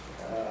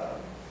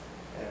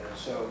 And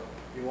so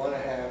you want to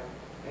have,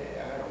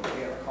 I don't know,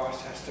 maybe have a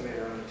cost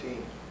estimator on the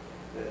team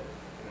that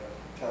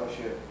tells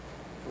you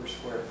per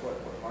square foot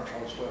what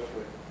Marshall and Swift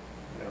would,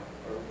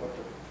 or what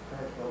the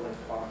current building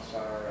costs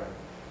are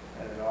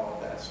and all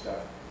of that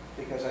stuff.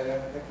 Because I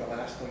don't think the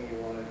last thing you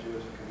want to do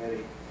as a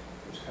committee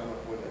is come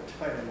up with a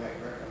dynamite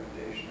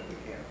recommendation that we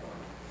can't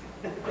fund.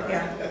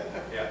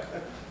 Yeah.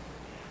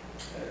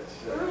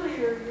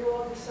 Earlier, you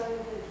all decided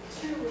that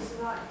 2 is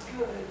not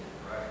good.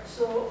 Right.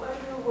 So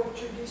under what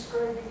you're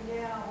describing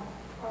now,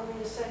 are we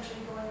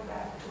essentially going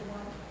back to 1?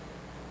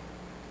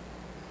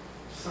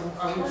 So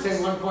I would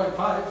say 1.5.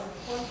 1.5?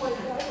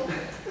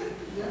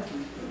 Yeah.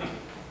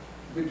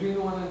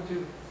 Between 1 and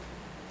 2.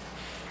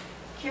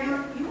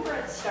 Karen, you were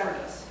at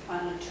Stardust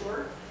on a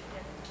tour,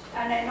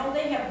 and I know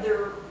they have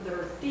their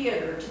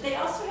theater. Do they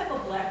also have a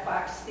black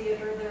box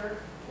theater there?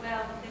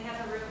 Well, they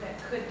have a room that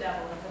could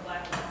double as a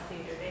black box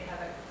theater. They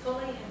have a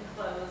fully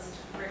enclosed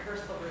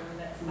rehearsal room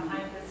that's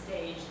behind the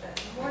stage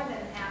that's more than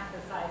half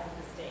the size of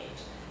the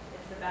stage.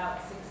 It's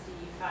about 65%,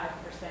 I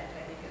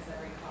think, as I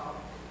recall.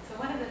 So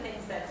one of the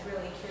things that's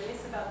really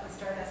curious about the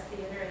Stardust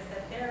Theater is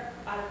that their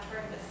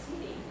auditorium, the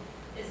seating,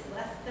 is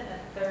less than a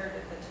third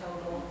of the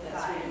total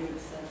size.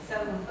 So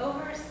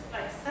over,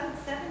 like, some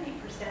 70%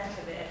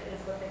 of it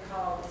is what they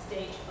call the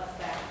stage plus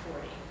back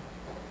 40.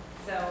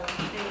 So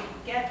they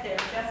get there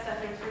just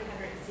under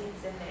 300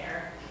 seats in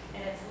there,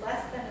 and it's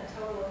less than a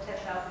total of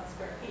 10,000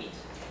 square feet.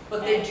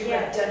 But they do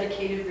have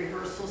dedicated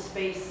rehearsal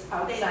space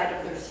outside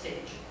of their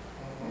stage.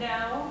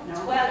 No.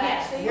 No? Well,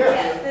 yes,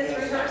 this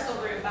rehearsal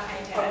room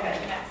behind it. Okay.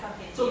 And that's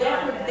something. So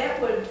that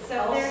would So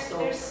also.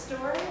 their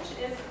storage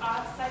is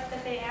off-site,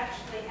 but they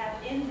actually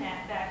have in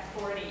that back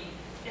 40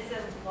 is a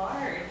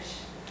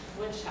large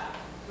wood shop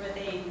where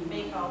they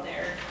make all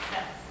their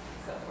sets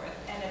and so forth.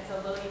 And it's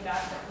a loading dock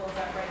that pulls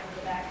up right from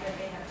the back there.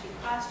 They have 2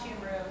 costume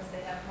rooms.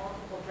 They have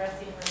multiple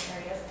dressing room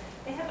areas.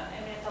 They have, I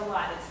mean, it's a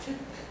lot. It's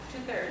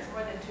two-thirds,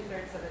 more than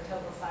 2/3 of the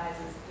total size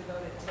is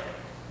devoted to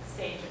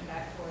stage and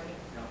back 40.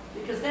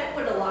 Because that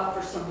would allow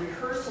for some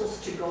rehearsals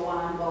to go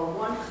on while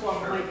one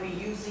club might be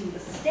using the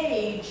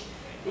stage,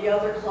 the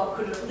other club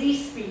could at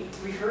least be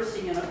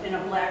rehearsing in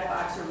a black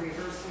box or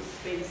rehearsal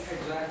space.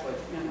 Exactly.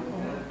 And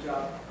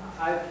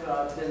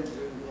I've been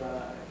to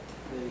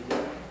the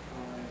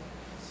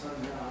Sun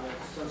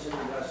City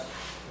West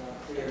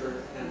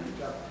Theater, and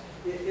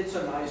it's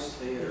a nice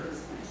theater.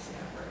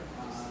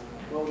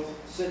 Both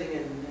sitting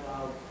in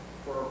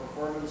for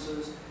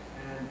performances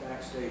and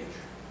backstage.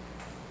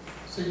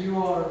 So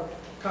you are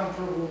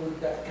comfortable with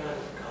that kind of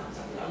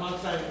concept? I'm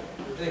not saying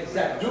the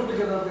exact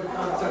duplicate of the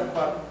concept,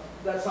 but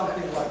that's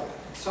something like that.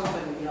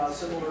 Something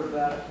similar to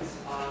that.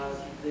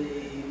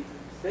 The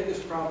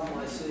biggest problem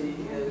I see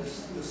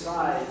is the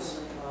size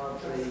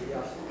of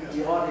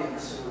the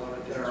audience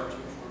there.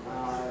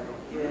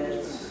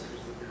 It's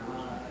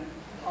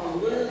a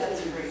little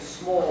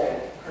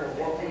small for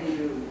what we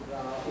do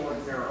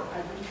ordinarily.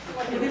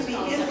 Would it be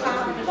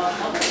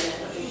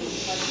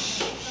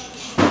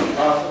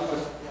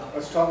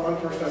Let's talk one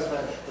person at a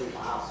time, please.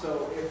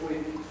 So if we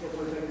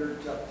figured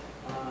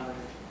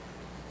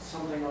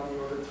something on the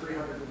order of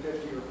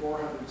 350 or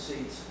 400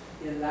 seats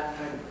in that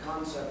kind of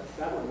concept,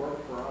 that would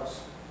work for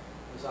us,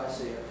 as I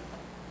see it.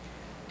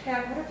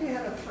 Tad, what if you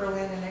had to throw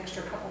in an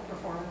extra couple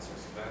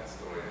performances? That's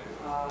the way it is.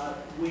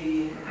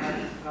 We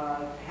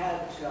have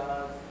had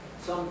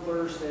some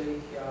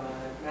Thursday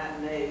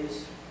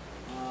matinees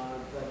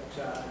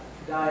that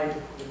died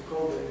with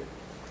COVID.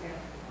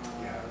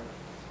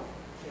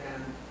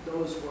 And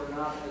those were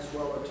not as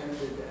well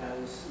attended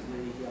as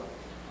the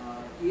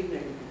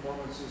evening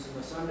performances in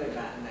the Sunday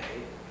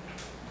matinee.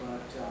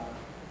 But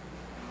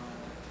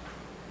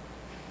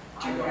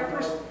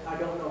I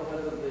don't know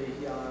whether the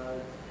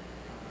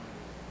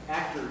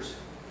actors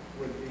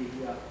would be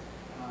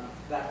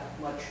that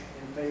much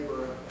in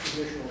favor of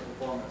additional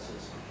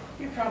performances.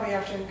 You probably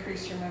have to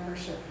increase your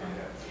membership.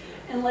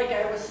 And like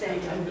I was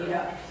saying,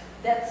 Anita,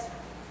 that's,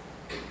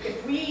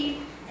 if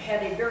we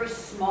had a very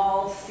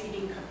small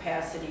seating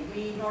capacity,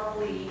 we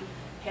normally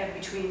have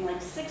between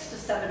like 600 to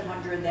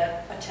 700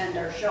 that attend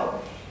our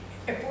show.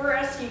 If we're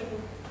asking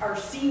our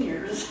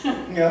seniors,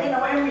 and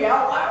we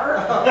all are,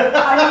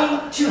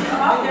 I mean, to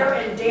come out there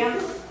and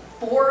dance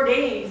 4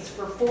 days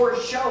for 4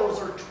 shows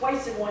or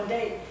twice in one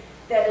day,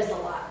 that is a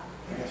lot.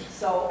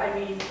 So, I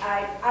mean,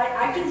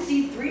 I can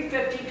see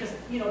 350 because,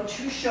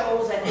 2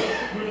 shows I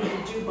think we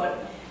can do,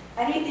 but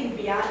anything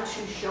beyond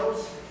 2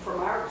 shows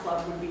from our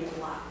club would be a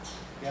lot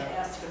to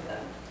ask of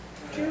them.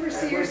 Do you ever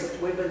see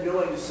We've been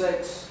doing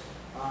 6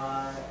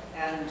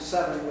 and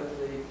 7 with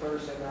the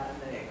Thursday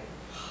matinee.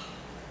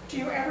 Do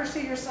you ever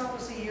see yourself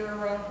as a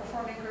year-round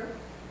performing group?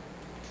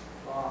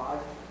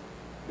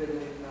 been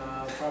in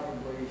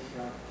probably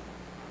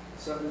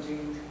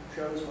 17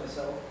 shows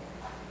myself.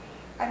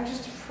 I'm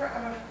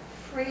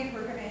afraid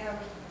we're gonna have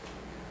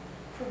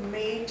from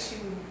May to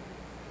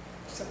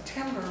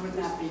September with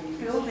this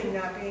building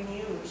not being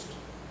used.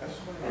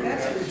 And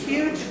that's a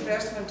huge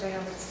investment to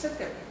have it sit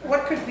there.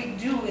 What could we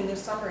do in the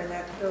summer in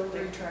that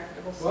building?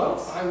 Retractable seats? Well,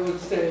 I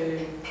would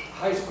say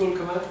high school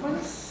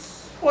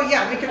commencements. Well,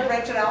 yeah, we could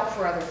rent it out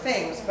for other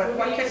things, but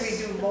what can we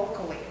do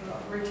locally?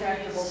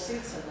 Retractable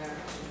seats in there.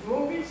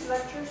 Movies,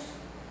 lectures?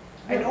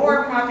 I know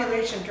our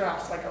population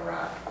drops like a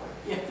rock.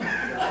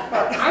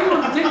 But I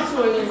don't think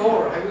so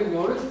anymore. Have you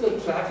noticed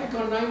the traffic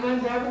on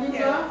 99th Avenue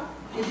now?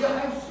 I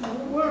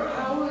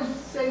always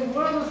say,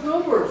 where are those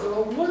numbers?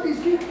 Or what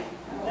is it?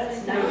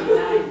 That's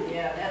 99,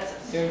 yeah,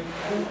 that's a...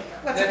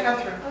 Let's come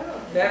through.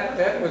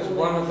 That was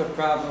one of the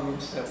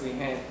problems that we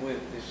had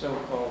with the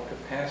so-called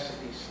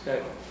capacity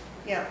study.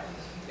 Yeah.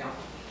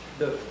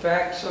 The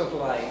facts of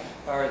life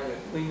are that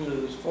we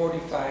lose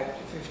 45 to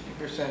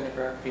 50% of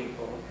our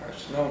people are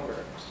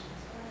snowbirds.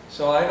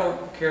 So I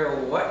don't care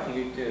what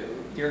you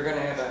do, you're going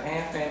to have a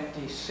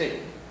half-empty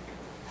city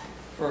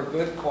for a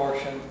good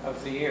portion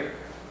of the year.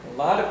 A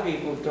lot of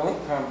people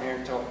don't come here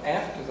until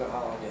after the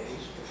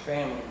holidays for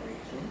family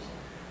reasons.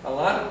 A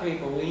lot of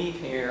people leave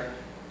here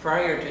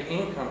prior to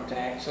income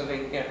tax so they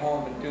can get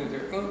home and do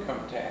their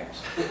income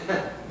tax.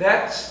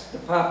 That's the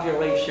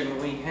population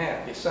we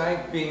have,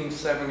 besides being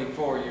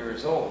 74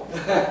 years old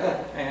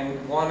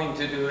and wanting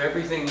to do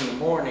everything in the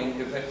morning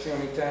because that's the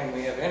only time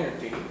we have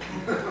energy.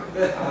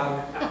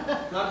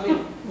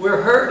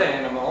 We're herd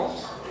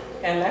animals,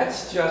 and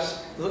that's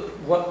just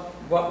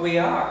what we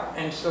are.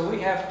 And so we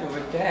have to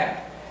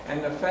adapt.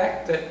 And the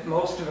fact that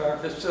most of our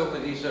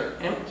facilities are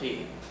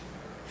empty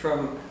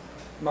from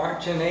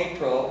March and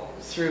April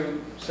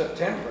through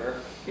September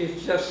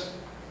is just,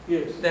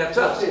 that's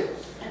us.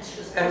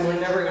 And we're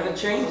never going to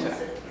change that.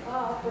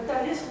 But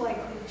that is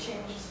likely to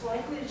change. It's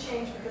likely to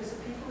change because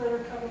the people that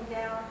are coming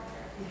down,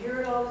 you hear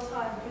it all the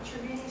time, put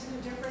your meetings at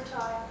a different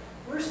time.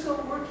 We're still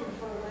working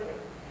for a living.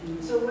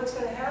 So what's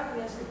going to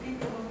happen is the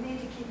people who need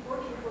to keep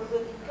working for a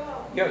living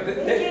go. Yeah,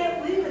 they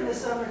can't leave in the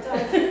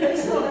summertime. They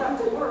still have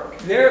to work.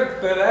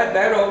 But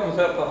that opens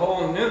up a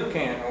whole new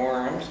can of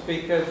worms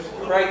because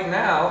right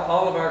now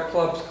all of our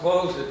clubs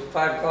close at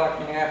 5 o'clock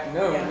in the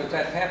afternoon because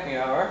that's happy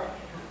hour.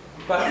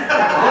 But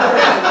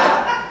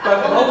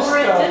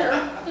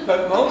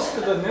most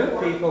of the new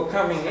people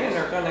coming in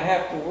are going to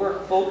have to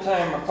work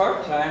full-time or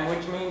part-time,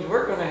 which means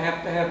we're going to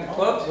have the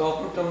clubs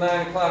open till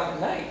 9 o'clock at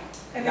night.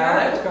 And now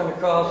that's going to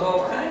cause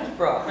all kinds of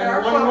problems.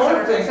 And one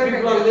more thing,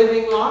 people are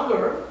living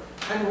longer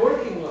and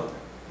working longer.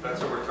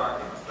 That's what we're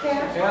talking about.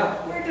 Yeah.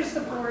 Where does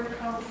the board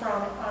come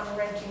from on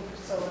renting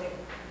facility?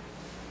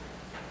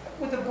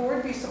 Would the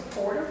board be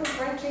supportive of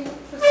renting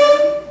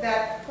facility,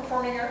 that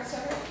performing arts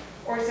center?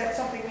 Or is that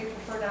something we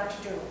prefer not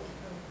to do?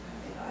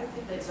 I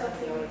think it's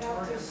something we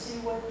have to see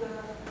what the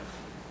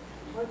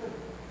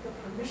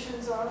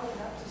permissions are. We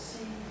have to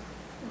see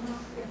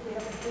if we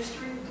have a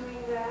history of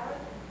doing that.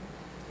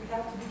 We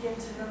have to begin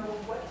to know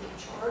what to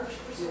charge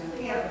for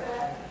something like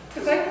that.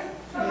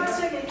 I'm not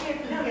saying it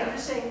can't be done, I'm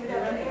just saying we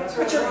have to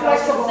answer. But you're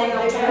flexible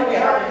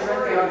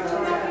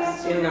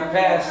in the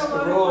past,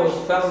 the rule of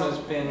thumb has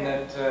been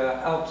that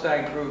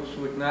outside groups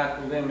would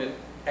not limit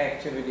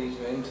activities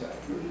of inside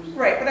groups.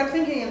 Right, but I'm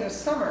thinking in the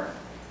summer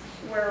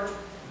where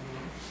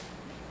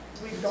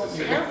we don't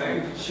have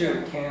to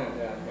shoot Canada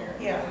down here.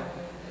 Yeah.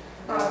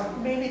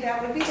 Maybe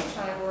that would be the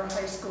time where a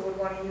high school would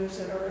want to use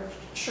it, or a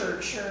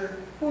church, or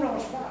who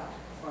knows what.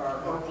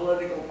 Or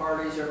political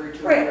parties every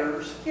 2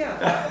 years.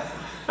 Yeah.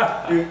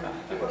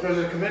 Does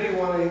the committee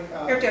want to... you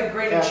have to have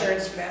great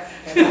insurance for that.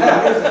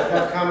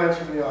 Have comments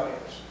from the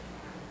audience?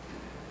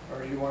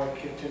 Or do you want to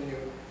continue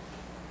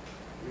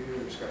your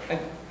discussion?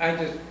 I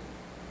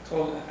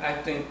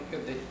think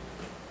that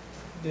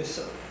this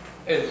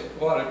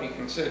ought to be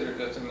considered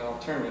as an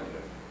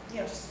alternative.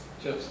 Yes.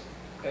 Just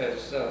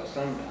as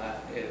Sundot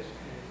is.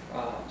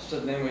 So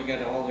then we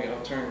get all the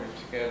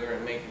alternatives together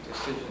and make a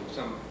decision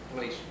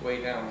someplace way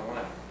down the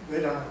line.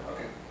 Way down,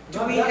 okay.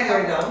 Not that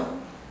way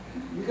down.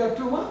 You got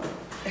 2 months.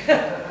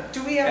 Do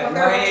we have At other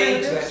my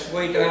alternatives? age, that's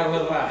way down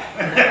the line.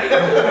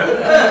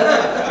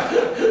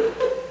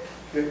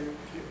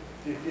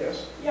 Yes.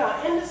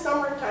 Yeah, in the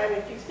summertime,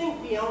 if you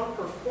think beyond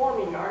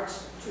performing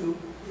arts to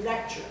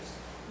lectures,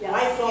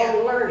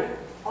 lifelong learning,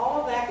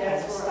 all of that kind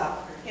of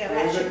stuff,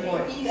 that should be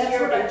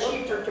easier and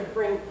cheaper to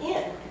bring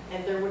in,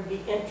 and there would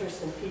be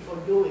interest in people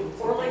doing.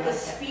 Or like a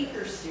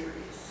speaker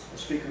series. A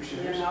speaker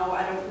series. You know,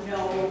 I don't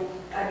know,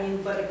 I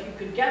mean, but if you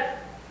could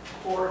get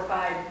 4 or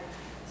 5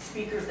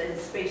 speakers and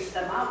space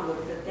them out a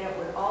little bit, that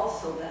would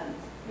also then.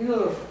 You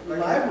know, the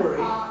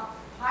library.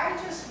 I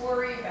just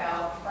worry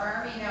about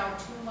farming out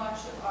too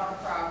much of our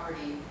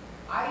property.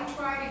 I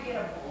try to get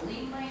a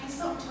bowling lane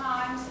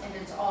sometimes, and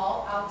it's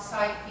all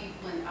outside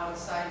people in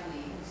outside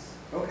leagues.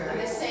 Okay. And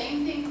the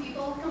same thing,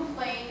 people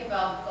complain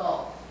about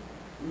golf.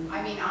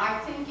 I mean, I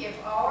think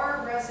if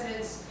our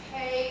residents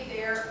pay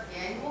their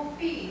annual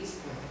fees,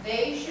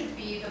 they should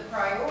be the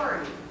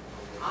priority.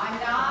 I'm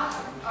not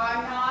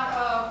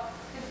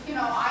you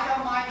know, I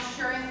don't mind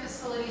sharing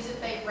facilities if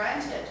they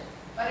rent it,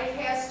 but it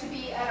has to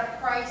be at a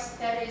price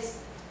that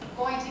is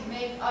going to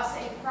make us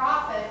a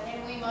profit,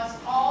 and we must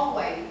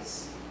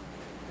always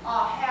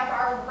have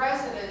our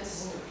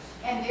residents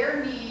and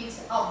their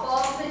needs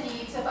above the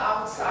needs of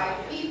outside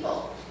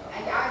people.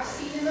 And I've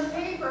seen in the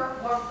paper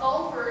where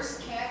golfers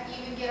can't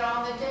even get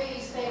on the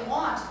days they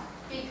want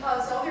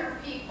because other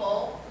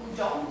people who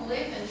don't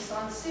live in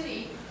Sun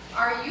City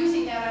are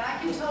using that. And I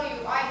can tell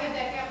you, I had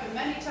that happen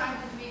many times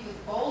with me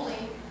with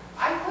bowling.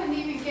 I couldn't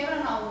even get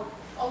on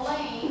a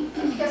lane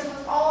because it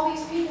was all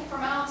these people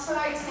from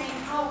outside saying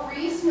how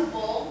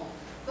reasonable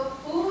the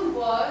food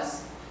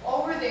was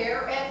over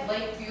there at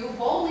Lakeview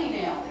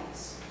bowling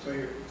alleys.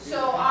 And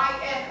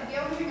the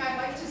other thing I'd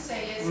like to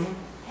say is,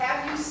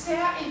 have you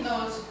sat in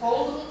those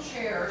foldable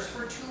chairs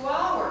for 2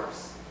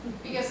 hours?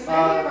 Because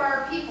many of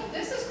our people,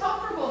 this is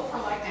comfortable for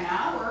like an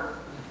hour,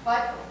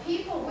 but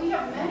we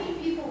have many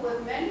people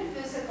with many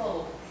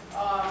physical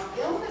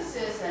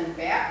illnesses and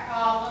back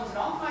problems and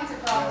all kinds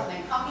of problems,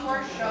 and they come to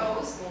our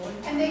shows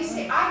and they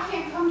say, I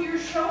can't come to your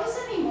shows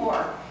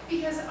anymore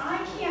because I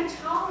can't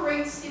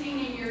tolerate sitting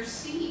in your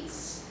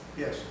seats.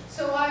 Yes.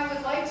 So I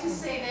would like to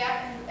say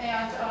that,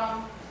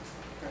 and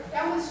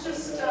that was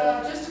just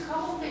a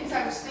couple of things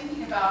I was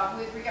thinking about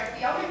with regard.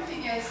 The other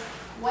thing is,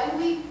 when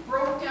we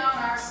broke down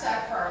our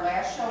set for our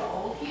last show,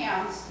 Old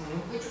Hams,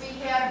 which we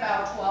had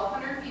about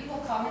 1,200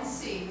 people come and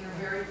see, we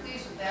were very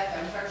pleased with that.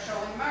 That was our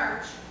show in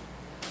March.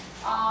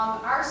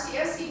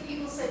 RCSC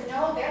people said,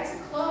 no, that's a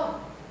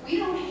club. We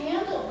don't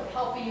handle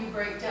helping you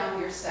break down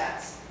your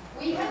sets.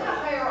 We had to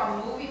hire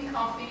a moving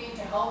company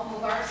to help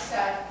move our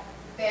set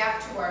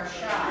back to our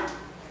shop.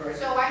 Right.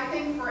 So I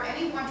think for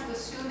anyone to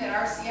assume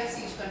that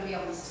RCSC is going to be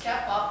able to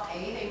step up, A,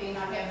 they may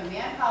not have the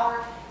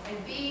manpower,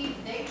 and B,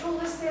 they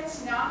told us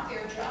that's not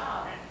their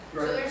job.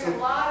 Right. So there's a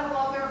lot of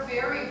other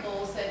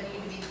variables that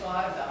need to be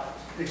thought about.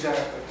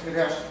 Exactly.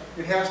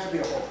 It has to be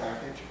a whole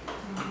package.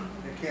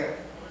 It can't.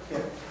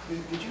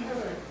 Did you have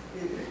a?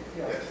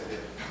 Yeah. Yes, I did.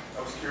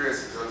 I was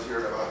curious because I was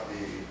hearing about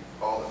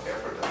all the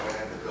effort that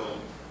went into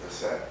building the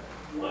set,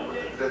 with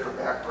the different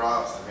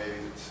backdrops and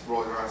maybe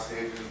rolling around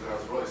stages. And I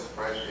was really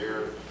surprised to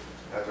hear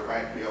that there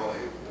might be only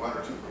 1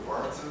 or 2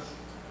 performances.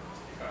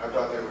 I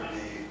thought there would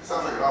be. It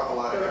sounds like an awful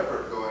lot of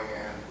effort going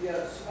in.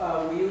 Yes,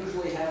 we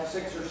usually have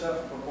 6 or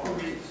 7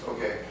 performances.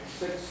 Okay.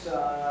 6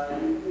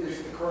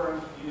 is the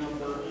current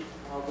number.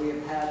 We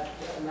have had,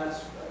 and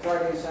that's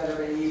Friday,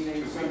 Saturday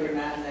evening, Sunday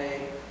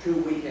matinee, 2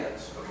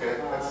 weekends. Okay.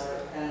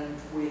 And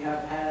we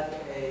have had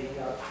a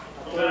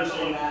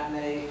Thursday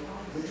matinee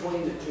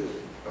between the 2.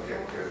 Okay,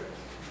 good.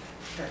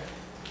 Okay.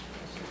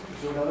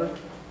 Is there another?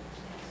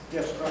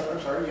 Yes,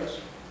 I'm sorry, yes.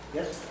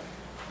 Yes?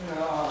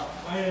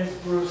 My name is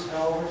Bruce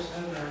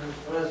Halverson. I'm the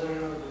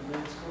president of the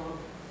Men's Club,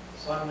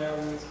 Sundale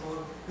Men's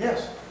Club.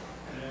 Yes.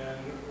 And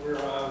we're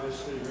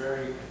obviously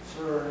very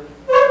concerned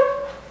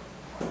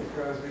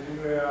because we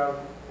do have,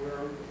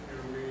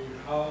 we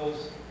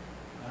house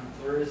on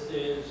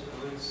Thursdays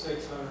at least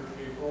 600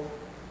 people.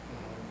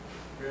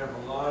 We have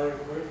a lot of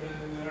equipment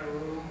in that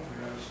room.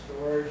 We have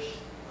storage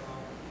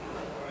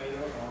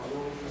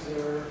rooms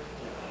there.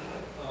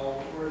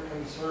 We're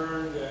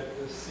concerned that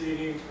the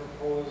seating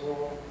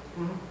proposal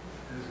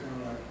is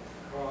going to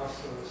cost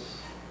us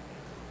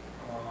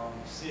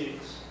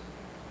seats.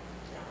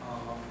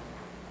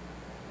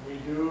 We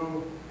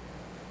do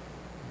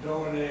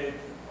donate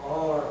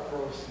all our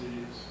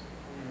proceeds,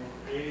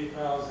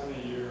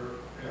 $80,000 a year,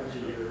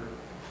 every year.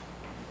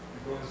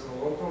 It goes to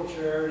local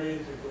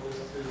charities, it goes to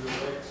the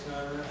rec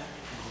center.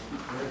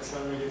 The rec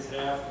center gets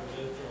half of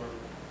it,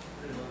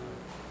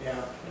 or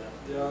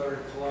the other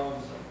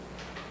clubs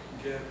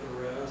get the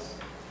rest.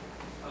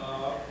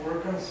 We're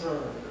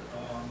concerned.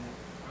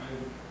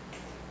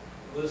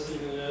 Listening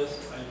to this,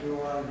 I do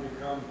want to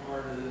become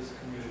part of this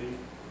committee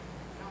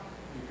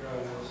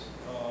because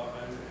I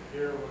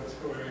hear what's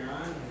going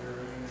on here,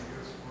 and I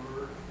guess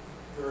we're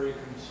very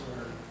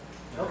concerned.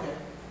 Okay.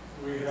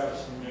 We have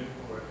some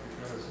input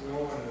because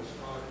no one has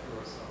talked to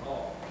us at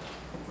all.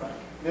 Right.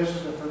 This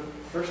is the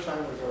first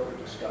time we've ever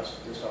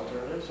discussed this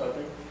alternative, so I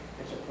think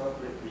it's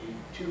appropriate for you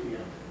to be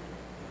on.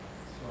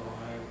 So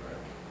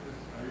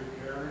are you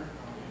Karen?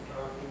 I'll be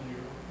talking to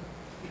you.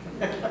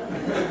 I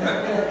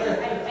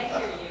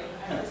hear you.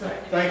 I'm just trying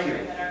to Thank make you.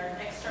 sure that our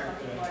external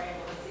people are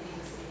able to see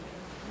the speaking.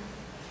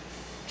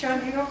 John,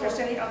 do you know if there's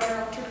any other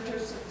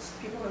alternatives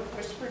that people have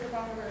whispered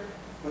about, or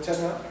What's that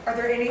now? are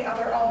there any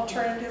other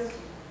alternative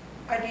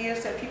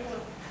ideas that people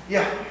have?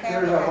 Yeah,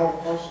 there's a whole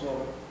host of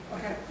them.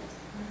 Okay.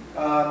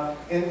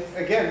 And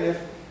again,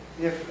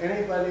 if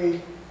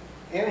anybody,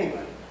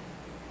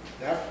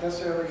 not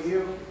necessarily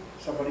you,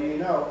 somebody you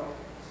know,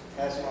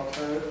 has an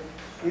alternative,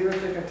 even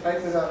if they can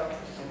type it up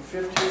in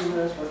 15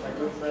 minutes with my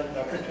good friend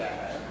Dr.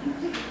 Jack,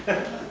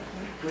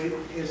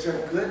 is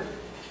there good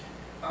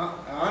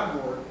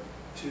onboard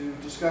to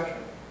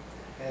discussion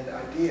and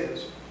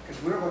ideas,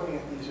 because we're looking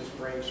at these as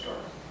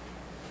brainstorming,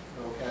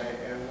 okay?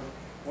 And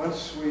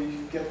once we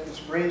get this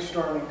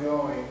brainstorming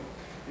going,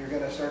 you're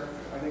going to start,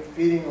 I think,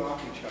 feeding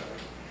off each other.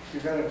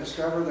 You're going to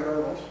discover the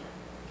hurdles,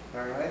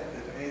 all right?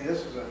 That, hey,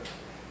 this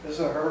is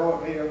a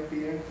hurdle, it may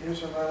be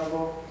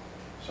insurmountable,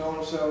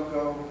 so-and-so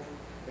go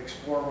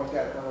explore what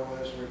that hurdle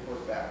is and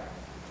report back.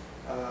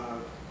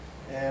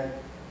 And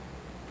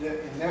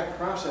in that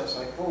process,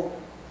 I hope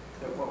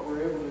that what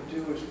we're able to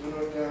do is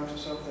move it down to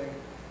something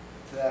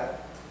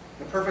that,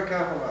 the perfect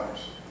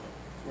compromise,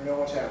 where no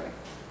one's happy.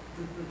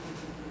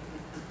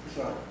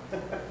 So,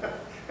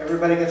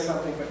 everybody gets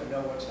something, but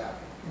no one's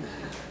happy.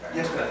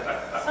 Yes,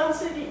 ma'am. Sun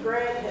City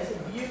Grand has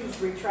used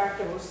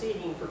retractable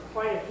seating for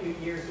quite a few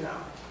years now.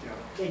 Yeah.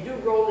 They do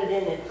roll it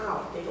in and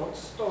out, they don't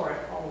store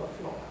it on the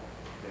floor.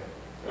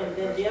 Yeah. And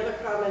then the other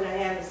comment I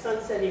have is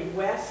Sun City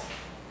West,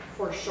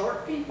 for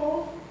short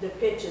people, the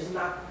pitch is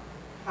not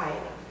high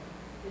enough.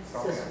 It's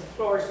just, the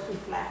floor is too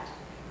flat.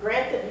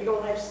 Granted, you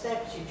don't have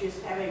steps, you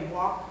just have a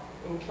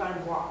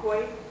inclined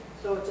walkway,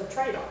 so it's a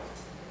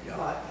trade-off. Yeah.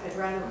 But I'd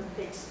rather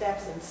take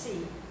steps and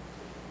see.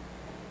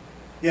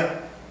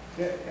 Yeah.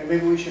 Yeah, and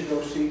maybe we should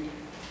go see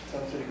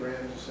Sun City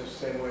Grand the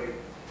same way.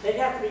 They'd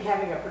have to be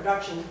having a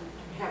production to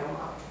have them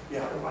out.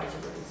 Yeah. Otherwise you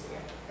wouldn't see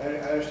it. I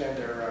understand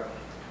they're,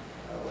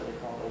 what do they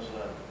call those,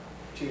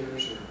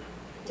 tiers or?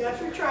 Yeah,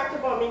 it's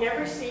retractable. I mean,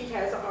 every seat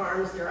has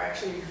arms. They're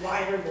actually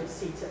wider than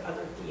seats at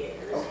other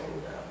theaters. Okay.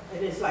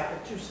 And it is like a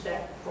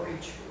two-step for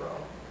each row.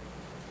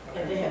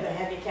 Okay. And they have a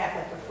handicap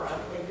at the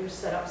front. They do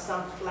set up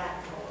some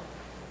flat for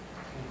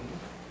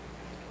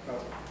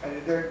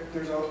And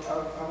there's a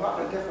lot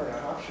of different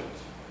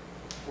options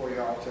for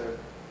y'all to,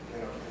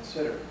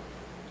 consider.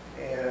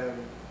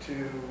 And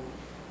to,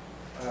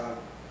 I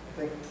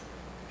think,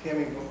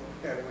 Tammy,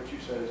 what you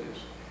said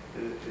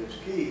is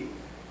key.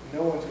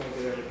 No one's going to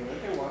get everything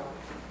that they want,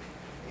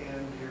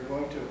 and you're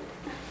going to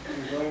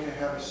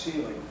have a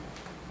ceiling.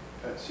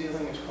 That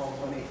ceiling is called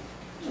money.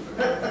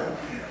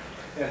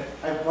 And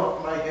I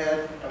bumped my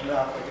head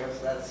enough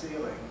against that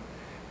ceiling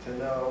to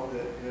know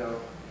that,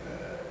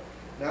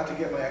 not to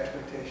get my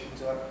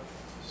expectations up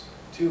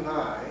too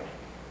high,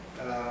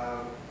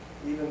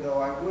 even though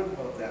I would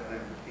love that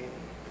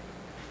Lamborghini.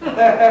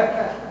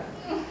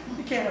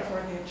 You can't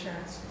afford the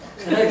insurance.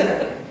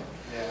 Yeah.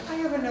 I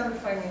have another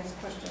finance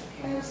question.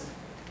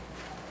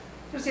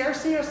 Does the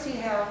RCSC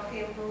have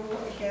a rule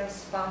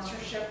against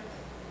sponsorship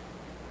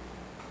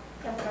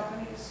from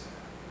companies?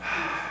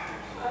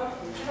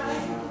 Can I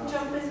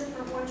jump in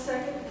for 1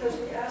 second? Because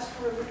we asked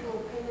for a legal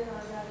opinion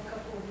on that a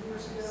couple of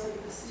years ago.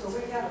 So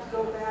we have to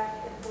go back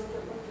and look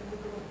at what the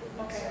legal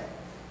opinion said.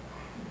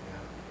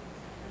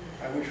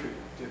 I wish we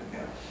didn't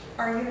have.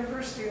 Our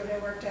university that I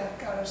worked at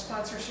got a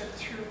sponsorship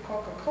through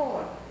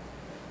Coca-Cola,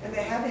 and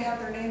they had to have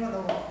their name on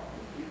the wall.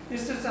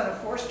 This is on a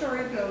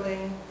 4-story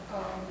building.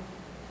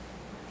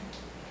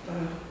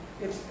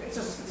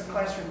 It's a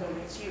classroom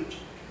building. It's huge,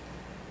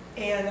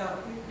 and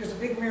there's a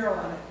big mural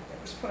on it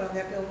that was put on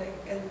that building,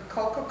 and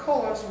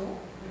Coca-Cola's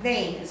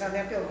name is on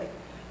that building.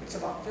 It's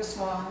about this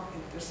long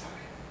and this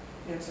high,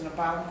 and it's in the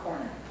bottom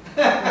corner.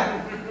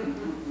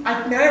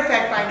 Matter of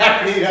fact, by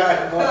now there's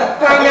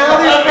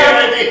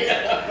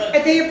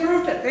and they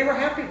approved it. They were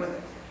happy with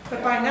it,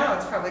 but by now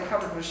it's probably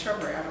covered with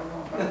shrubbery. I don't know.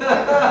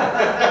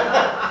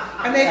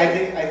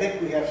 I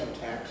think we have some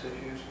tax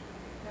issues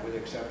with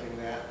accepting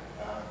that.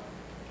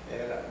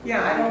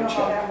 Yeah, I don't know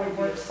how that would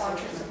work.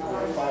 Sponsorship.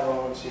 We're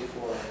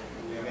 501c4.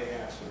 We may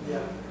have some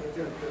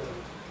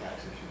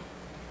tax issues.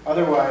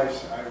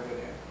 Otherwise, I would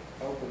have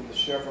opened the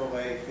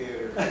Chevrolet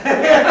Theater.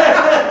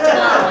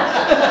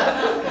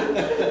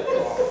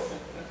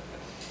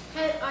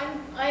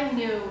 I'm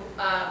new,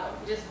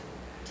 just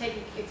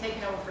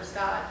taking over for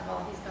Scott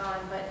while he's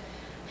gone, but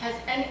has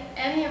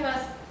any of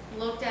us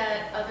looked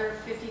at other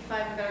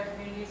 55 and better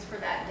communities for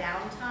that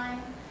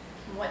downtime?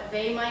 And what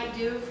they might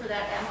do for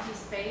that empty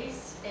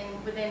space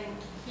within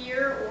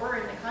here or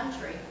in the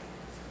country?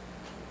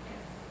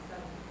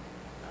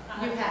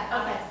 You have,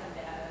 okay. Some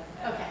data.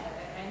 Okay.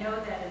 I know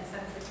that in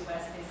Sun City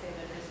West, they say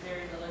that there's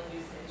very little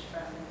usage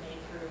from May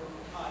through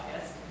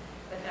August,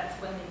 but that's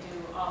when they do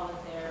all of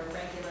their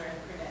regular and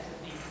preventive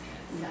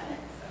maintenance. Got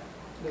it. So.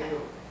 Okay.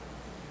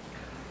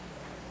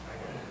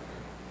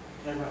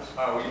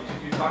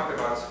 You talked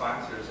about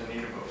sponsors,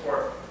 Anita,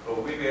 before,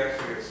 but we've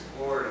actually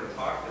explored and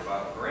talked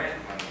about grant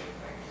money and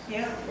things.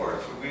 Yeah.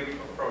 Before, so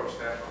we've approached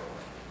that before.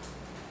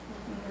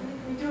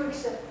 We do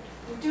accept,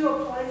 we do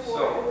apply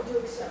for it, and we do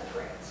accept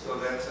grants. So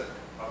that's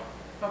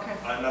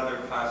another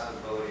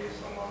possibility,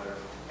 some other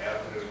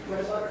avenue. What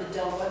about the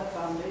Del Webb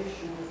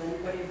Foundation? Has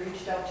anybody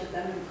reached out to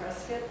them in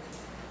Prescott?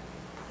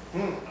 I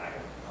don't know.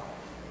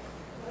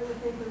 I would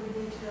think we would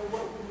need to know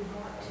what we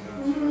want.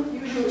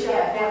 Usually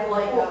have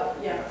like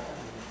yeah,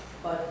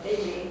 but they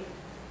may.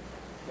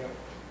 Yeah.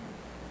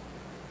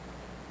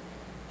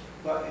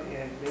 But,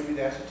 and maybe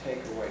that's a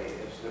takeaway,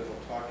 is that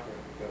we'll talk to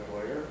the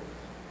lawyer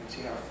and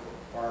see how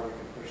far we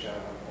can push out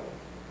on one.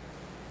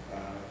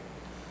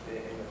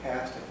 In the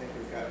past, I think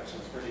we've got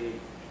some pretty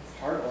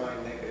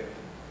hardline negative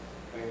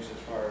things as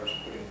far as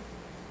putting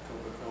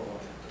Coca-Cola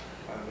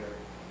on there.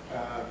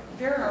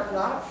 There are a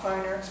lot of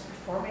fine arts,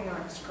 performing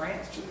arts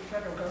grants to the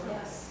federal government.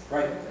 Yes.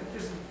 Right.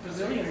 There's a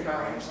bazillion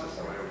dollars. That's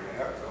the way we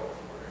have to go.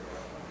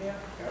 Yeah.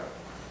 Yeah.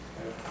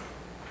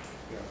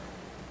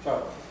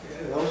 So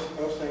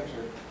those things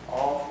are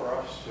all for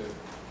us to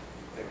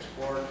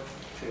explore,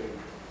 to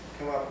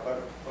come up,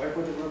 but like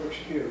with the Rubik's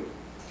Cube,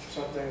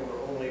 something where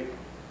only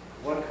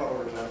one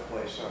color is out of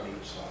place on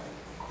each side.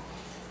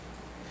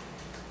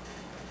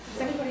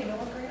 Does anybody know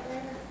a grant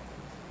writer?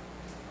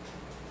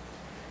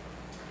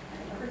 I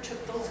never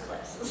took those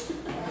classes.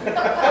 They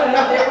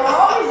were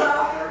always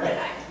offered, and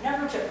I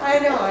never took them. I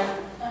know,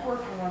 I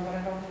worked for one, but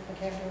I don't think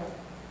I can do it.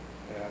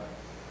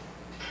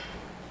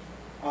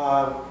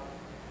 Yeah.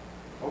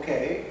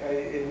 Okay,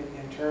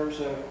 in terms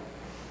of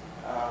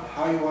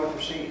how you want to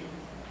proceed,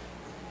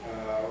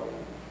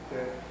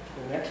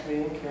 the next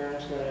meeting,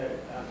 Karen's going to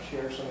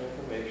share some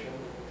information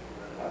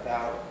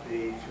about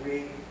the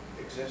 3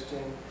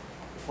 existing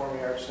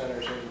performing arts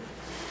centers in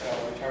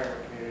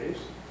retirement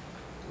communities,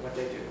 what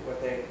they do,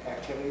 what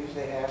activities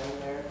they have in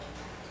there,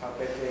 how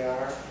big they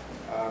are.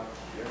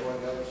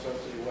 Everyone knows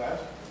Subsidy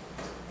West.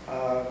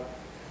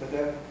 But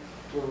then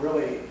we're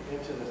really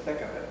into the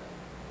thick of it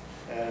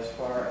as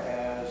far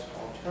as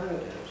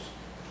alternatives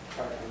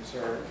are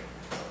concerned.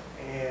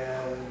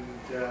 And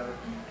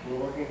we're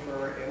looking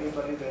for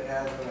anybody that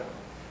has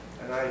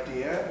an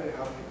idea,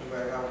 no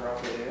matter how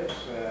rough it is,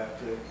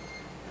 to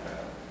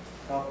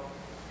help.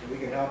 If we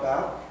can help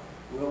out,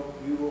 we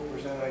will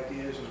present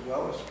ideas as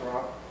well as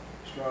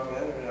strong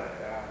men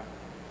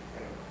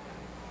and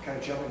kind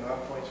of jumping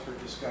off points for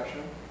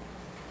discussion.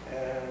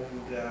 And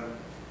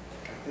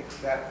I think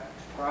that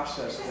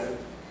process then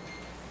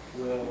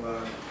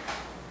will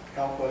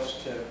help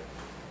us to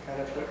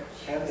kind of put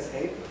pen to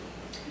paper.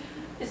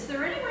 Is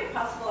there any way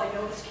possible, I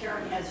noticed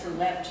Karen has her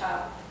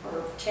laptop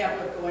or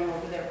tablet going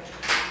over there.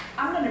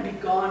 I'm going to be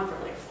gone for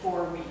like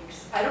 4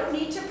 weeks. I don't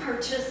need to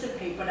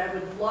participate, but I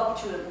would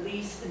love to at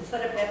least,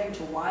 instead of having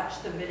to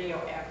watch the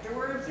video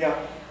afterwards,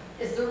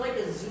 is there like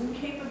a Zoom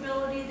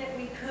capability that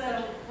we could?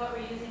 So what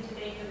we're using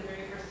today for the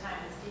very first time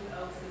is Steve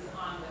Oakes is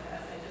on with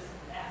us. I just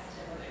asked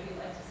him whether he'd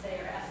like to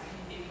say or ask him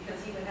to,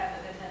 because he would have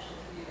the potential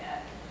to do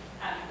that.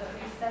 But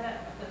we've set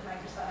up with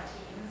Microsoft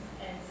Teams,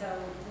 and so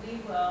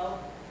we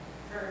will,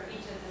 for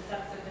each of the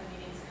subsequent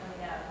meetings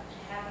coming up,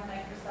 have a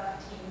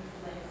Microsoft Teams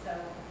link. So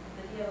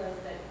the deal is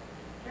that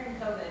during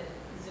COVID,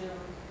 Zoom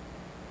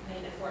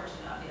made a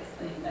fortune,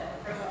 obviously, but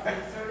from what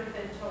we've sort of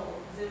been told,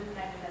 Zoom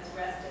kind of has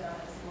rested on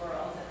its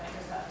laurels, and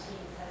Microsoft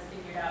Teams has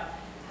figured out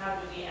how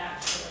do we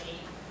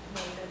actually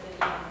make this an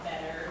even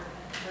better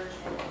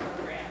virtual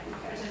program,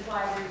 which is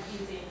why we're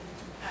using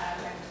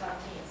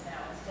Microsoft Teams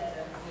now instead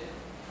of Zoom.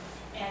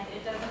 And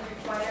it doesn't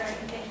require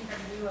anything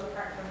from you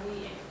apart from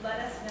let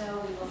us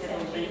know, we will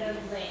send you the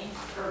link.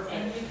 Perfect.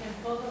 And you can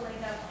pull the link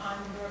up on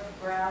your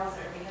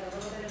browser. We had a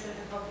little bit of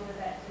difficulty with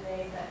that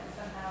today, but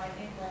somehow I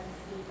think when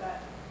Steve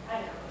got,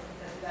 I don't know,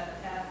 because he got the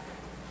pass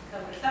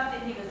code or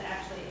something, he was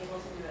actually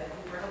able to do it.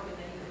 We were hoping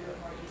that he could do it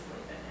more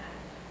easily than that.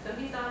 So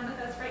he's on with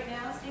us right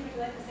now. Steve, would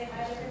you like to say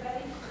hi to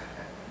everybody?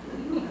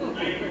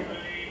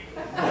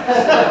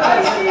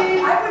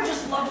 I would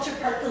just love to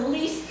at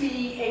least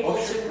be able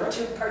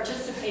to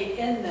participate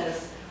in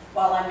this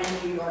while I'm in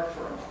New York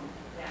for a month.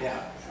 Yeah,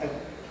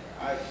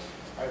 I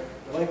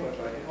delinquent,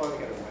 but I did want to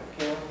get a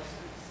webcam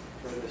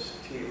for this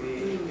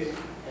TV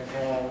and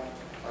have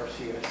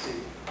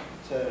RCSC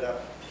set it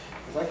up,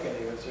 because I can't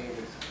even seem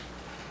to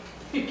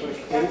put a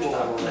cable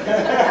over it.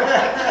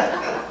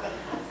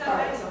 So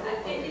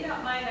if you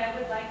don't mind, I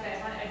would like to,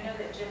 I know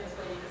that Jim was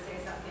waiting to say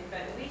something,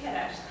 but we had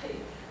actually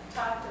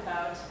talked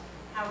about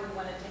how we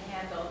wanted to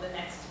handle the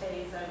next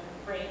phase of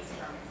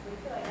brainstorming. So we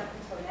feel like up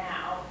until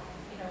now,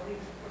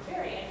 we're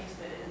very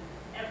interested in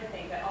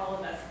everything that all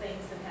of us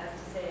thinks and has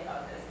to say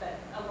about this, but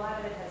a lot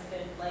of it has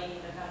been laying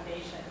the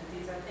foundation.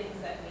 These are things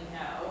that we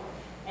know,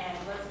 and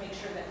let's make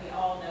sure that we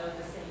all know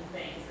the same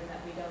things and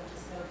that we don't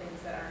just know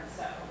things that aren't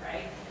so,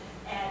 right?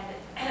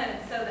 And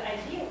so the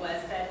idea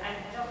was that I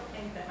don't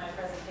think that my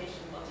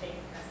presentation will take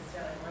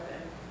necessarily more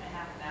than a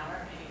half an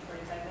hour, maybe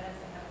 45 minutes.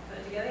 I haven't put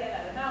it together yet,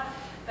 I don't know.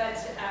 But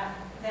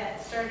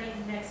that starting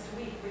next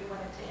week, we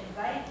wanted to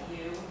invite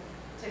you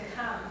to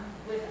come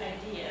with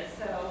ideas.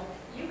 So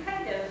you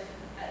kind of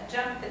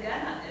jumped the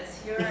gun on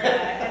this. You're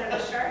ahead of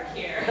the shark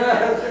here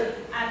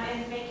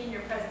in making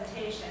your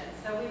presentation.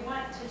 So we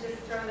want to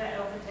just throw that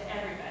open to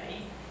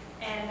everybody.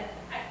 And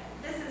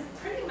this is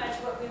pretty much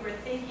what we were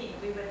thinking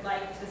we would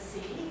like to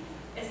see,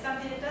 is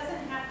something that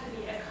doesn't have to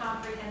be a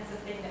comprehensive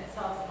thing that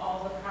solves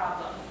all the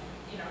problems.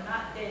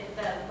 Not the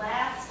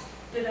last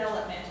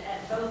development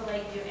at both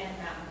Lakeview and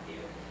Mountain View,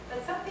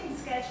 but something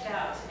sketched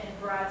out in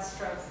broad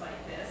strokes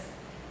like this.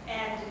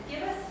 And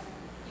give us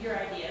your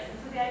ideas. And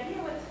so the idea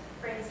with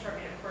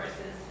brainstorming, of course,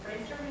 is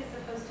brainstorming is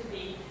supposed to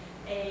be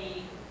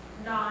a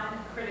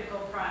non-critical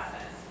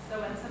process.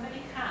 So when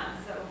somebody comes,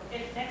 so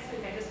if next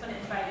week I just want to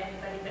invite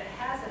anybody that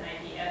has an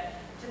idea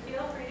to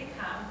feel free to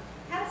come,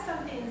 have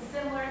something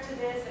similar to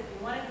this. If you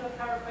want to do a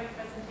PowerPoint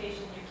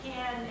presentation, you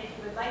can. If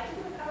you would like to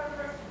do a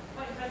PowerPoint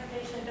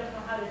presentation and don't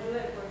know how to do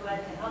it, we're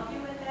glad to help you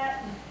with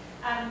that.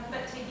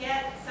 But to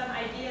get some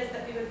ideas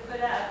that we would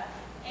put up,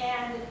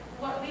 and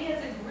what we as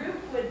a group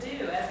would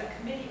do, as a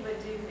committee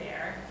would do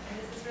there, and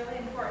this is really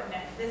important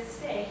at this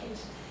stage,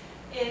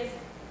 is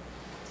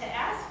to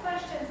ask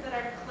questions that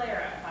are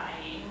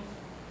clarifying,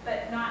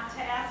 but not to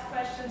ask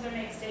questions or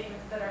make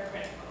statements that are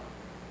critical.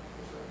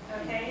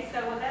 Okay, so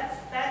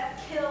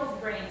that kills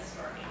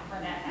brainstorming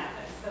when that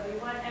happens. So we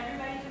want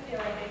everybody to feel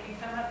like they can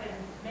come up and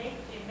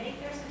make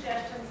their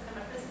suggestions,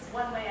 come up, this is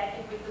one way I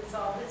think we could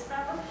solve this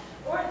problem,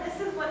 or this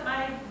is what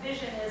my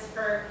vision is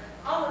for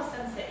all of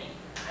Sun City.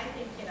 I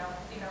think, I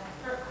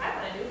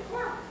want to do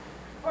four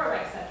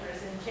rec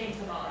centers and change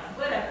them all around,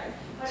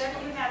 whatever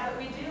you have, but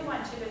we do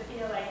want you to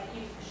feel like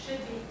you should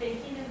be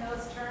thinking in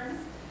those terms,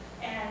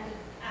 and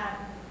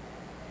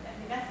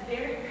that's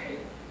very, very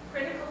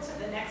critical to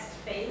the next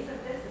phase of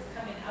this, is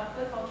coming up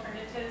with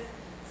alternatives.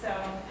 So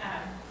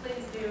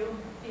please do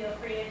feel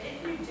free. And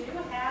if you do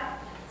have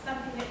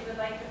something that you would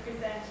like to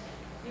present,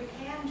 you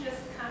can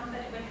just come,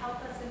 but it would help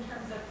us in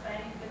terms of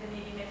planning for the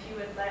meeting if you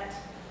would let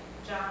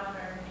John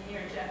or me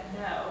or Jeff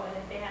know in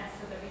advance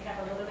so that we have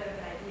a little bit of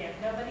an idea.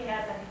 If nobody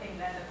has anything,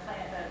 then the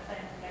plan for the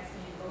next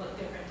meeting will look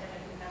different, and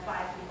if we have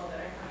 5 people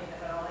that are coming that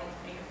would all like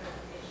to make a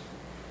presentation.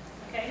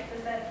 Okay,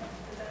 does that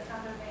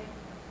sound okay?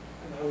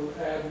 And I will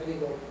add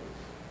legal.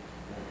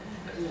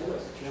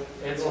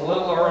 It's a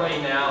little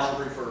early now,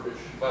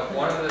 but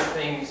one of the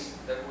things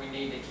that we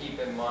need to keep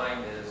in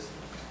mind is,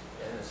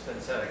 and it's been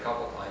said a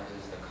couple times,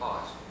 is the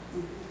cost.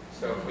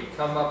 So if we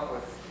come up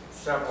with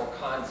several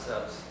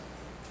concepts,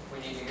 we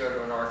need to go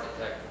to an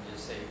architect and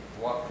just say,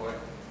 what would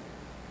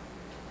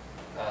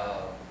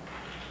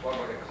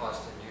it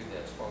cost to do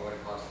this? What would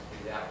it cost to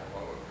do that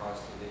one? What would it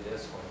cost to do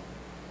this one?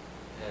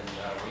 And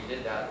we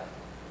did that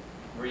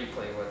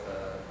briefly with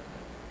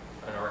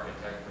an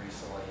architect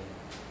recently.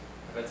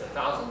 If it's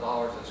 $1,000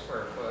 a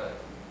square foot,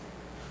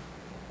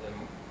 then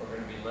we're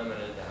going to be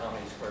limited to how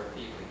many square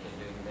feet we can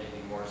do,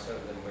 maybe more so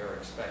than we're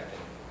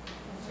expecting.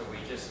 So we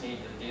just need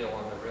to deal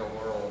in the real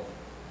world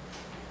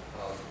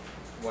of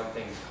what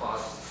things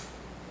cost,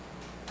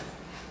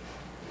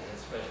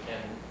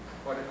 and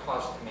what it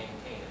costs to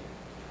maintain it.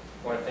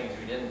 One of the things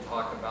we didn't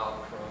talk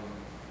about from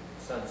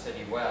Sun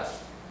City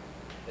West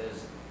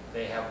is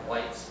they have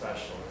light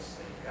specialists.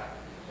 They've got,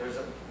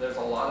 there's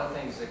a lot of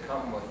things that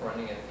come with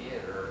running a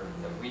theater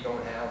that we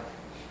don't have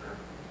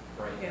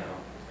right now.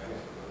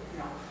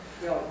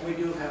 Yeah, we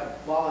do have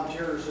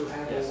volunteers who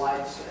handle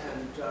lights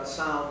and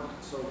sound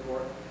and so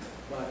forth,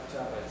 but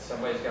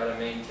somebody's got to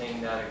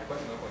maintain that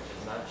equipment, which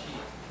is not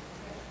cheap.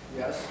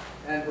 Yes,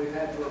 and we've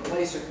had to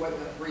replace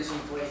equipment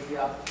recently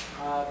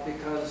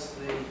because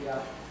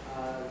the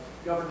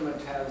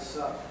government has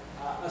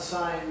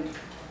assigned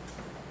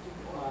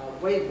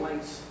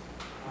wavelengths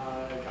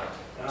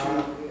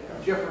to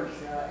different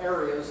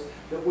areas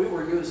that we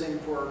were using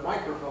for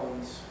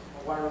microphones,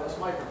 wireless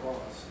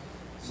microphones.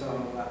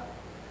 So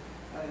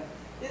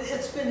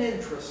it's been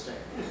interesting.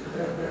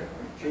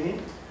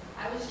 Gene?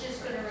 I was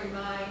just going to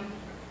remind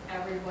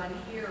everyone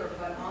here,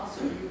 but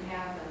also you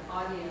have an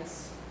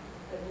audience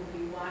that will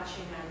be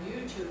watching on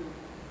YouTube,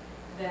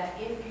 that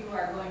if you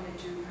are going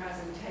to do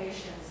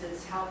presentations,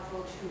 it's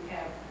helpful to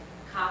have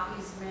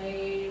copies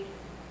made,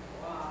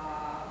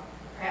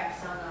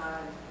 perhaps on a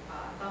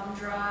thumb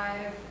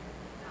drive,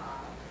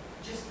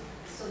 just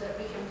so that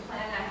we can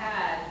plan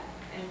ahead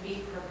and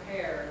be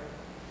prepared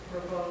for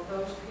both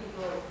those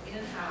people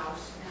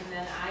in-house, and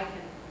then I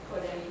can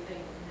put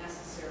anything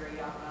necessary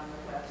up on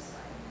the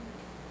website.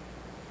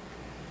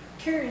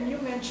 Karen, you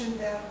mentioned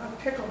that a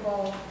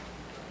pickleball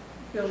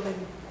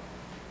building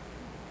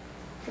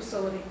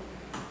facility.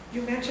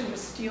 You mentioned a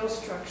steel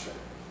structure.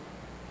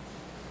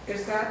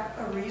 Is that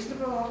a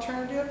reasonable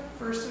alternative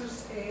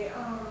versus a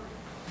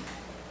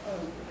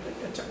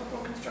typical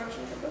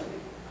construction of a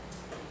building?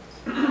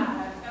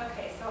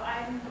 Okay, so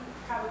I'm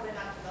probably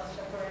not the most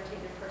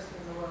authoritative person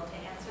in the world to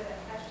answer that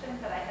question,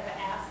 but I have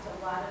asked a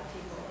lot of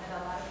people, and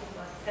a lot of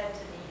people have said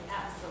to me,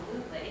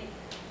 absolutely.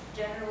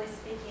 Generally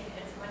speaking,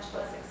 it's much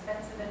less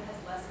expensive and has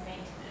less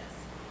maintenance.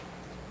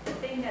 The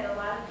thing that a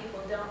lot of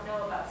people don't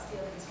know about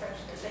steel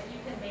construction is that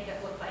you can make it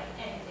look like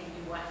anything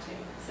you want to.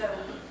 So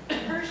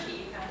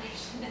Hershey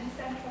Foundation in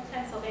central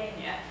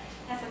Pennsylvania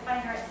has a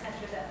fine arts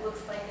center that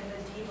looks like a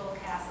medieval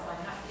castle.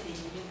 I'm not kidding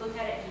you. You look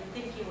at it and you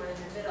think you were in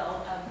the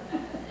middle of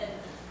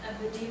a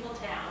medieval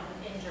town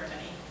in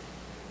Germany.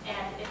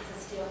 And it's a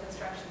steel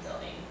construction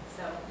building.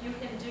 So you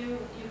can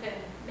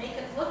make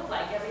it look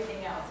like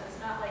everything else. It's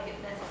not like it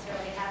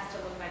necessarily has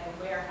to look like a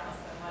warehouse.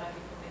 And a lot of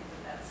people think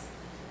that that's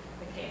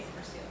the case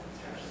for steel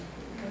construction.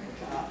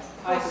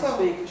 I can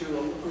speak to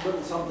a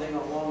little something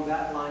along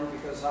that line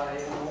because I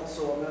am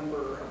also a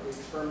member of the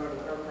Experimental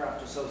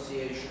Aircraft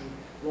Association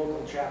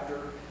local chapter,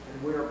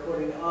 and we are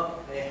putting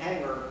up a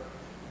hangar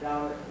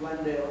down at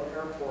Glendale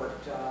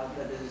Airport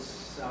that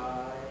is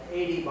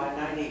 80 by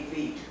 90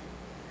 feet.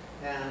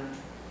 And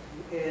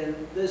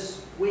in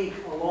this week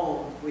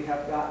alone, we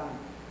have gotten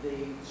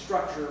the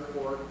structure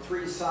for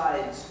 3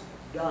 sides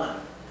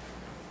done.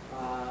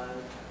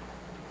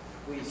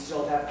 We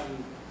still have to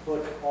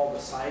put all the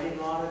siding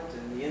on it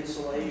and the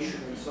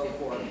insulation and so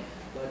forth,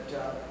 but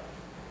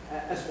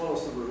as well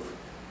as the roof.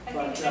 I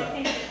think the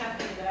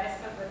company that I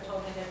spoke with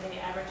told me that they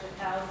average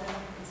 1,000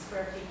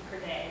 square feet per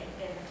day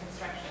in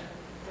construction,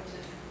 which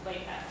is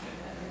way faster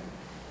than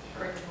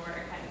brick and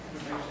mortar kind of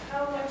construction.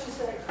 How much is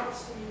that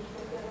costing you to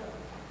put that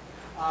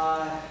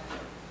up?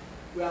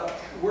 Well,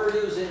 we're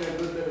using a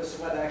good bit of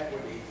sweat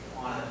equity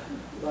on it,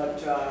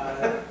 but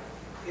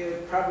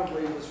it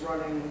probably was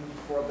running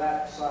for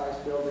that size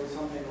building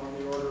something on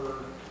the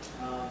order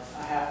of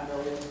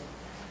 $500,000.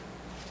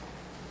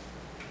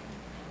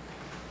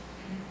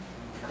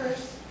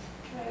 Chris,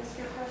 can I ask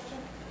you a question?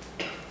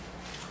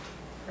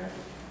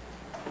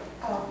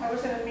 I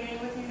was in a meeting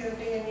with you the other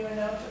day and you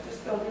announced that this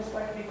building is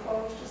going to be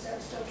closed. Is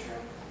that still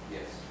true?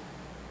 Yes.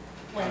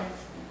 When?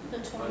 The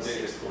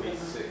Monday the 26th.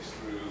 26th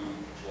through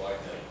July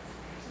 9th.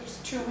 There's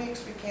 2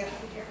 weeks we can't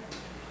be here.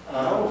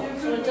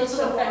 So it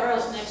doesn't affect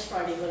us next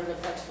Friday, but it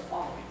affects the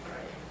following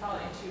Friday.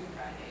 Following 2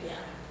 Fridays.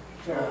 Yeah.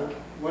 So,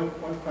 one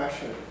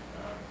question,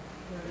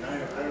 and I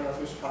don't know if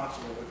this is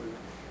possible, but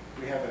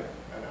we have an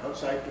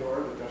outside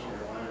door that doesn't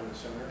rely on the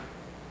center?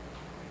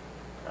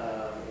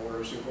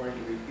 Or is there going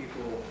to be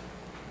people?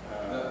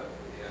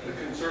 The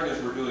concern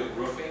is we're doing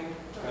roofing,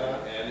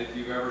 and if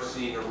you've ever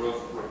seen a roof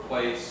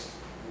replaced,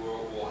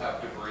 we'll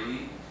have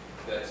debris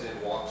that's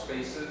in walk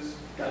spaces.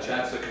 Gotcha.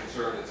 And that's a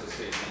concern, it's a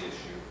safety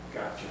issue.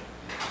 Gotcha.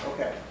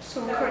 Okay.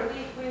 So we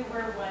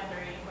were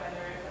wondering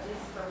whether, at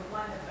least for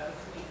one of those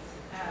weeks,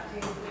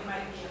 we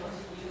might be able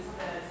to use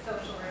the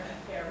social room at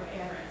Fairway,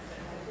 for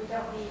instance. If we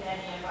don't need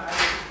any of our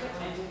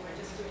equipment, we're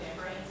just doing a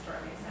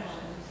brainstorming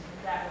session,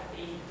 would that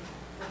be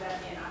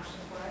an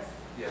option for us?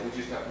 Yeah, we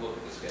just have to look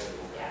at the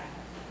schedule. Yeah.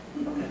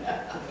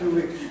 2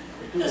 weeks.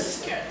 The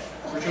schedule.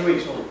 For 2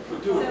 weeks only.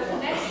 So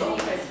next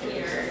week is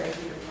here.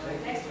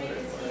 Next week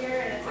is here,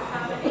 and it's a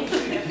combination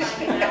of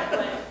finding out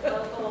what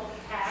local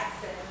tax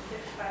and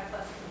 55+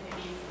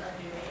 communities are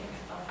doing.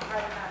 I'll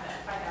try to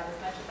find out as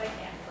much as I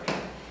can for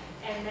you.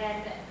 And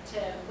then to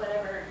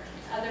whatever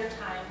other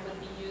time would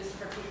be used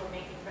for people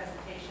making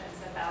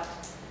presentations about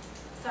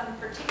some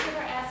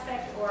particular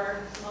aspect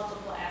or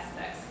multiple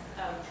aspects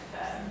of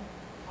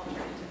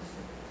alternatives.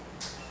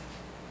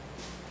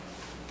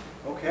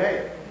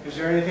 Okay, is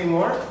there anything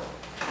more?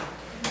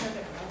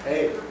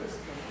 Hey,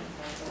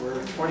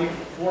 we're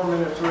 24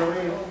 minutes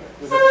early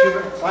with a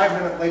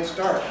 5-minute late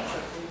start.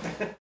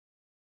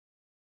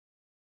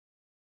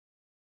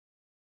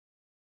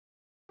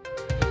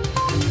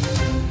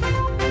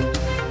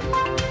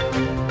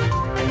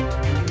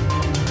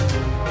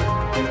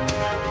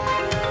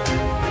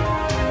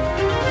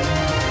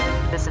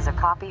 This is a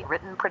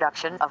copywritten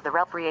production of the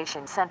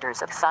Recreation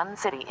Centers of Sun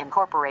City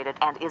Incorporated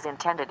and is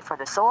intended for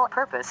the sole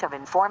purpose of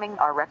informing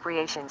our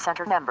Recreation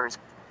Center members.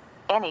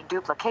 Any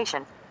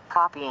duplication,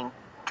 copying,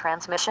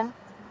 transmission,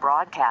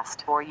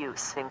 broadcast, or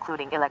use,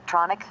 including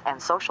electronic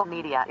and social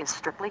media, is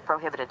strictly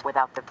prohibited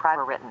without the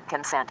prior written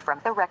consent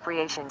from the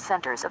Recreation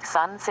Centers of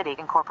Sun City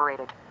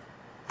Incorporated.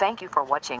 Thank you for watching.